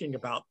while thinking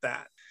about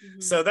that.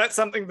 So that's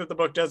something that the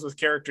book does with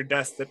character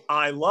deaths that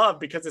I love,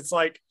 because it's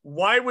like,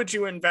 why would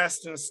you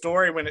invest in a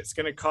story when it's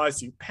going to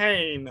cause you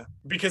pain?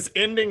 Because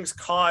endings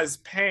cause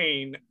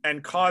pain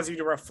and cause you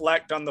to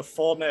reflect on the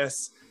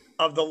fullness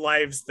of the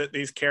lives that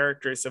these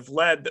characters have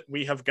led that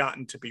we have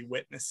gotten to be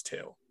witness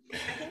to.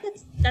 I think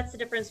that's the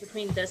difference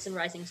between this and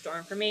Rising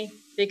Storm for me,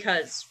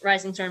 because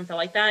Rising Storm felt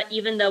like that.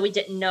 Even though we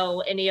didn't know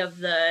any of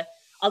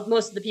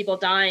most of the people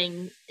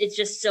dying, it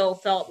just still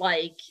felt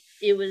like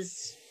it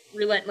was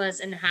relentless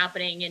and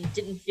happening and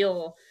didn't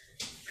feel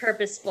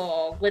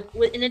purposeful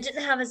and it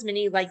didn't have as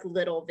many like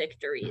little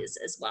victories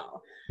as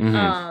well.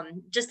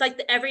 Just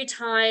like every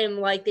time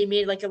like they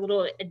made like a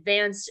little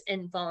advance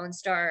in Fallen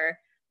Star,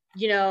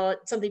 you know,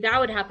 something bad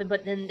would happen,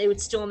 but then they would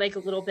still make a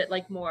little bit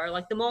like more,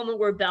 like the moment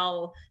where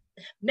Bell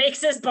makes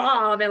this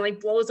bomb and like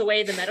blows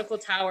away the medical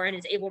tower and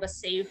is able to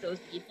save those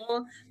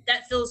people.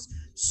 That feels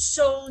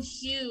so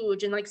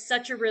huge and like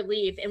such a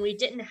relief, and we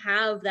didn't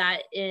have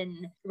that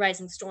in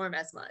Rising Storm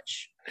as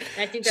much.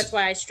 And I think that's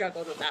why I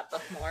struggled with that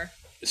book more.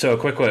 So a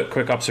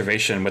quick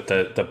observation with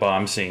the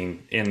bomb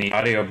scene in the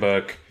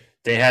audiobook,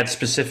 they had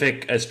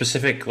a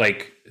specific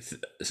like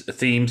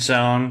theme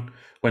song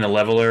when a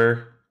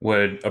leveler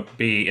would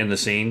be in the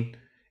scene,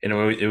 and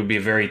it would be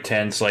a very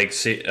tense like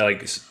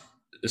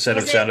set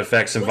of sound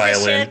effects and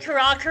violin.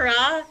 Kara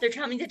kara, they're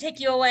coming to take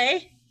you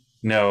away.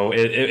 No,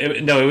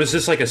 it was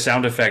just like a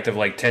sound effect of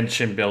like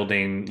tension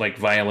building, like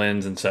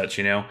violins and such,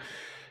 you know.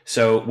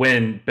 So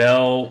when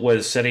Bell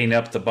was setting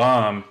up the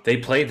bomb, they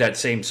played that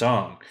same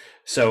song.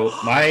 So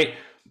the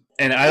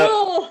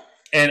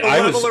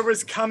leveler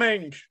was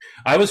coming.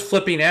 I was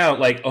flipping out,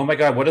 like, oh my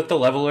god, what if the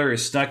leveler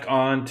is snuck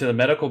on to the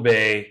medical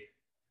bay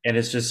and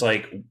it's just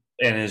like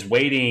and is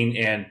waiting,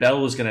 and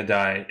Bell was going to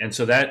die, and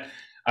so that.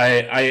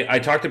 I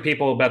talked to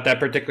people about that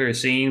particular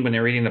scene when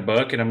they're reading the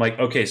book, and I'm like,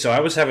 okay, so I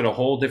was having a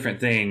whole different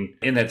thing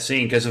in that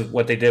scene because of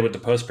what they did with the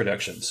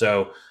post-production.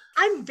 So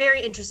I'm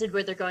very interested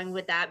where they're going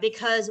with that,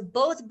 because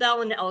both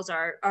Bell and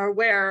Elzar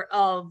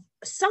are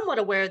somewhat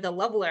aware of the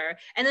leveler.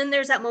 And then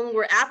there's that moment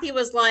where Appy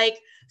was like,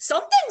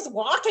 something's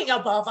walking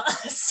above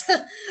us.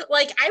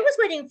 Like, I was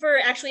waiting for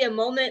actually a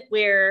moment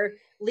where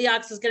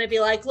Leox was going to be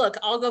like, look,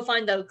 I'll go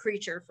find the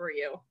creature for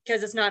you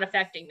because it's not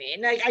affecting me.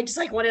 And I just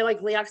like wanted like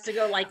Leox to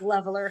go like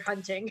leveler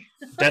hunting.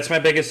 That's my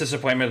biggest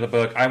disappointment of the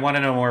book. I want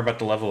to know more about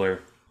the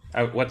leveler.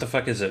 What the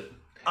fuck is it?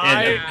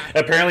 And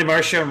apparently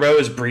Marcia and Rowe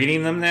is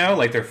breeding them now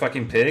like they're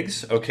fucking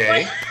pigs.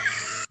 Okay.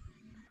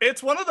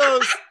 It's one of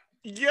those.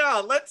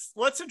 Yeah,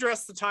 let's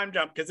address the time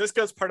jump, because this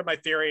goes part of my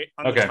theory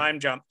on the time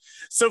jump.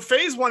 So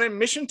phase 1 and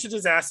Mission to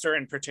Disaster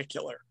in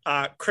particular.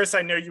 Chris,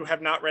 I know you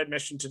have not read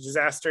Mission to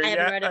Disaster yet.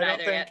 I don't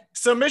think. Yet.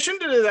 So Mission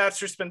to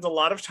Disaster spends a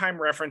lot of time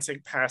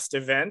referencing past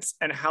events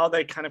and how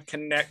they kind of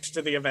connect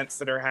to the events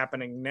that are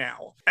happening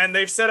now. And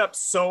they've set up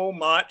so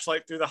much,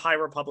 like through the High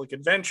Republic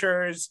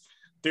adventures,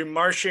 through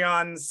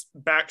Marchion's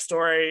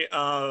backstory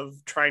of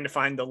trying to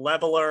find the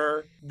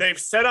leveler. They've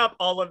set up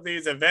all of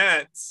these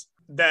events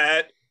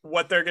that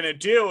what they're going to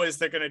do is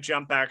they're going to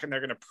jump back and they're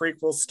going to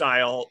prequel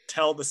style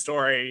tell the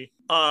story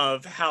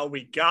of how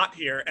we got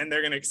here. And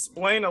they're going to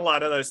explain a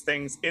lot of those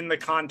things in the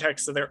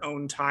context of their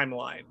own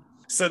timeline.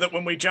 So that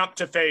when we jump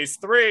to phase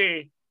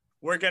 3,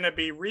 we're going to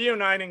be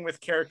reuniting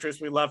with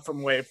characters we love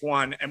from wave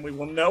 1, and we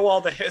will know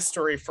all the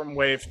history from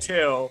wave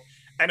 2,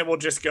 and it will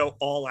just go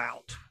all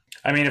out.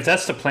 I mean, if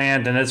that's the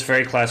plan, then that's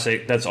very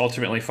classic. That's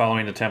ultimately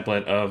following the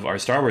template of our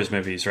Star Wars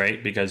movies,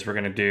 right? Because we're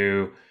going to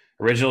do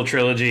original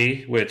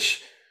trilogy,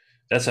 which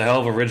that's a hell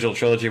of a original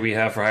trilogy we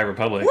have for High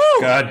Republic.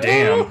 Woo! God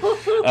damn.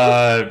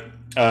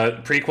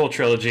 Prequel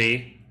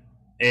trilogy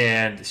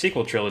and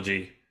sequel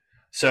trilogy.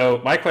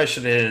 So my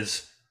question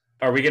is,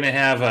 are we going to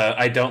have a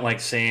I Don't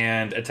Like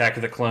Sand, Attack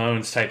of the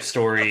Clones type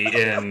story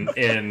in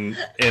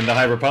the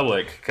High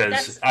Republic?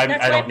 Because I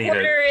don't need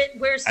Porter it.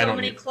 Wears so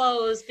many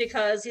clothes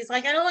because he's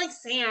like, I don't like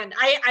sand.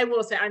 I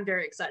will say I'm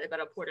very excited about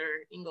a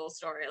Porter Ingalls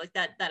story. Like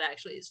that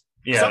actually is.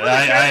 Yeah,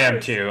 I am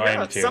too. I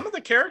am too. Some of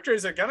the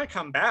characters are going to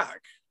come back.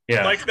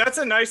 Yeah. Like that's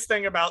a nice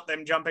thing about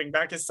them jumping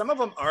back, is some of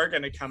them are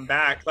going to come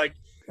back. Like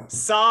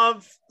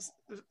Sav,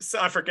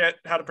 I forget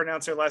how to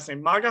pronounce her last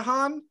name.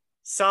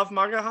 Sav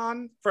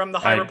Magahan from the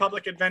High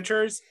Republic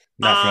Adventures.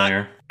 Not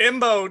familiar.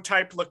 Imbo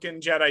type looking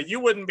Jedi. You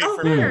wouldn't be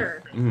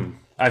familiar.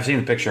 I've seen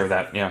a picture of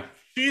that. Yeah.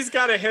 She's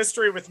got a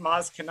history with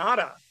Maz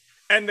Kanata,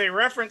 and they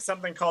reference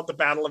something called the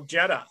Battle of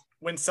Jeddah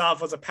when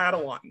Sav was a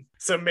Padawan.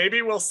 So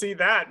maybe we'll see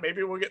that.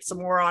 Maybe we'll get some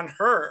more on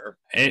her.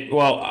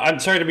 Well, I'm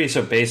sorry to be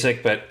so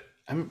basic, but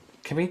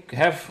can we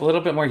have a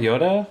little bit more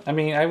Yoda? I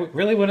mean, I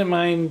really wouldn't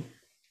mind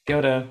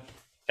Yoda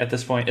at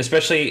this point,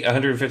 especially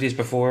 150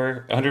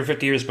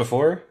 years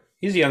before.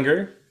 He's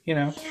younger, you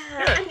know.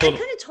 Yeah, I'm kind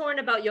of torn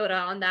about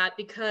Yoda on that,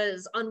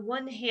 because on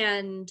one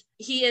hand,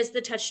 he is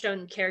the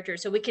touchstone character,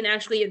 so we can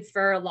actually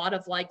infer a lot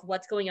of like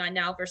what's going on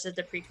now versus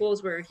the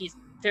prequels, where he's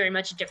very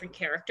much a different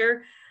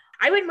character.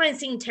 I wouldn't mind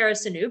seeing Tara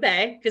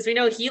Sinube, because we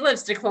know he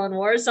lives to Clone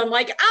Wars, so I'm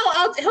like,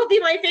 he'll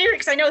be my favorite,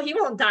 because I know he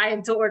won't die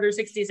until Order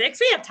 66.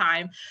 We have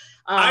time.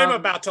 I'm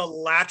about to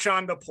latch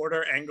on to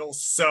Porter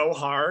Ingalls so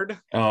hard.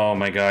 Oh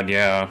my god,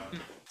 yeah.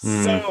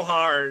 So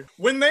hard.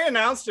 When they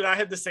announced it, I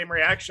had the same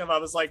reaction. I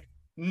was like,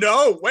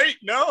 no, wait,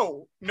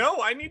 no,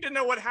 I need to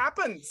know what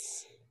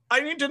happens. I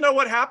need to know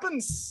what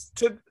happens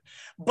to,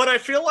 but I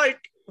feel like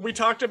we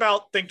talked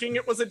about thinking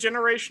it was a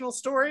generational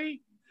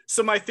story.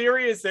 So my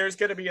theory is there's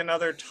going to be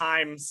another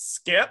time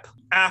skip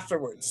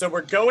afterwards. So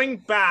we're going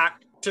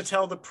back to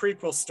tell the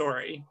prequel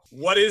story.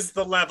 What is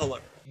the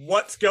Leveler?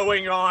 What's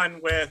going on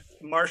with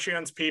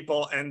Marchion's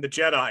people and the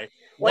Jedi?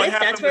 What if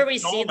that's where we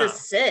see the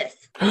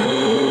Sith?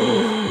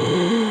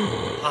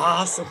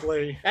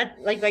 Possibly.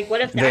 That like what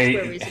if that's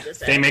where we see the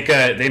Sith?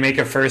 They make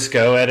a first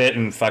go at it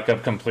and fuck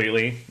up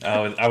completely.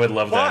 I would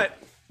love that.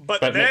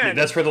 But then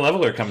that's where the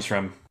Leveler comes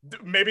from.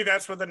 Maybe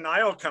that's where the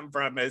Nihil come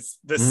from. Is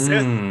the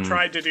Sith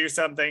tried to do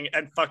something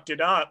and fucked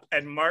it up,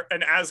 and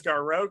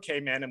Asgar Ro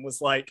came in and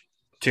was like,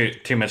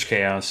 too much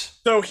chaos.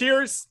 So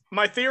here's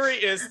my theory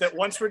is that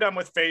once we're done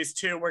with phase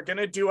 2, we're going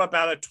to do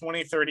about a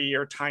 20-30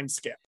 year time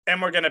skip.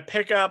 And we're going to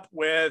pick up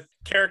with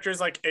characters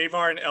like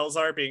Avar and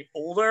Elzar being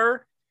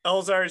older.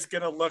 Elzar is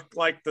going to look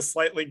like the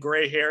slightly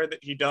gray hair that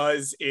he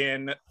does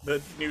in the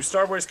new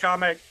Star Wars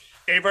comic.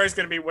 Avar is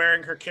going to be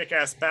wearing her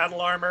kick-ass battle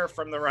armor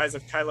from the Rise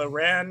of Kylo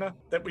Ren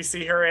that we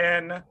see her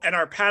in. And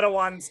our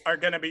Padawans are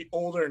going to be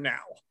older now.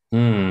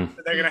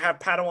 They're going to have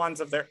Padawans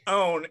of their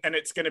own, and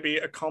it's going to be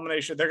a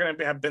culmination. They're going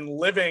to have been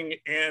living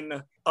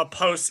in a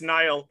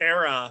post-Nihil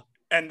era,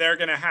 and they're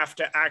going to have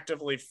to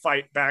actively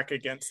fight back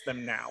against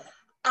them now.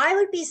 I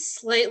would be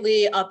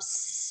slightly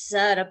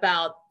upset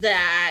about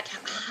that.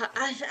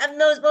 I'm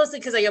mostly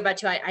because I go back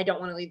to I don't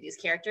want to leave these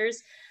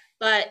characters.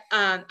 But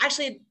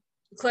actually,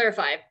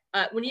 clarify.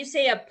 When you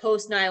say a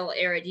post-Nihil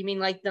era, do you mean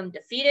like them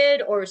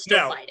defeated or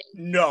still fighting?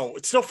 No,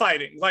 it's still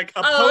fighting. Like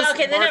a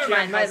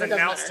post-Marchion has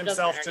announced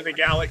himself to the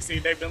galaxy.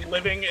 They've been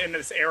living in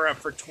this era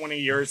for 20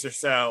 years or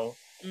so.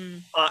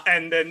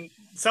 And then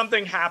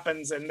something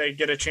happens and they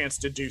get a chance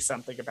to do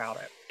something about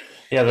it.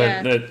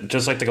 Yeah,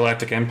 just like the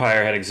Galactic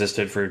Empire had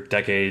existed for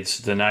decades,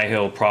 the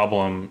Nihil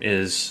problem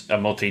is a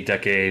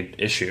multi-decade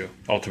issue,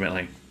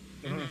 ultimately.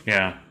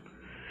 Yeah.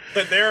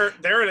 But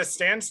they're at a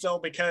standstill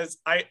because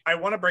I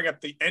want to bring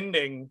up the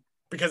ending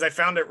because I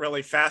found it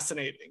really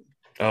fascinating.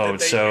 Oh,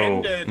 it's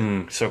so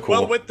cool.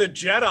 Well, with the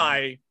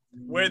Jedi,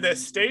 where the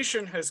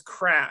station has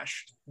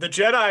crashed, the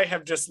Jedi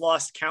have just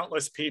lost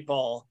countless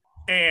people,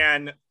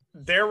 and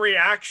their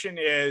reaction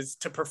is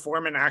to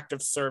perform an act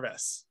of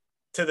service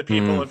to the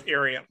people of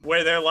Irium,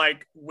 where they're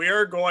like,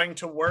 we're going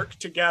to work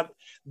together.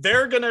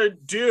 They're going to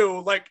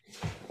do like...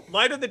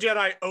 Light of the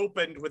Jedi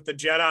opened with the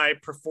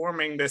Jedi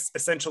performing this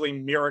essentially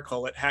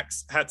miracle at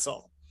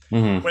Hetzal,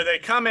 where they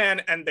come in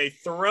and they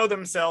throw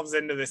themselves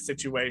into this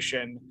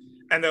situation.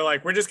 And they're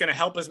like, we're just going to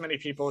help as many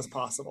people as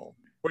possible.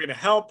 We're going to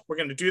help. We're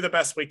going to do the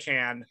best we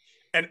can.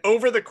 And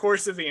over the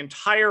course of the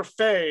entire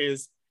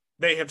phase,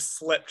 they have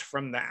slipped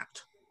from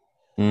that,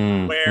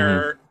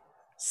 where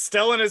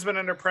Stellan has been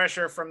under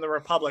pressure from the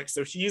Republic.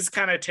 So he's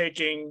kind of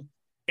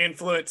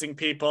influencing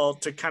people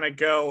to kind of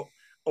go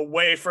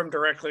away from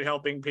directly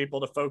helping people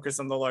to focus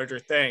on the larger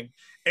thing.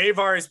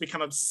 Avar has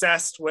become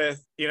obsessed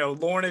with,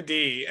 Lorna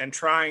D and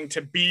trying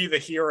to be the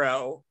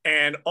hero.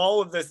 And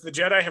all of this, the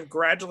Jedi have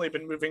gradually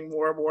been moving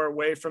more and more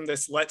away from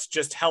this, let's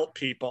just help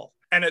people.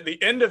 And at the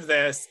end of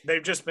this,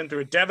 they've just been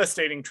through a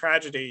devastating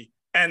tragedy.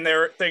 And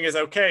their thing is,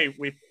 okay,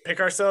 we pick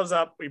ourselves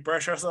up, we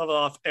brush ourselves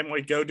off, and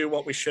we go do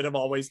what we should have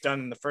always done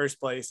in the first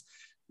place,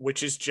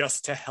 which is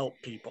just to help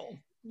people.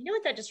 You know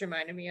what that just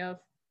reminded me of?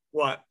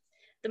 What?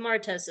 The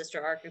Martez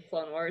sister arc of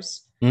Clone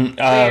Wars,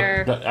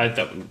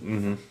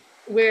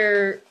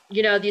 where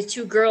these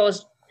two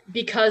girls,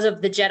 because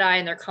of the Jedi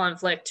and their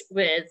conflict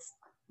with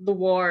the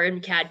war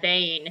and Cad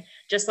Bane,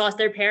 just lost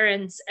their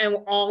parents, and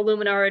all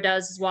Luminara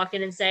does is walk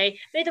in and say,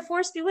 "May the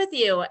Force be with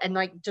you," and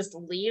just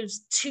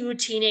leaves two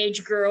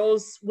teenage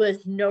girls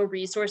with no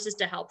resources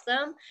to help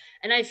them.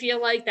 And I feel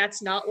like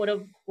that's not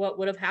what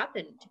would have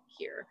happened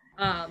here.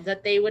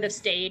 That they would have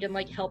stayed and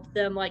helped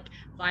them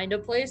find a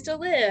place to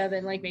live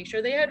and make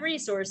sure they had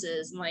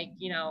resources and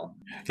Yeah,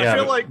 I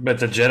feel like, but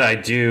the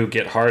Jedi do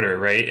get harder,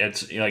 right?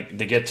 It's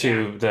they get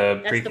to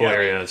the prequel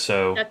area,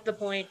 so that's the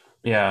point.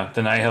 Yeah,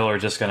 the Nihil are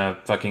just gonna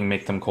fucking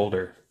make them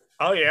colder.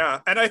 Oh yeah,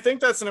 and I think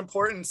that's an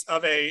importance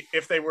of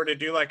if they were to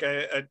do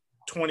a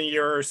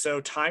 20-year or so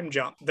time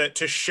jump, that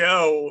to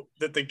show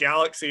that the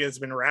galaxy has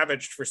been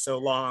ravaged for so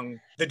long,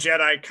 the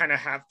Jedi kind of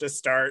have to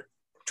start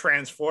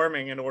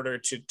transforming in order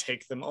to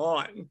take them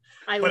on.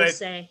 I was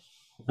going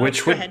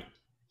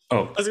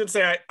to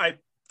say,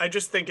 I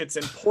just think it's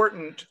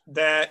important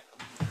that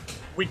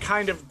we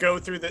kind of go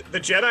through the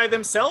Jedi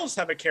themselves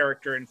have a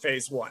character in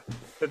phase 1,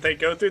 that they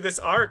go through this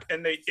arc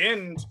and they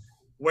end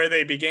where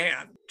they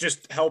began,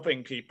 just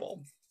helping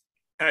people.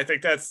 And I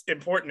think that's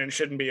important and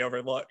shouldn't be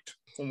overlooked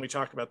when we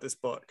talk about this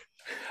book.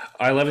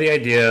 I love the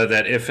idea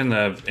that if in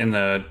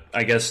the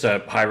I guess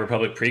the High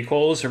Republic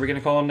prequels, are we going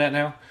to call them that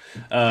now?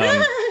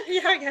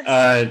 Yeah, I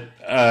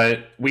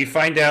guess. We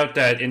find out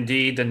that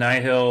indeed the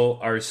Nihil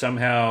are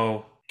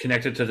somehow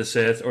connected to the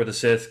Sith, or the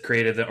Sith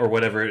created them, or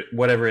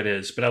whatever it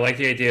is. But I like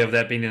the idea of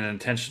that being an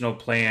intentional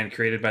plan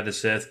created by the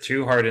Sith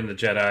to harden the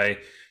Jedi,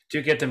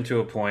 to get them to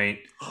a point.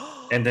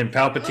 and then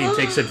Palpatine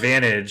takes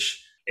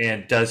advantage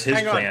and does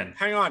his plan.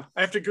 Hang on.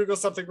 I have to Google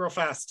something real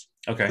fast.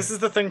 Okay. This is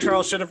the thing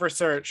Charles should have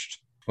researched.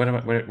 What did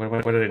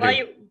I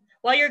do?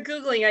 While you're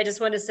Googling, I just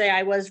want to say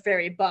I was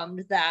very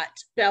bummed that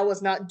Bell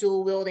was not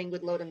dual wielding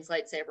with Loden's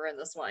lightsaber in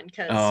this one,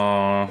 because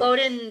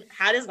Loden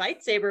had his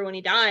lightsaber when he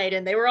died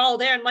and they were all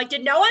there. And like,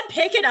 did no one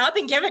pick it up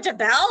and give it to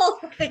Bell?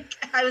 Like,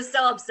 I was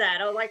so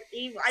upset. I was like,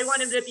 I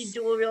want him to be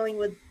dual wielding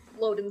with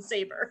Loden's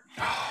saber.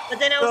 But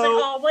then I was like,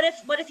 oh,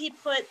 what if he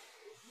put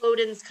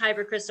Loden's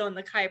Kyber crystal in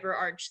the Kyber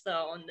arch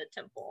though in the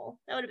temple?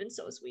 That would have been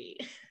so sweet.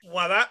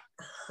 Wow, that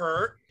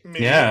hurt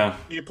me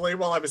deeply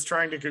while I was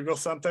trying to Google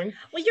something.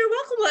 Well, you're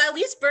welcome. Well, at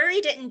least Burry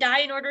didn't die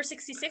in Order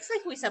 66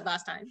 like we said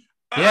last time.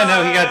 Yeah,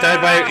 no, he got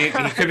died by. He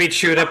could be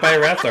chewed up by a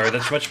Rathar.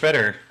 That's much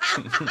better.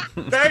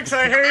 Thanks,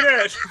 I hate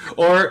it.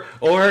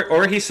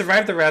 Or he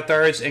survived the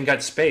Rathars and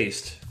got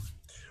spaced.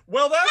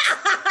 Well,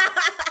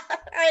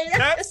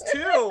 that's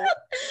too.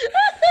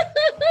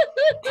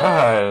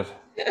 God.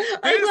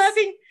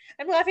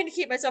 I'm laughing to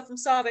keep myself from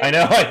sobbing. I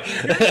know.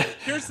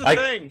 Here's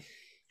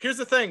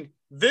the thing.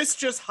 This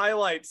just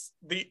highlights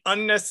the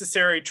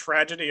unnecessary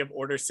tragedy of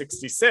Order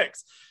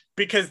 66,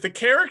 because the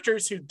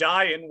characters who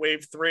die in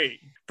Wave 3,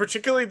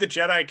 particularly the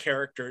Jedi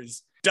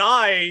characters,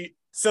 die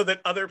so that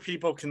other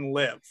people can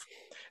live.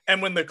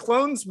 And when the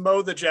clones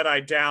mow the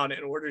Jedi down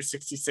in Order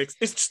 66,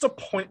 it's just a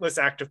pointless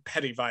act of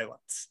petty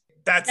violence.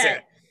 That's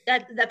it.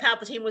 That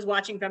Palpatine was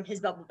watching from his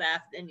bubble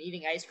bath and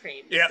eating ice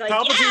cream. Yeah, like,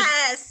 Palpatine.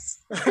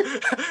 Yes!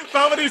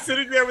 Palpatine's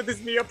sitting there with his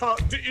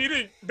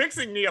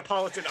mixing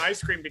Neapolitan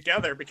ice cream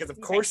together because of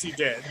course he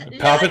did.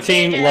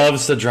 Palpatine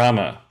loves the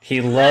drama.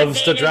 He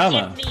loves the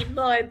drama. Give me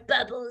more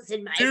bubbles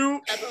in my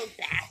bubble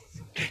bath.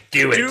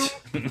 Do it.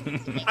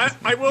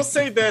 I will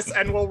say this,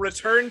 and we'll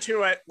return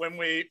to it when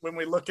we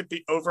look at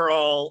the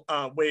overall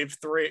wave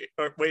three,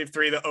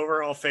 the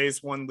overall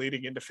phase 1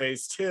 leading into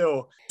phase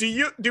 2.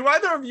 Do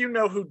either of you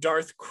know who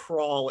Darth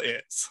Krall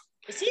is?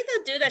 Is he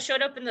the dude that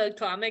showed up in the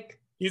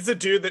comic? He's the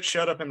dude that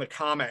showed up in the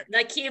comic.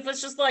 That Keith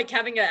was just like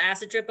having an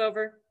acid trip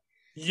over?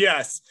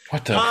 Yes.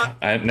 What the?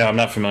 No, I'm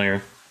not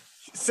familiar.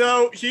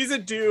 So he's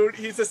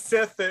a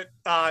Sith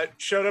that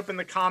showed up in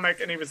the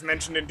comic, and he was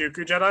mentioned in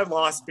Dooku Jedi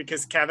Lost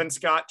because Kevin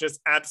Scott just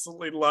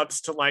absolutely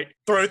loves to like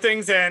throw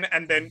things in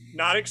and then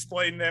not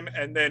explain them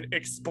and then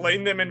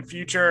explain them in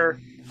future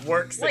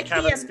works that like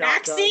Kevin Scott does.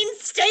 Like the Maxine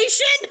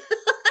Station?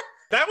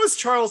 That was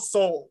Charles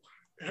Soule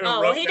who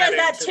wrote he does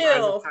that into too.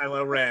 Rise of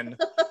Kylo Ren.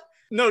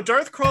 No,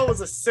 Darth Krall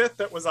was a Sith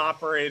that was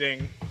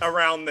operating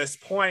around this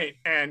point,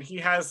 and he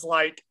has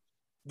like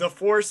the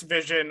Force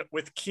vision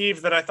with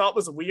Keeve that I thought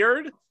was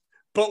weird.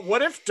 But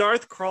what if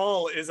Darth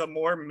Krall is a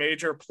more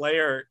major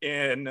player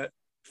in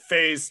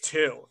phase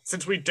 2?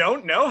 Since we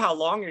don't know how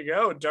long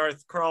ago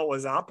Darth Krall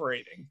was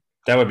operating.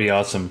 That would be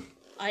awesome.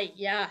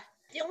 Yeah.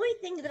 The only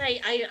thing that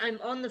I'm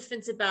on the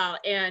fence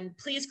about, and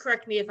please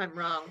correct me if I'm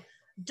wrong,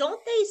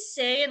 don't they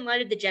say in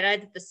Light of the Jedi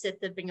that the Sith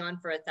have been gone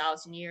for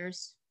 1,000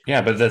 years?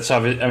 Yeah, but that's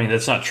obvious. I mean,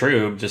 that's not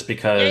true just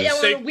because... Yeah,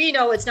 well, we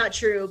know it's not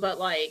true, but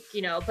like,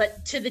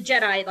 but to the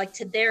Jedi, like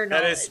to their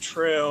knowledge. That is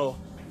true.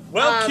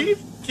 Well,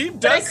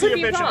 Keeve does see a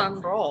vision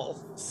of Krall,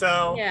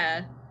 so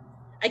yeah,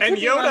 I could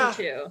be wrong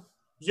too.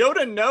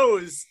 Yoda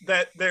knows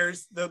that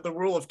there's the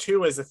rule of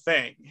 2 is a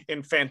thing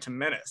in Phantom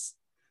Menace.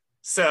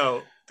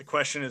 So the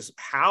question is,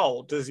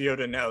 how does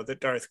Yoda know that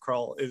Darth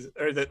Krall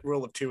that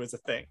rule of 2 is a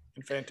thing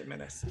in Phantom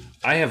Menace?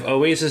 I have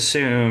always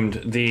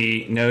assumed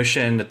the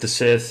notion that the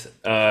Sith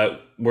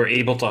were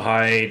able to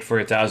hide for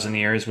 1,000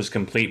 years was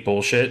complete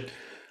bullshit.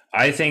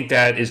 I think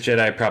that is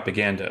Jedi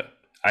propaganda.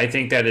 I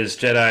think that is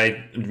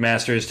Jedi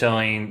masters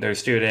telling their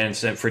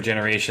students and for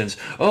generations,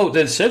 oh,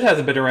 the Sith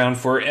hasn't been around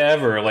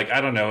forever, like,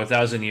 I don't know,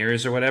 1,000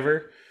 years or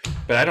whatever.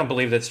 But I don't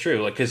believe that's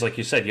true. Like, because like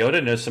you said,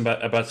 Yoda knows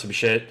about some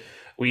shit.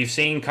 We've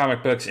seen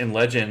comic books and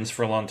legends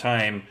for a long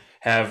time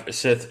have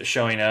Sith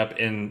showing up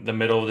in the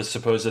middle of the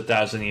supposed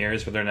 1,000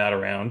 years, but they're not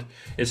around.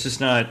 It's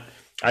just not...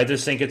 I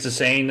just think it's a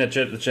saying that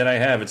the Jedi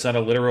have. It's not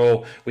a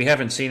literal, we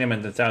haven't seen him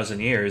in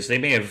 1,000 years. They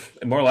may have,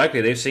 more likely,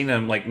 they've seen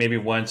him like maybe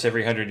once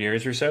every 100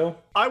 years or so.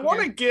 I want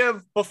to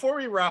give, before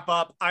we wrap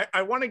up,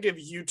 I want to give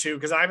you two,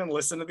 because I haven't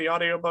listened to the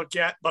audiobook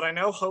yet, but I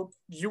know, Hope,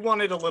 you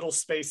wanted a little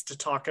space to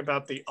talk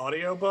about the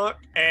audiobook.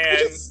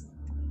 And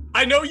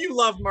I know you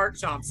love Mark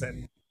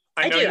Thompson.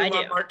 I know you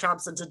love Mark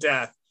Thompson to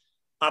death.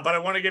 But I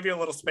want to give you a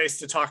little space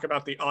to talk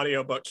about the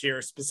audiobook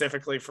here,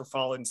 specifically for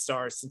Fallen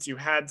Stars, since you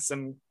had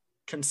some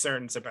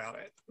concerns about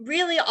it.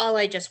 Really, all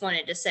I just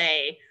wanted to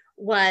say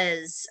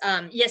was,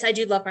 yes, I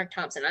do love Mark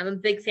Thompson. I'm a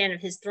big fan of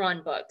his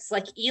Thrawn books.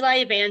 Like,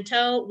 Eli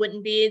Vanto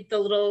wouldn't be the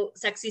little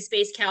sexy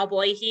space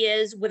cowboy he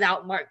is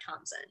without Mark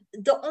Thompson.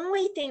 The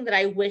only thing that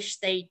I wish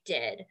they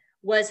did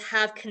was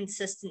have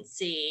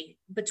consistency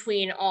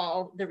between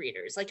all the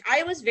readers. Like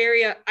I was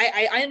very,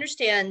 I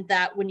understand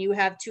that when you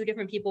have two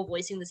different people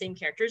voicing the same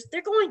characters,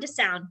 they're going to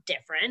sound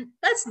different.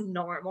 That's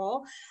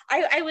normal.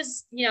 I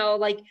was, you know,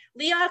 like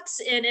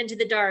Leox in Into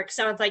the Dark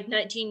sounds like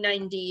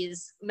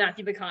 1990s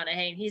Matthew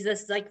McConaughey. He's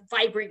this like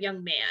vibrant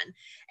young man.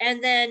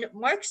 And then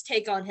Mark's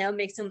take on him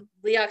makes him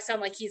Leox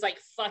sound like he's like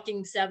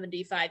fucking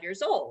 75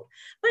 years old.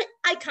 But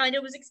I kind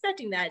of was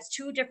expecting that. It's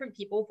two different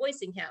people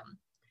voicing him.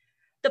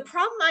 The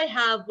problem I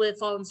have with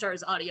Fallen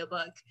Stars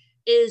audiobook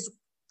is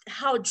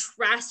how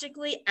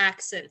drastically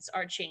accents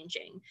are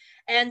changing.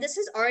 And this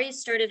has already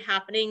started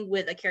happening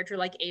with a character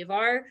like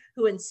Avar,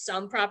 who in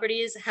some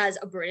properties has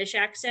a British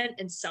accent,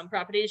 in some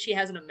properties she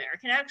has an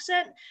American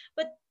accent,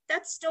 but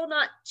that's still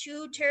not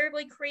too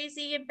terribly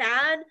crazy and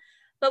bad.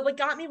 But what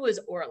got me was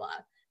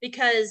Orla,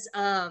 because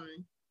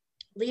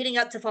leading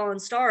up to Fallen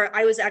Star,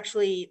 I was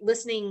actually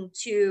listening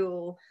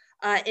to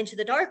Into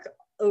the Dark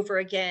over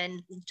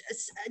again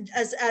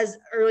as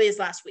early as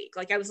last week.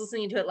 Like I was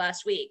listening to it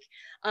last week,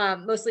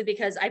 mostly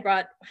because I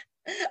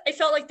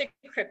felt like the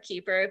Crypt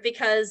Keeper,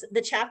 because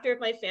the chapter of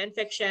my fan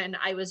fiction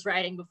I was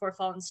writing before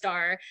Fallen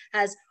Star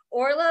has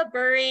Orla,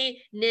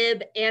 Burry,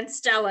 Nib, and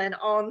Stellan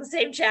all in the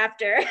same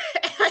chapter.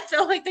 I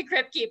felt like the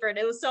Crypt Keeper, and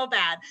it was so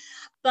bad.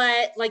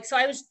 But like, so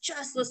I was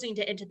just listening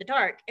to Into the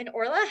Dark, and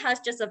Orla has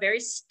just a very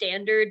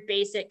standard,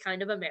 basic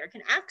kind of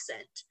American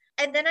accent.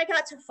 And then I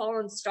got to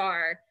Fallen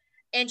Star,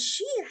 and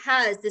she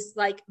has this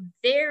like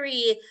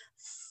very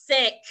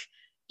thick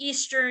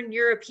Eastern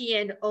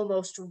European,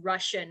 almost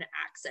Russian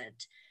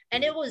accent.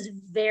 And it was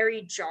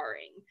very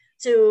jarring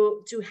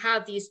to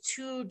have these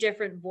two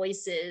different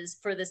voices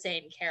for the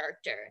same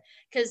character.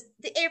 Because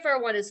the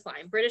Avar one is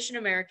fine. British and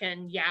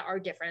American, yeah, are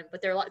different,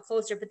 but they're a lot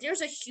closer. But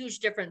there's a huge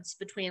difference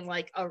between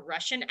like a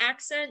Russian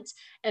accent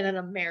and an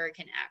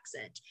American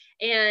accent.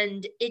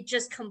 And it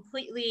just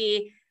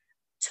completely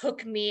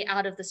took me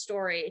out of the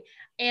story.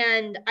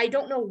 And I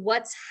don't know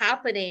what's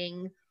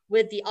happening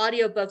with the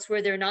audiobooks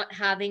where they're not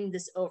having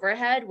this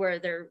overhead, where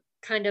they're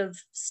kind of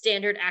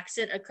standard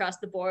accent across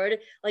the board.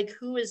 Like,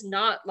 who is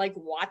not like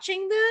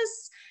watching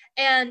this?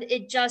 And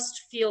it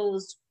just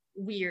feels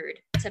weird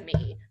to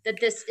me that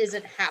this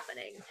isn't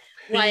happening.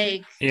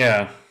 Like,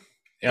 yeah.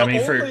 I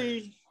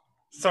mean,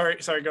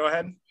 sorry, go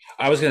ahead.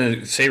 I was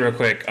going to say real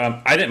quick,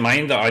 I didn't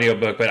mind the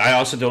audiobook, but I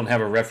also don't have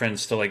a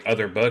reference to like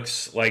other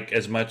books like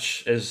as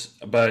much as,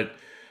 but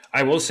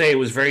I will say it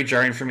was very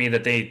jarring for me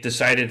that they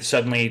decided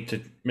suddenly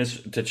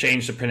to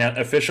change the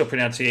official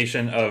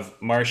pronunciation of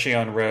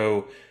Marchion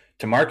Row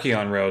to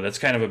Marchion Row. That's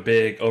kind of a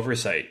big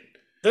oversight.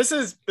 This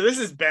has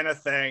been a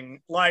thing.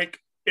 Like,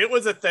 it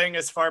was a thing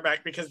as far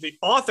back because the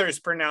authors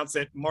pronounce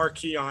it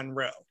Marchion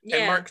Row. Yeah.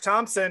 And Mark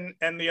Thompson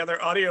and the other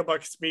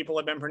audiobooks people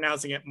have been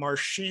pronouncing it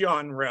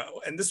Marchion Row.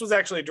 And this was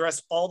actually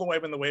addressed all the way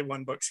when the Wave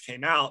 1 books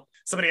came out.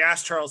 Somebody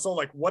asked Charles Soule,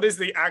 like, what is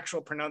the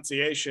actual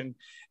pronunciation?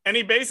 And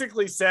he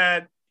basically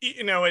said,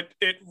 you know,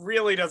 it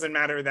really doesn't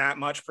matter that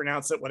much.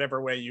 Pronounce it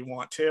whatever way you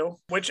want to,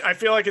 which I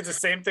feel like it's the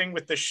same thing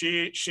with the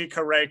she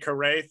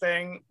Kare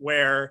thing,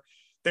 where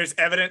there's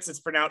evidence it's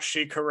pronounced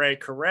she Kare.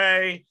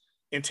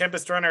 In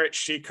Tempest Runner, it's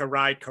she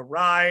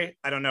Karai.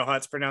 I don't know how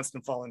it's pronounced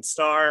in Fallen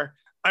Star.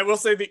 I will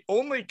say the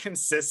only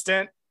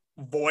consistent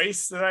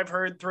voice that I've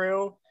heard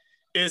through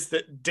is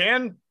that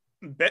Dan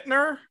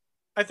Bittner,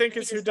 I think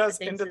is who does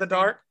Into the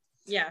Dark.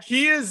 Yeah.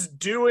 He is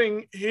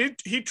doing,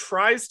 he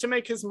tries to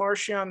make his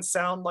Marchion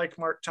sound like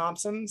Mark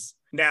Thompson's.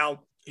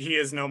 Now, he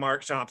is no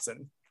Mark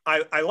Thompson.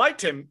 I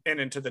liked him in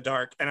Into the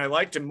Dark, and I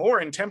liked him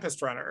more in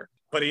Tempest Runner,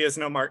 but he is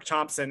no Mark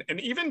Thompson. And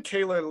even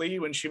Kayla Lee,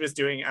 when she was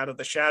doing Out of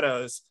the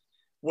Shadows,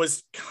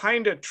 was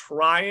kind of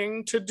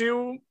trying to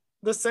do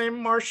the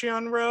same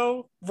Marchion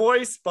Row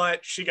voice, but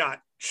she got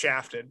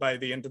shafted by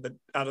the end of the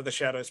Out of the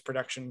Shadows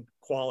production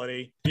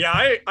quality. Yeah,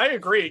 I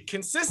agree.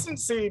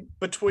 Consistency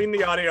between the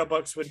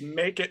audiobooks would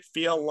make it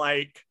feel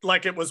like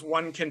it was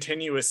one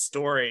continuous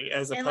story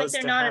as opposed to... And like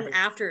they're not an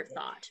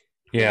afterthought.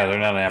 Yeah, they're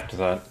not an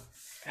afterthought.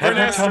 Have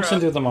Mark Thompson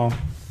do them all.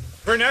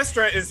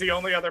 Vernestra is the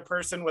only other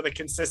person with a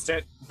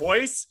consistent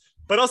voice,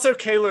 but also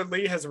Kayla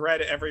Lee has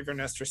read every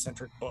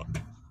Vernestra-centric book.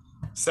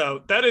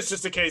 So that is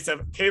just a case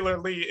of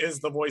Kayla Lee is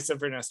the voice of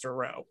Vernestra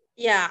Row.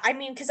 Yeah, I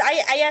mean, because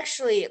I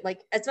actually,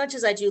 like, as much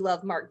as I do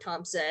love Mark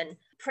Thompson,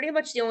 pretty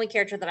much the only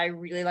character that I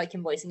really like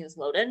him voicing is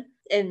Loden.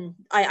 And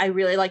I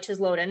really liked his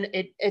Loden.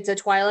 It's a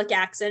Twi'lek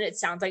accent. It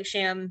sounds like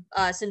Sham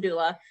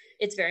Syndulla.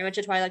 It's very much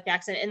a Twi'lek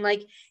accent. And,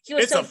 like, he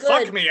was so good. It's a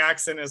fuck me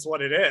accent is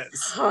what it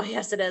is. Oh,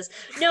 yes, it is.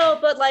 No,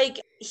 but, like,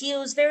 he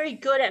was very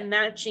good at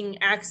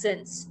matching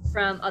accents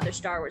from other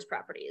Star Wars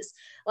properties.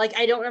 Like,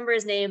 I don't remember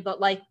his name,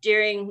 but, like,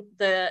 during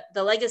the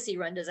Legacy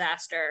Run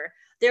disaster,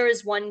 there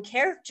was one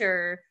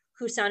character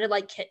who sounded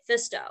like Kit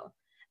Fisto.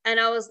 And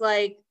I was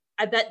like,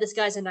 I bet this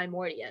guy's a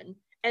Nymordian.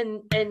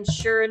 And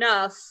sure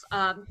enough,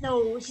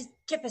 no,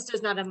 Kit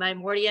Fisto's not a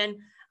Nymordian.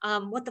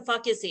 What the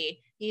fuck is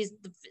he? He's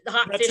the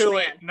hot That's fish who,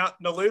 man. not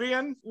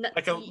Naludian?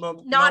 Like a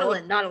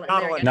Nautilin.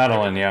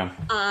 Nautilin, yeah.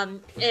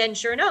 And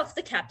sure enough,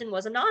 the captain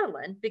was a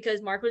Nautilin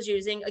because Mark was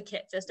using a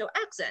Kit Fisto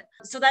accent.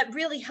 So that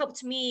really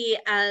helped me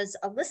as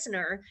a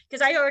listener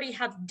because I already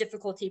have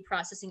difficulty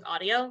processing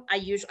audio.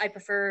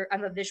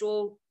 I'm a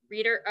visual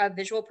reader, a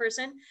visual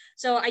person.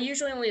 So I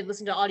usually only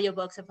listen to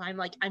audiobooks if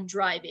I'm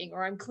driving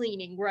or I'm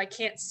cleaning where I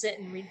can't sit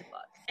and read the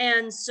book.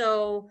 And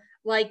so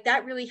like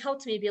that really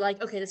helped me be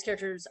like, okay, this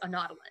character is a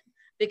Nautilin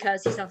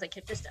because he sounds like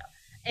Kit Fisto.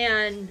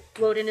 And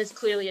Woden is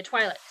clearly a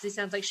Twi'lek because he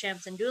sounds like Sham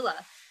Syndulla.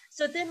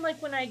 So then like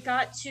when I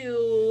got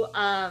to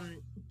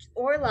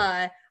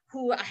Orla,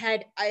 who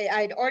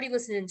I'd already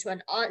listened to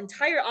an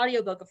entire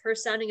audiobook of her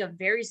sounding a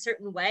very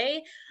certain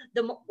way,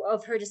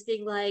 of her just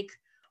being like,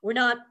 we're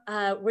not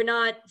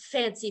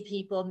fancy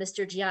people,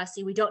 Mr.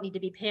 Giassi. We don't need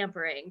to be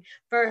pampering.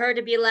 For her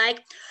to be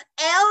like,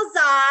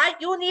 Elsa,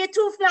 you need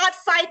to not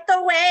fight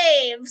the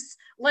waves.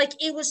 Like,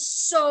 it was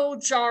so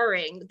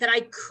jarring that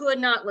I could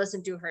not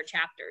listen to her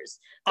chapters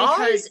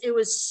because it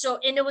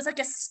was like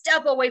a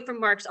step away from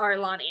Mark's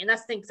Aralani. And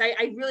that's the thing, because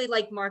I really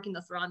like Mark in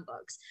the Thrawn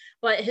books,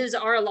 but his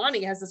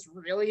Aralani has this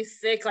really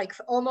thick, like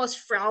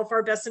almost Frau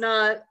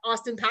Farbissina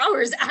Austin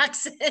Powers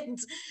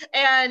accent.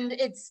 And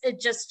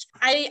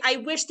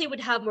I wish they would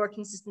have more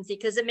consistency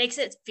because it makes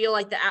it feel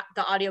like the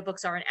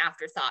audiobooks are an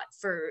afterthought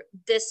for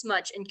this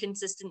much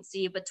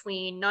inconsistency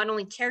between not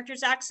only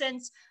characters'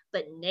 accents,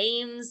 but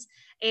names.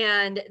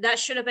 And that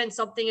should have been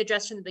something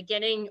addressed from the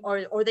beginning,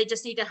 or they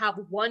just need to have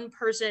one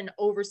person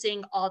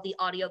overseeing all the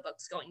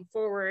audiobooks going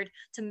forward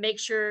to make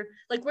sure,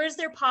 like, where's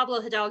their Pablo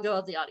Hidalgo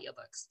of the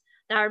audiobooks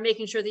that are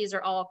making sure these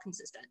are all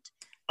consistent?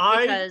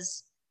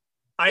 Because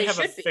I have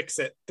a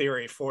fix-it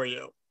theory for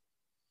you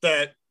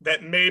that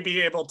may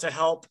be able to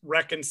help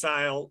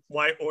reconcile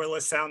why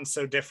Orla sounds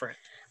so different.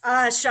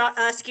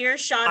 Skier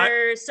shot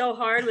her so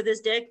hard with his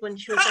dick when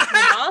she was taking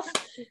it off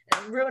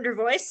and ruined her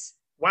voice.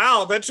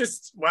 Wow,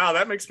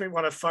 that makes me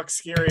want to fuck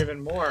Skier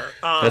even more.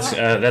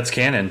 That's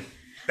canon.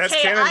 That's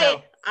canon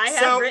now. I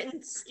have written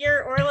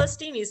Skier Orla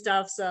steamy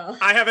stuff, so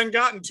I haven't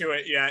gotten to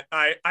it yet.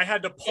 I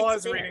had to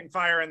pause reading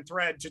Fire and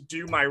Thread to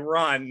do my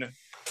run,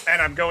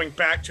 and I'm going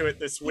back to it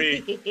this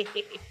week.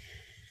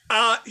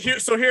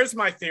 Here's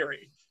my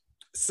theory.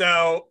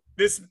 So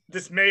this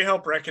may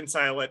help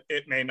reconcile it.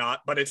 It may not,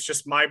 but it's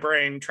just my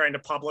brain trying to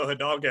Pablo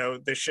Hidalgo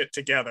this shit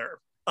together.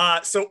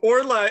 So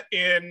Orla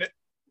in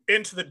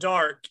Into the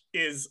Dark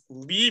is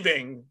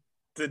leaving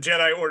the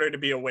Jedi Order to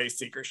be a way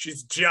seeker.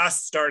 She's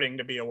just starting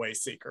to be a way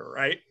seeker,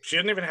 right? She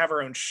didn't even have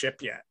her own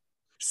ship yet.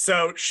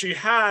 So she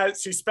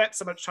spent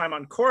so much time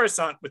on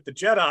Coruscant with the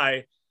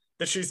Jedi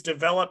that she's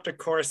developed a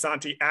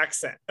Coruscanti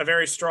accent, a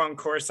very strong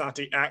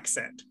Coruscanti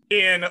accent.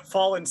 In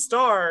Fallen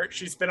Star,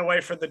 she's been away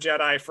from the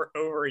Jedi for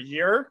over a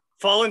year.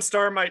 Fallen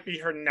Star might be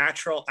her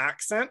natural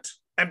accent.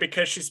 And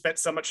because she spent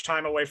so much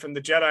time away from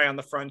the Jedi on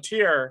the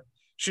frontier,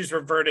 she's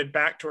reverted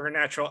back to her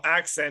natural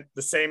accent,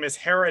 the same as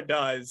Hera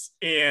does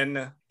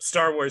in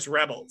Star Wars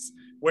Rebels,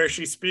 where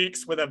she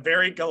speaks with a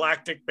very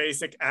galactic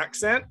basic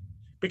accent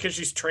because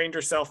she's trained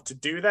herself to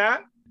do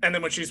that. And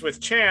then when she's with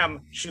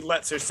Cham, she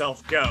lets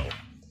herself go.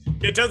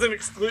 It doesn't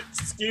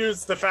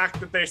excuse the fact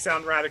that they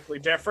sound radically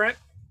different,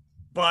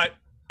 but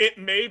it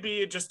may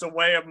be just a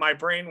way of my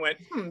brain went,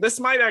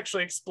 this might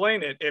actually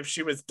explain it if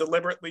she was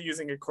deliberately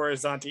using a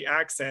Coruscanti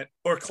accent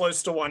or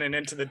close to one in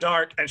Into the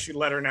Dark, and she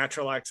let her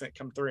natural accent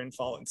come through in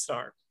Fallen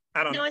Star.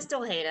 I don't know. I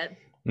still hate it.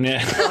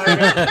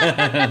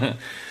 Yeah.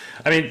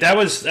 I mean, that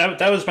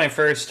was my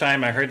first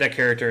time I heard that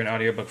character in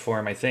audiobook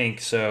form, I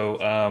think. So,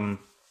 I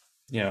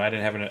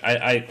didn't have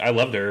I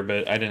loved her,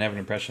 but I didn't have an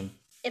impression.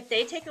 If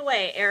they take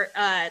away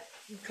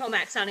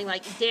Comac sounding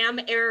like damn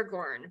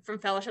Aragorn from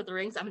Fellowship of the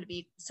Rings, I'm going to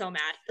be so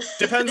mad.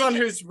 Depends on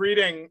who's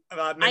reading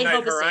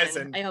Midnight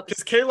Horizon.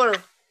 Because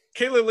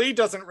Kayla Lee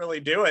doesn't really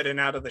do it in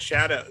Out of the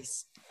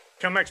Shadows.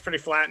 Comac's pretty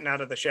flat in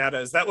Out of the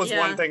Shadows. That was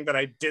one thing that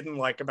I didn't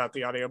like about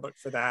the audiobook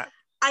for that.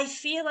 I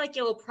feel like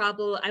it will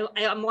probably,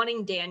 I'm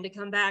wanting Dan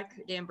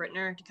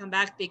Brittner to come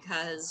back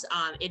because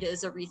it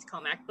is a Reith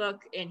Comac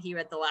book and he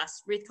read the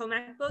last Reith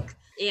Comac book.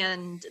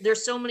 And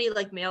there's so many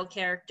like male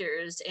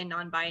characters and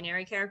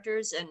non-binary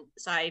characters, and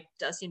Sai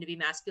does seem to be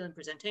masculine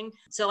presenting.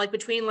 So like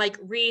between like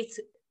Reith,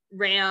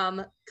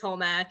 Ram,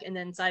 Comac, and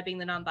then Sai being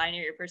the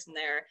non-binary person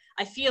there,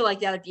 I feel like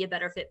that would be a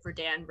better fit for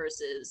Dan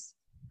versus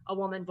a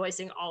woman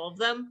voicing all of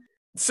them.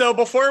 So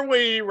before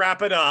we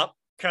wrap it up,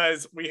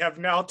 because we have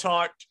now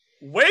talked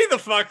way the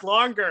fuck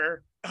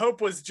longer,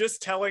 Hope was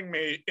just telling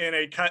me in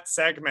a cut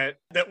segment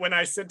that when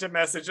I sent a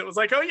message, it was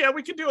like, oh yeah,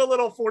 we could do a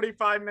little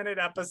 45-minute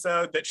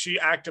episode, that she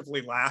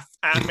actively laughed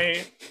at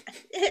me.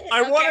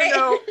 I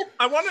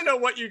want to know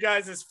what you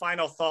guys'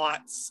 final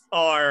thoughts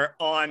are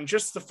on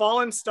just the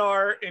Fallen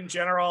Star in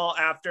general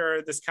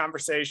after this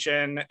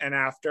conversation and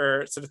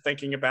after sort of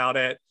thinking about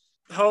it.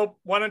 Hope,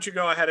 why don't you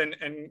go ahead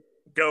and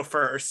go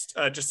first?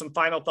 Just some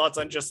final thoughts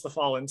on just the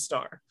Fallen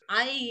Star.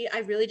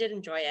 I really did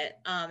enjoy it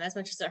as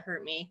much as it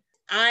hurt me.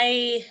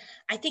 I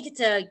think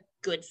it's a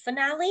good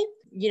finale.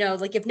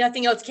 Like if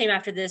nothing else came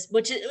after this,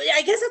 which is,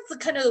 I guess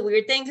that's kind of the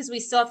weird thing, because we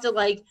still have to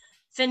like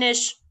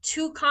finish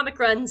 2 comic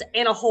runs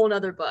and a whole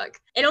nother book.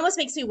 It almost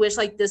makes me wish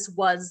like this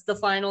was the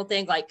final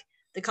thing, like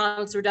the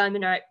comics were done,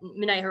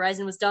 Midnight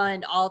Horizon was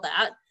done, all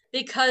that,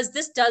 because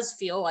this does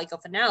feel like a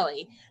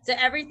finale. So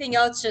everything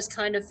else just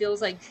kind of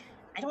feels like,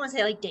 I don't want to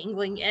say like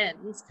dangling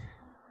ends,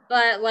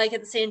 but like at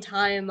the same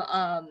time,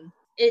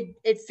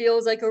 it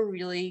feels like a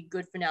really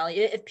good finale.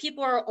 If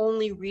people are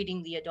only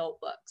reading the adult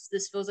books,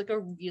 this feels like a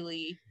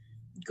really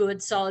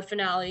good, solid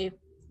finale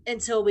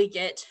until we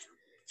get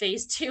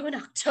phase 2 in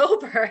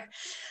October.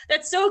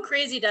 That's so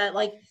crazy to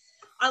like,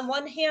 on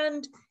one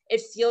hand,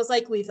 it feels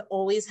like we've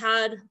always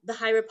had the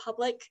High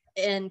Republic,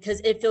 and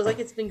because it feels like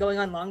it's been going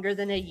on longer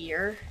than a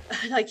year.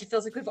 Like it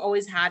feels like we've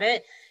always had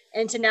it.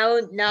 And to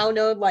now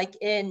know like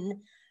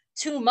in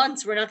 2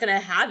 months, we're not going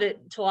to have it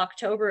until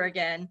October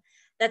again.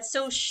 That's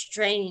so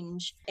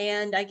strange.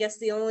 And I guess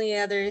the only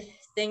other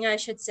thing I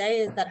should say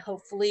is that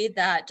hopefully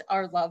that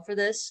our love for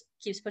this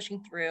keeps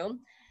pushing through,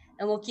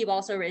 and we'll keep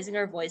also raising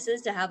our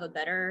voices to have a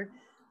better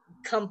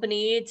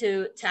company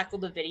to tackle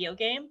the video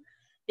game,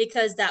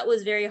 because that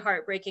was very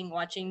heartbreaking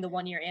watching the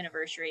 1-year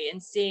anniversary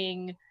and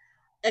seeing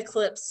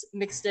Eclipse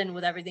mixed in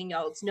with everything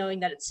else, knowing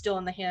that it's still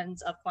in the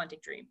hands of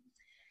Quantic Dream.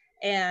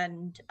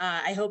 And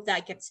I hope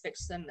that gets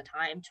fixed in the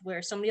time to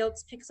where somebody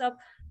else picks up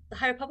the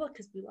High Republic,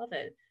 because we love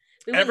it.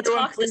 We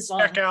Everyone, please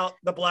check out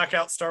the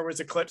Blackout Star Wars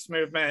Eclipse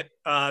movement.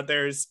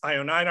 There's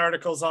IO9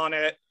 articles on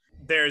it.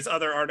 There's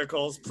other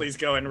articles. Please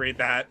go and read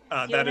that.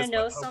 That is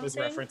what Hope is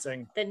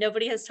referencing. That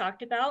nobody has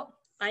talked about.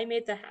 I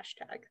made the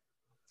hashtag.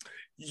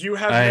 You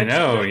have. I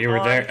know you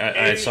were there.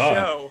 I saw.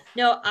 Show.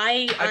 No,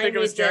 I think it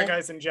was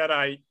Guys and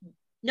Jedi.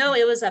 No,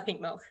 it was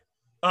Pink Milk.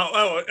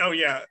 Oh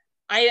yeah.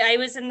 I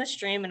was in the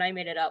stream and I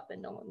made it up,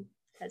 and no one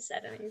has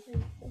said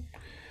anything. So.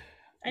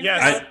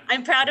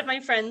 I'm proud of my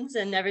friends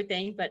and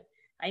everything, but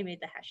I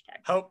made the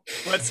hashtag. Hope.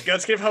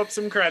 Let's give Hope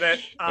some credit.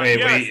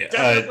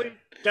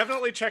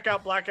 Definitely check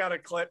out Blackout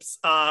Eclipse.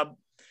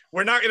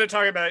 We're not going to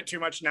talk about it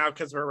too much now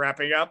because we're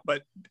wrapping up,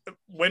 but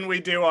when we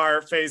do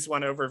our phase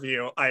 1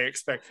 overview, I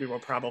expect we will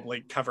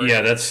probably cover it.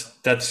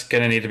 That's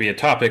going to need to be a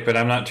topic, but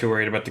I'm not too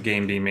worried about the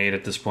game being made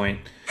at this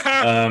point.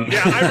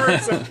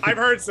 I've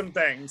heard some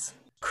things.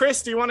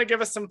 Chris, do you want to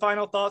give us some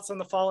final thoughts on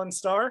The Fallen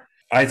Star?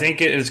 I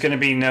think it is going to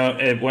be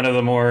one of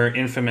the more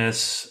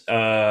infamous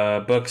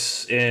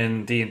books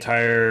in the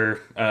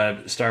entire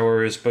Star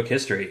Wars book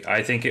history.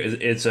 I think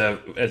it's a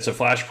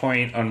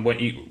flashpoint on what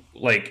you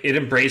like. It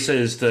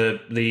embraces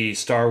the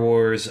Star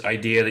Wars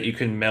idea that you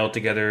can meld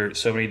together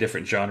so many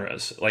different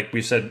genres. Like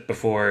we said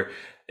before,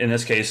 in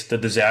this case, the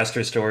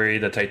disaster story,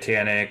 the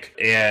Titanic,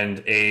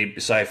 and a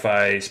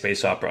sci-fi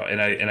space opera.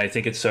 And I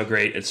think it's so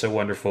great. It's so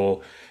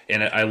wonderful.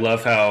 And I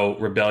love how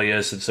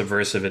rebellious and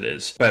subversive it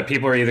is. But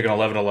people are either going to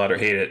love it a lot or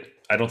hate it.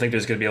 I don't think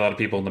there's going to be a lot of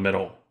people in the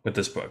middle with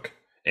this book.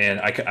 And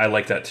I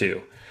like that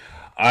too.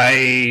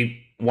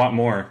 I want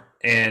more.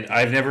 And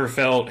I've never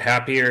felt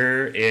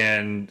happier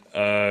and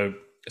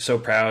so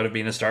proud of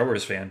being a Star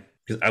Wars fan.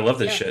 Because I love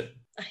this shit.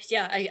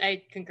 Yeah,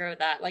 I concur with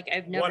that. Like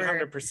I've never...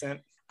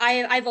 100%.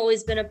 I've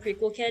always been a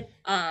prequel kid.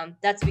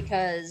 That's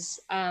because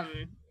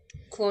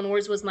Clone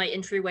Wars was my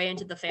entryway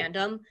into the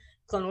fandom.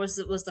 Clone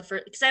Wars was the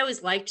first, because I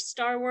always liked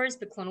Star Wars,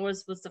 but Clone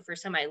Wars was the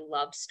first time I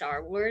loved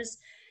Star Wars.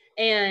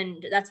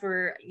 And that's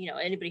where,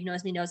 anybody who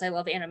knows me knows I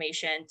love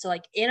animation. So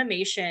like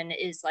animation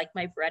is like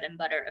my bread and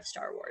butter of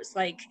Star Wars.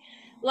 Like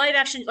live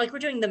action, like we're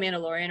doing The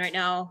Mandalorian right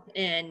now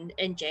in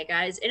J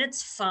Guys, and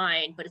it's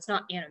fine, but it's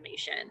not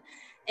animation.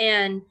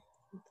 And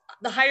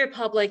the High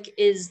Republic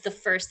is the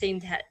first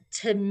thing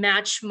to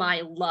match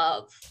my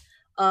love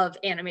of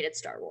animated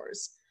Star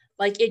Wars.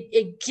 Like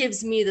it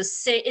gives me the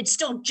same, it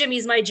still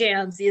jimmies my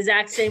jams the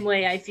exact same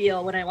way I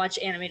feel when I watch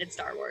animated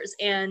Star Wars.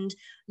 And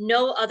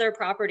no other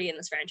property in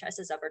this franchise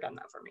has ever done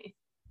that for me.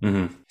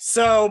 Mm-hmm.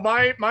 So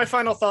my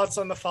final thoughts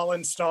on The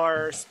Fallen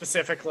Star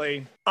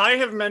specifically, I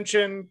have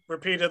mentioned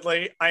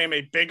repeatedly, I am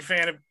a big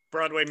fan of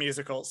Broadway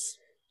musicals.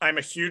 I'm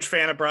a huge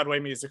fan of Broadway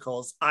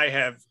musicals. I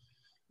have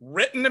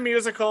written a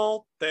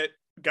musical that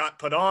got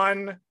put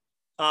on.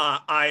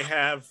 I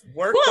have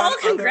worked on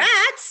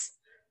congrats!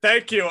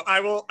 Thank you.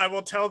 I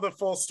will tell the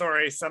full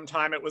story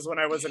sometime. It was when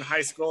I was in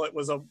high school. It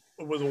was a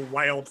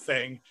wild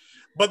thing.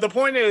 But the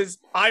point is,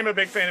 I'm a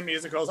big fan of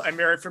musicals. I'm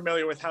very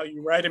familiar with how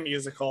you write a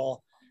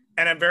musical,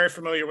 and I'm very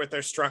familiar with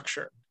their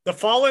structure. The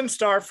Fallen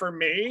Star, for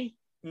me,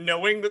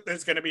 knowing that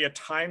there's going to be a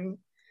time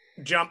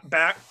jump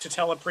back to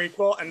tell a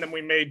prequel, and then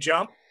we may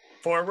jump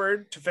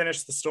forward to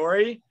finish the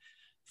story,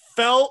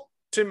 felt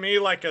to me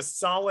like a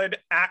solid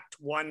Act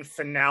 1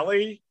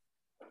 finale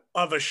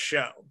of a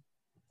show,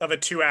 of a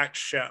 2-act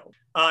show.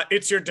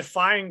 It's your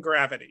Defying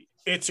Gravity.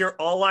 It's your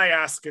All I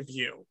Ask of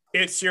You.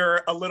 It's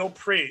your A Little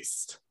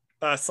Priest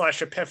 /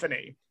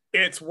 Epiphany.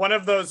 It's one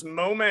of those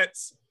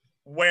moments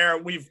where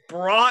we've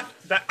brought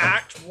the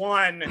Act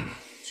 1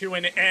 to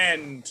an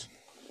end,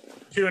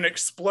 to an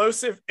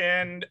explosive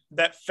end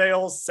that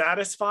feels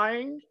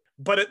satisfying.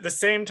 But at the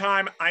same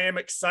time, I am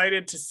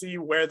excited to see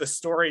where the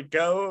story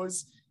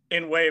goes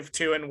in Wave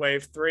 2 and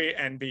Wave 3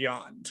 and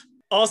beyond.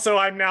 Also,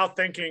 I'm now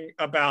thinking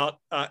about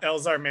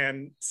Elzar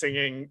Mann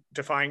singing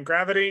Defying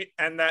Gravity,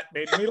 and that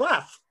made me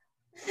laugh.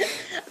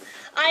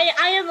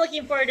 I am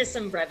looking forward to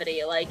some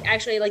brevity.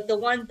 Actually, the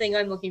one thing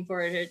I'm looking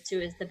forward to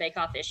is the Bake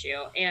Off issue.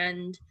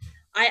 And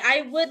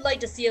I would like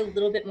to see a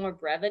little bit more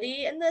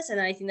brevity in this. And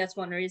I think that's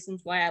one of the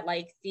reasons why I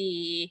like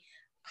the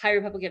High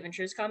Republic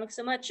Adventures comic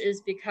so much,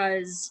 is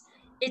because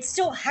it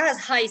still has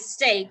high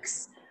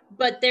stakes,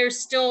 but there's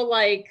still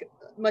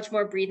much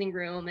more breathing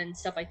room and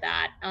stuff like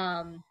that.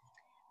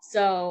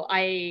 So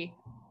I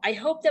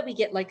hope that we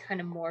get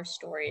kind of more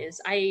stories.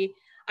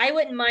 I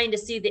wouldn't mind to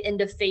see the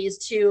end of phase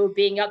 2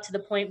 being up to the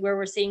point where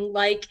we're seeing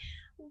like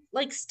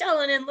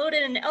Stellan and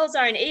Loden and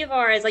Elzar and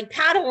Avar as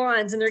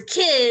Padawans and their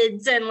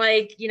kids, and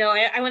I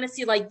want to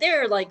see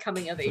their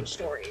coming of age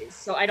stories,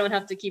 so I don't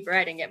have to keep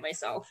writing it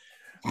myself.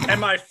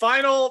 And my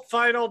final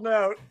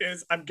note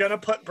is I'm gonna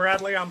put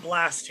Bradley on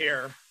blast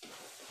here,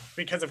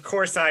 because of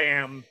course I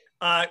am.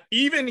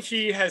 Even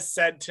he has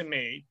said to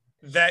me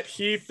that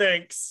he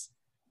thinks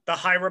the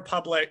High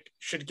Republic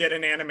should get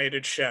an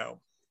animated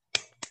show.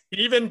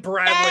 Even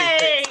Bradley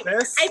thinks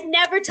this. I've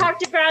never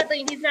talked to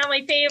Bradley, and he's now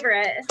my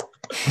favorite.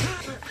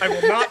 I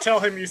will not tell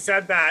him you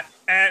said that.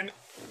 And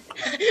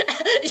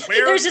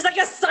there's just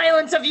a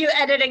silence of you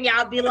editing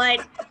out, be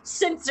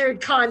censored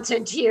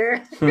content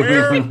here.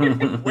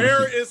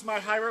 Where is my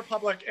High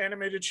Republic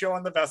animated show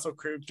on the Vessel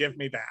Crew? Give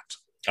me that.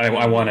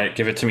 I want it.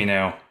 Give it to me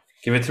now.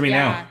 Give it to me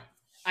now.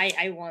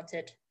 I want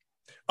it.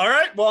 All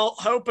right. Well,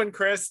 Hope and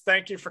Chris,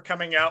 thank you for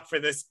coming out for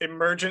this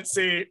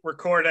emergency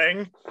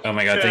recording. Oh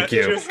my God, thank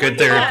you. Good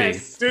therapy.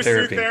 Do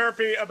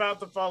therapy about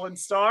the Fallen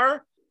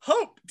Star.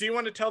 Hope, do you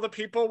want to tell the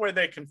people where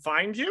they can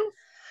find you?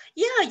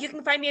 Yeah, you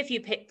can find me a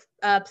few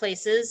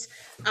places.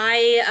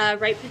 I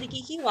write for the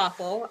Geeky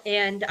Waffle,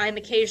 and I'm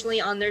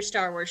occasionally on their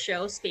Star Wars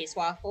show, Space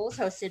Waffles,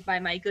 hosted by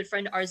my good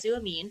friend Arzu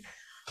Amin.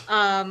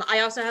 I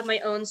also have my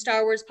own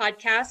Star Wars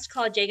podcast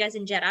called J Guys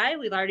and Jedi.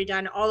 We've already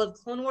done all of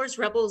Clone Wars,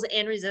 Rebels,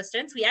 and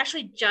Resistance. We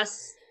actually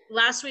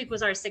last week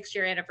was our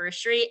 6-year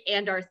anniversary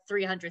and our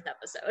 300th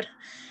episode.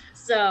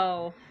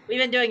 So we've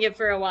been doing it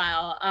for a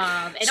while.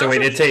 So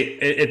wait,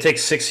 it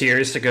takes 6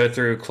 years to go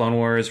through Clone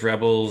Wars,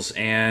 Rebels,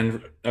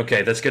 and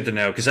okay, that's good to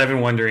know, because I've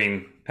been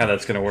wondering how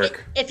that's going to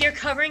work. If you're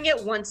covering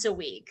it once a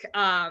week,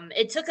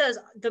 it took us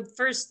the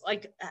first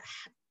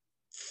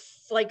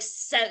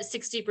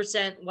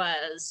 60%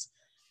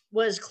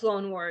 was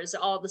Clone Wars,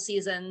 all the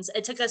seasons.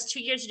 It took us 2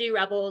 years to do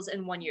Rebels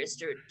and 1 year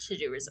to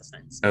do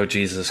Resistance. Oh,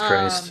 Jesus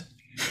Christ.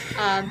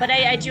 But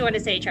I do want to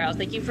say, Charles,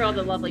 thank you for all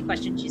the lovely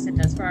questions you sent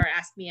us for our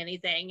Ask Me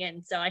Anything.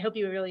 And so I hope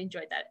you really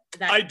enjoyed that.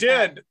 I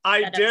did.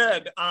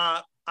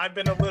 I've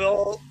been a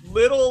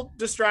little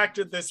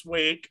distracted this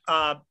week,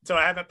 so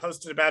I haven't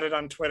posted about it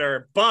on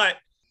Twitter, but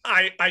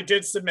I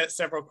did submit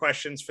several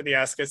questions for the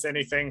Ask Us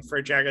Anything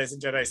for Jaguars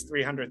and Jedi's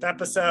 300th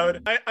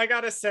episode. I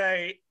gotta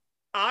say,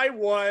 I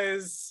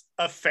was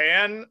a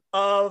fan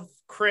of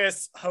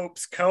Chris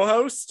Hope's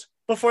co-host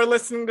before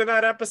listening to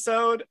that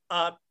episode,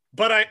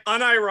 but I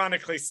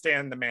unironically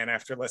stand the man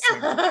after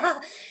listening.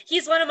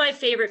 He's one of my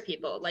favorite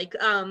people.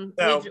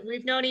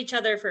 We've known each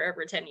other for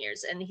over 10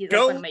 years, and he's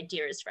one of my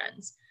dearest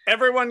friends.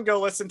 Everyone go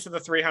listen to the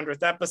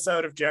 300th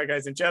episode of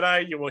Jaguars and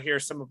Jedi. You will hear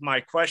some of my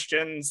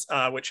questions,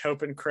 which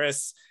Hope and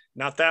Chris,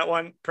 not that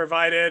one,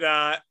 provided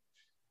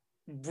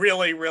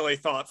really, really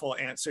thoughtful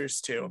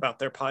answers to about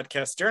their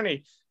podcast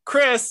journey.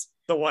 Chris,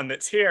 the one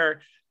that's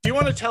here, do you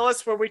want to tell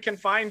us where we can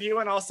find you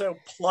and also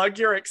plug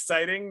your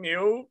exciting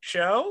new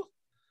show?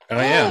 Oh,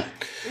 yeah.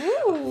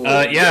 Ooh,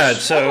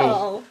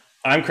 so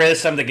I'm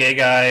Chris. I'm the gay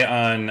guy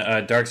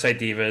on Dark Side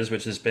Divas,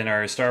 which has been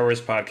our Star Wars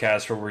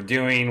podcast where we're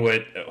doing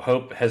what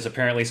Hope has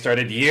apparently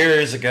started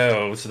years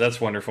ago. So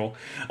that's wonderful.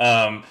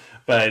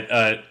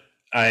 But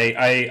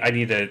I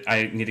need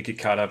to get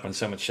caught up on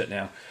so much shit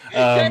now.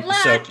 Good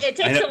luck. It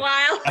takes a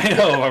while. I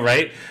know,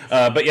 right?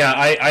 But yeah,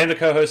 I am the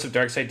co-host of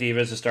Dark Side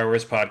Divas, a Star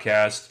Wars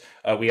podcast.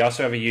 We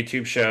also have a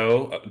YouTube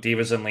show,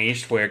 Divas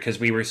Unleashed, because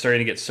we were starting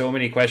to get so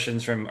many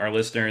questions from our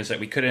listeners that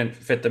we couldn't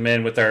fit them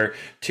in with our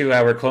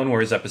 2-hour Clone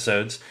Wars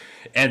episodes.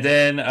 And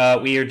then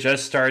we are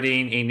just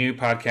starting a new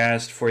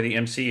podcast for the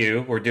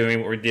MCU. We're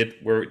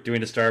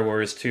doing a Star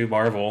Wars 2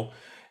 Marvel,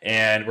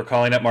 and we're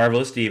calling it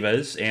Marvelous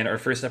Divas. And our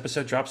first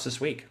episode drops this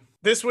week.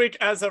 This week,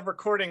 as of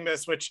recording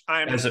this, which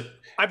I'm going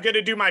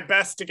to do my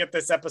best to get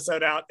this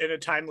episode out in a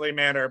timely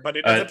manner, but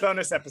it is a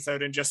bonus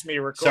episode and just me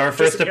recording. So our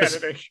first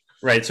episode,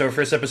 right? So our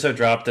first episode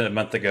dropped a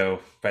month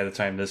ago. By the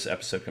time this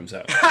episode comes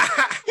out,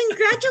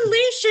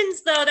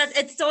 congratulations! Though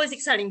it's always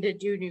exciting to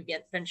do new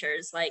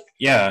ventures.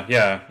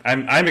 Yeah,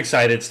 I'm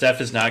excited.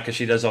 Steph is not because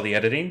she does all the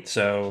editing.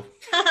 So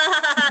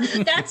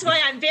that's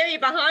why I'm very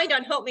behind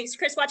on Hope Makes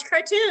Chris Watch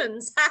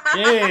Cartoons.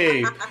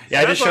 Yay!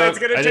 Yeah, that's why it's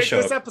going to take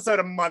this episode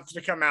a month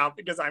to come out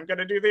because I'm going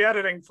to do the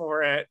editing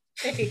for it.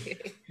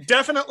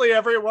 Definitely,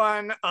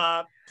 everyone.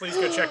 Please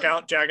go check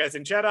out Jaguars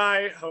and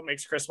Jedi, Hope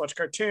Makes Chris Watch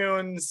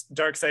Cartoons,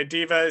 Dark Side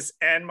Divas,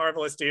 and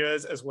Marvelous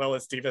Divas, as well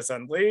as Divas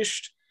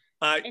Unleashed.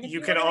 And if you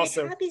you can want to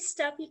also read happy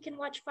stuff, you can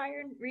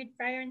read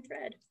Fire and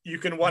Thread. you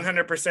can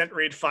 100%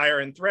 read Fire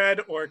and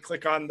Thread, or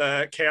click on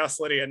the Chaos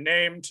Lydia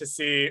name to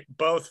see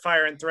both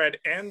Fire and Thread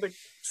and the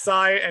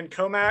Psy and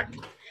Comac.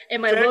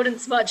 And my load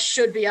and smudge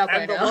should be up by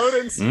And the now. load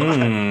and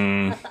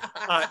smudge.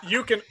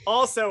 You can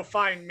also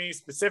find me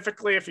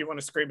specifically, if you want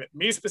to scream at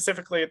me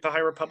specifically, at the High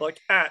Republic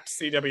at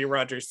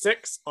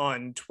CWRogers6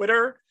 on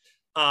Twitter.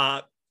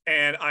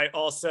 And I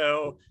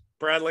also,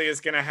 Bradley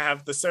is going to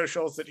have the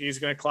socials that he's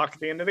going to clock at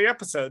the end of the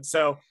episode.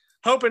 So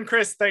Hope and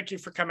Chris, thank you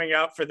for coming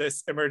out for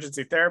this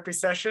emergency therapy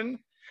session.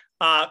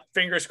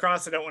 Fingers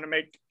crossed. I don't want to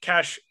make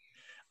cash.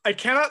 I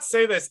cannot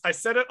say this. I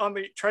said it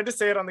tried to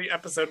say it on the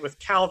episode with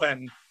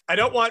Calvin. I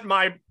don't want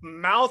my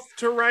mouth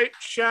to write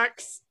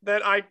checks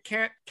that I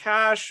can't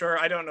cash, or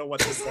I don't know what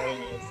the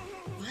saying is.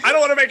 I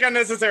don't want to make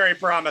unnecessary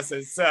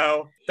promises.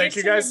 So thank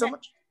you guys so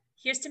much.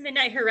 Here's to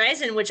Midnight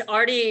Horizon, which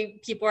already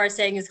people are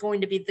saying is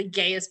going to be the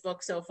gayest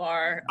book so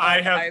far.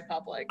 High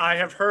Republic. I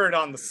have heard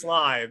on the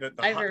sly that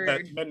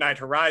that Midnight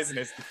Horizon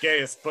is the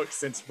gayest book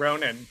since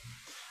Ronin.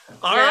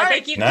 All right.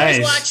 Thank you,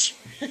 nice. Watch.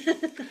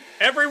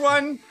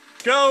 Everyone,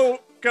 go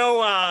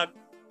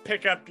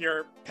pick up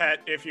your pet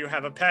if you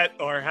have a pet,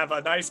 or have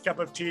a nice cup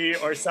of tea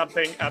or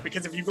something,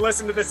 because if you've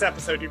listened to this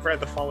episode, you've read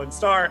The Fallen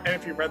Star, and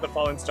if you've read The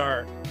Fallen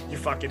Star, you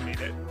fucking need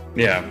it.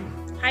 Yeah.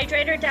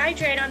 Hydrate or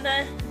dihydrate on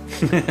the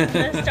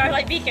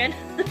Starlight Beacon.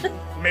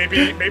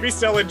 maybe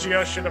Stella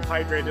Geo should have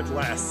hydrated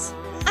less.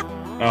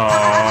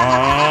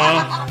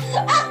 Aww.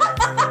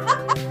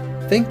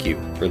 Thank you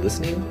for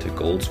listening to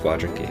Gold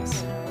Squadron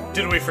Gaze.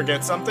 Did we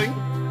forget something?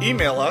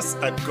 Email us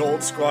at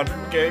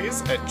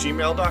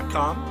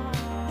goldsquadrongaze@gmail.com.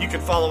 You can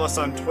follow us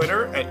on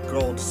Twitter at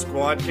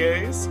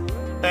goldsquadgaze,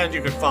 and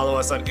you can follow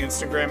us on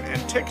Instagram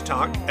and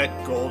TikTok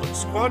at Gold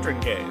Squadron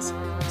Gaze.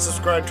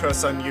 Subscribe to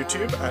us on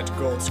YouTube at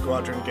Gold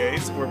Squadron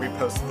Gaze, where we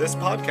post this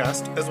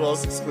podcast as well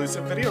as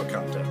exclusive video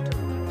content.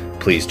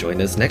 Please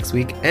join us next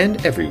week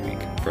and every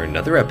week for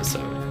another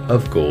episode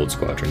of Gold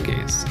Squadron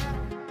Gaze.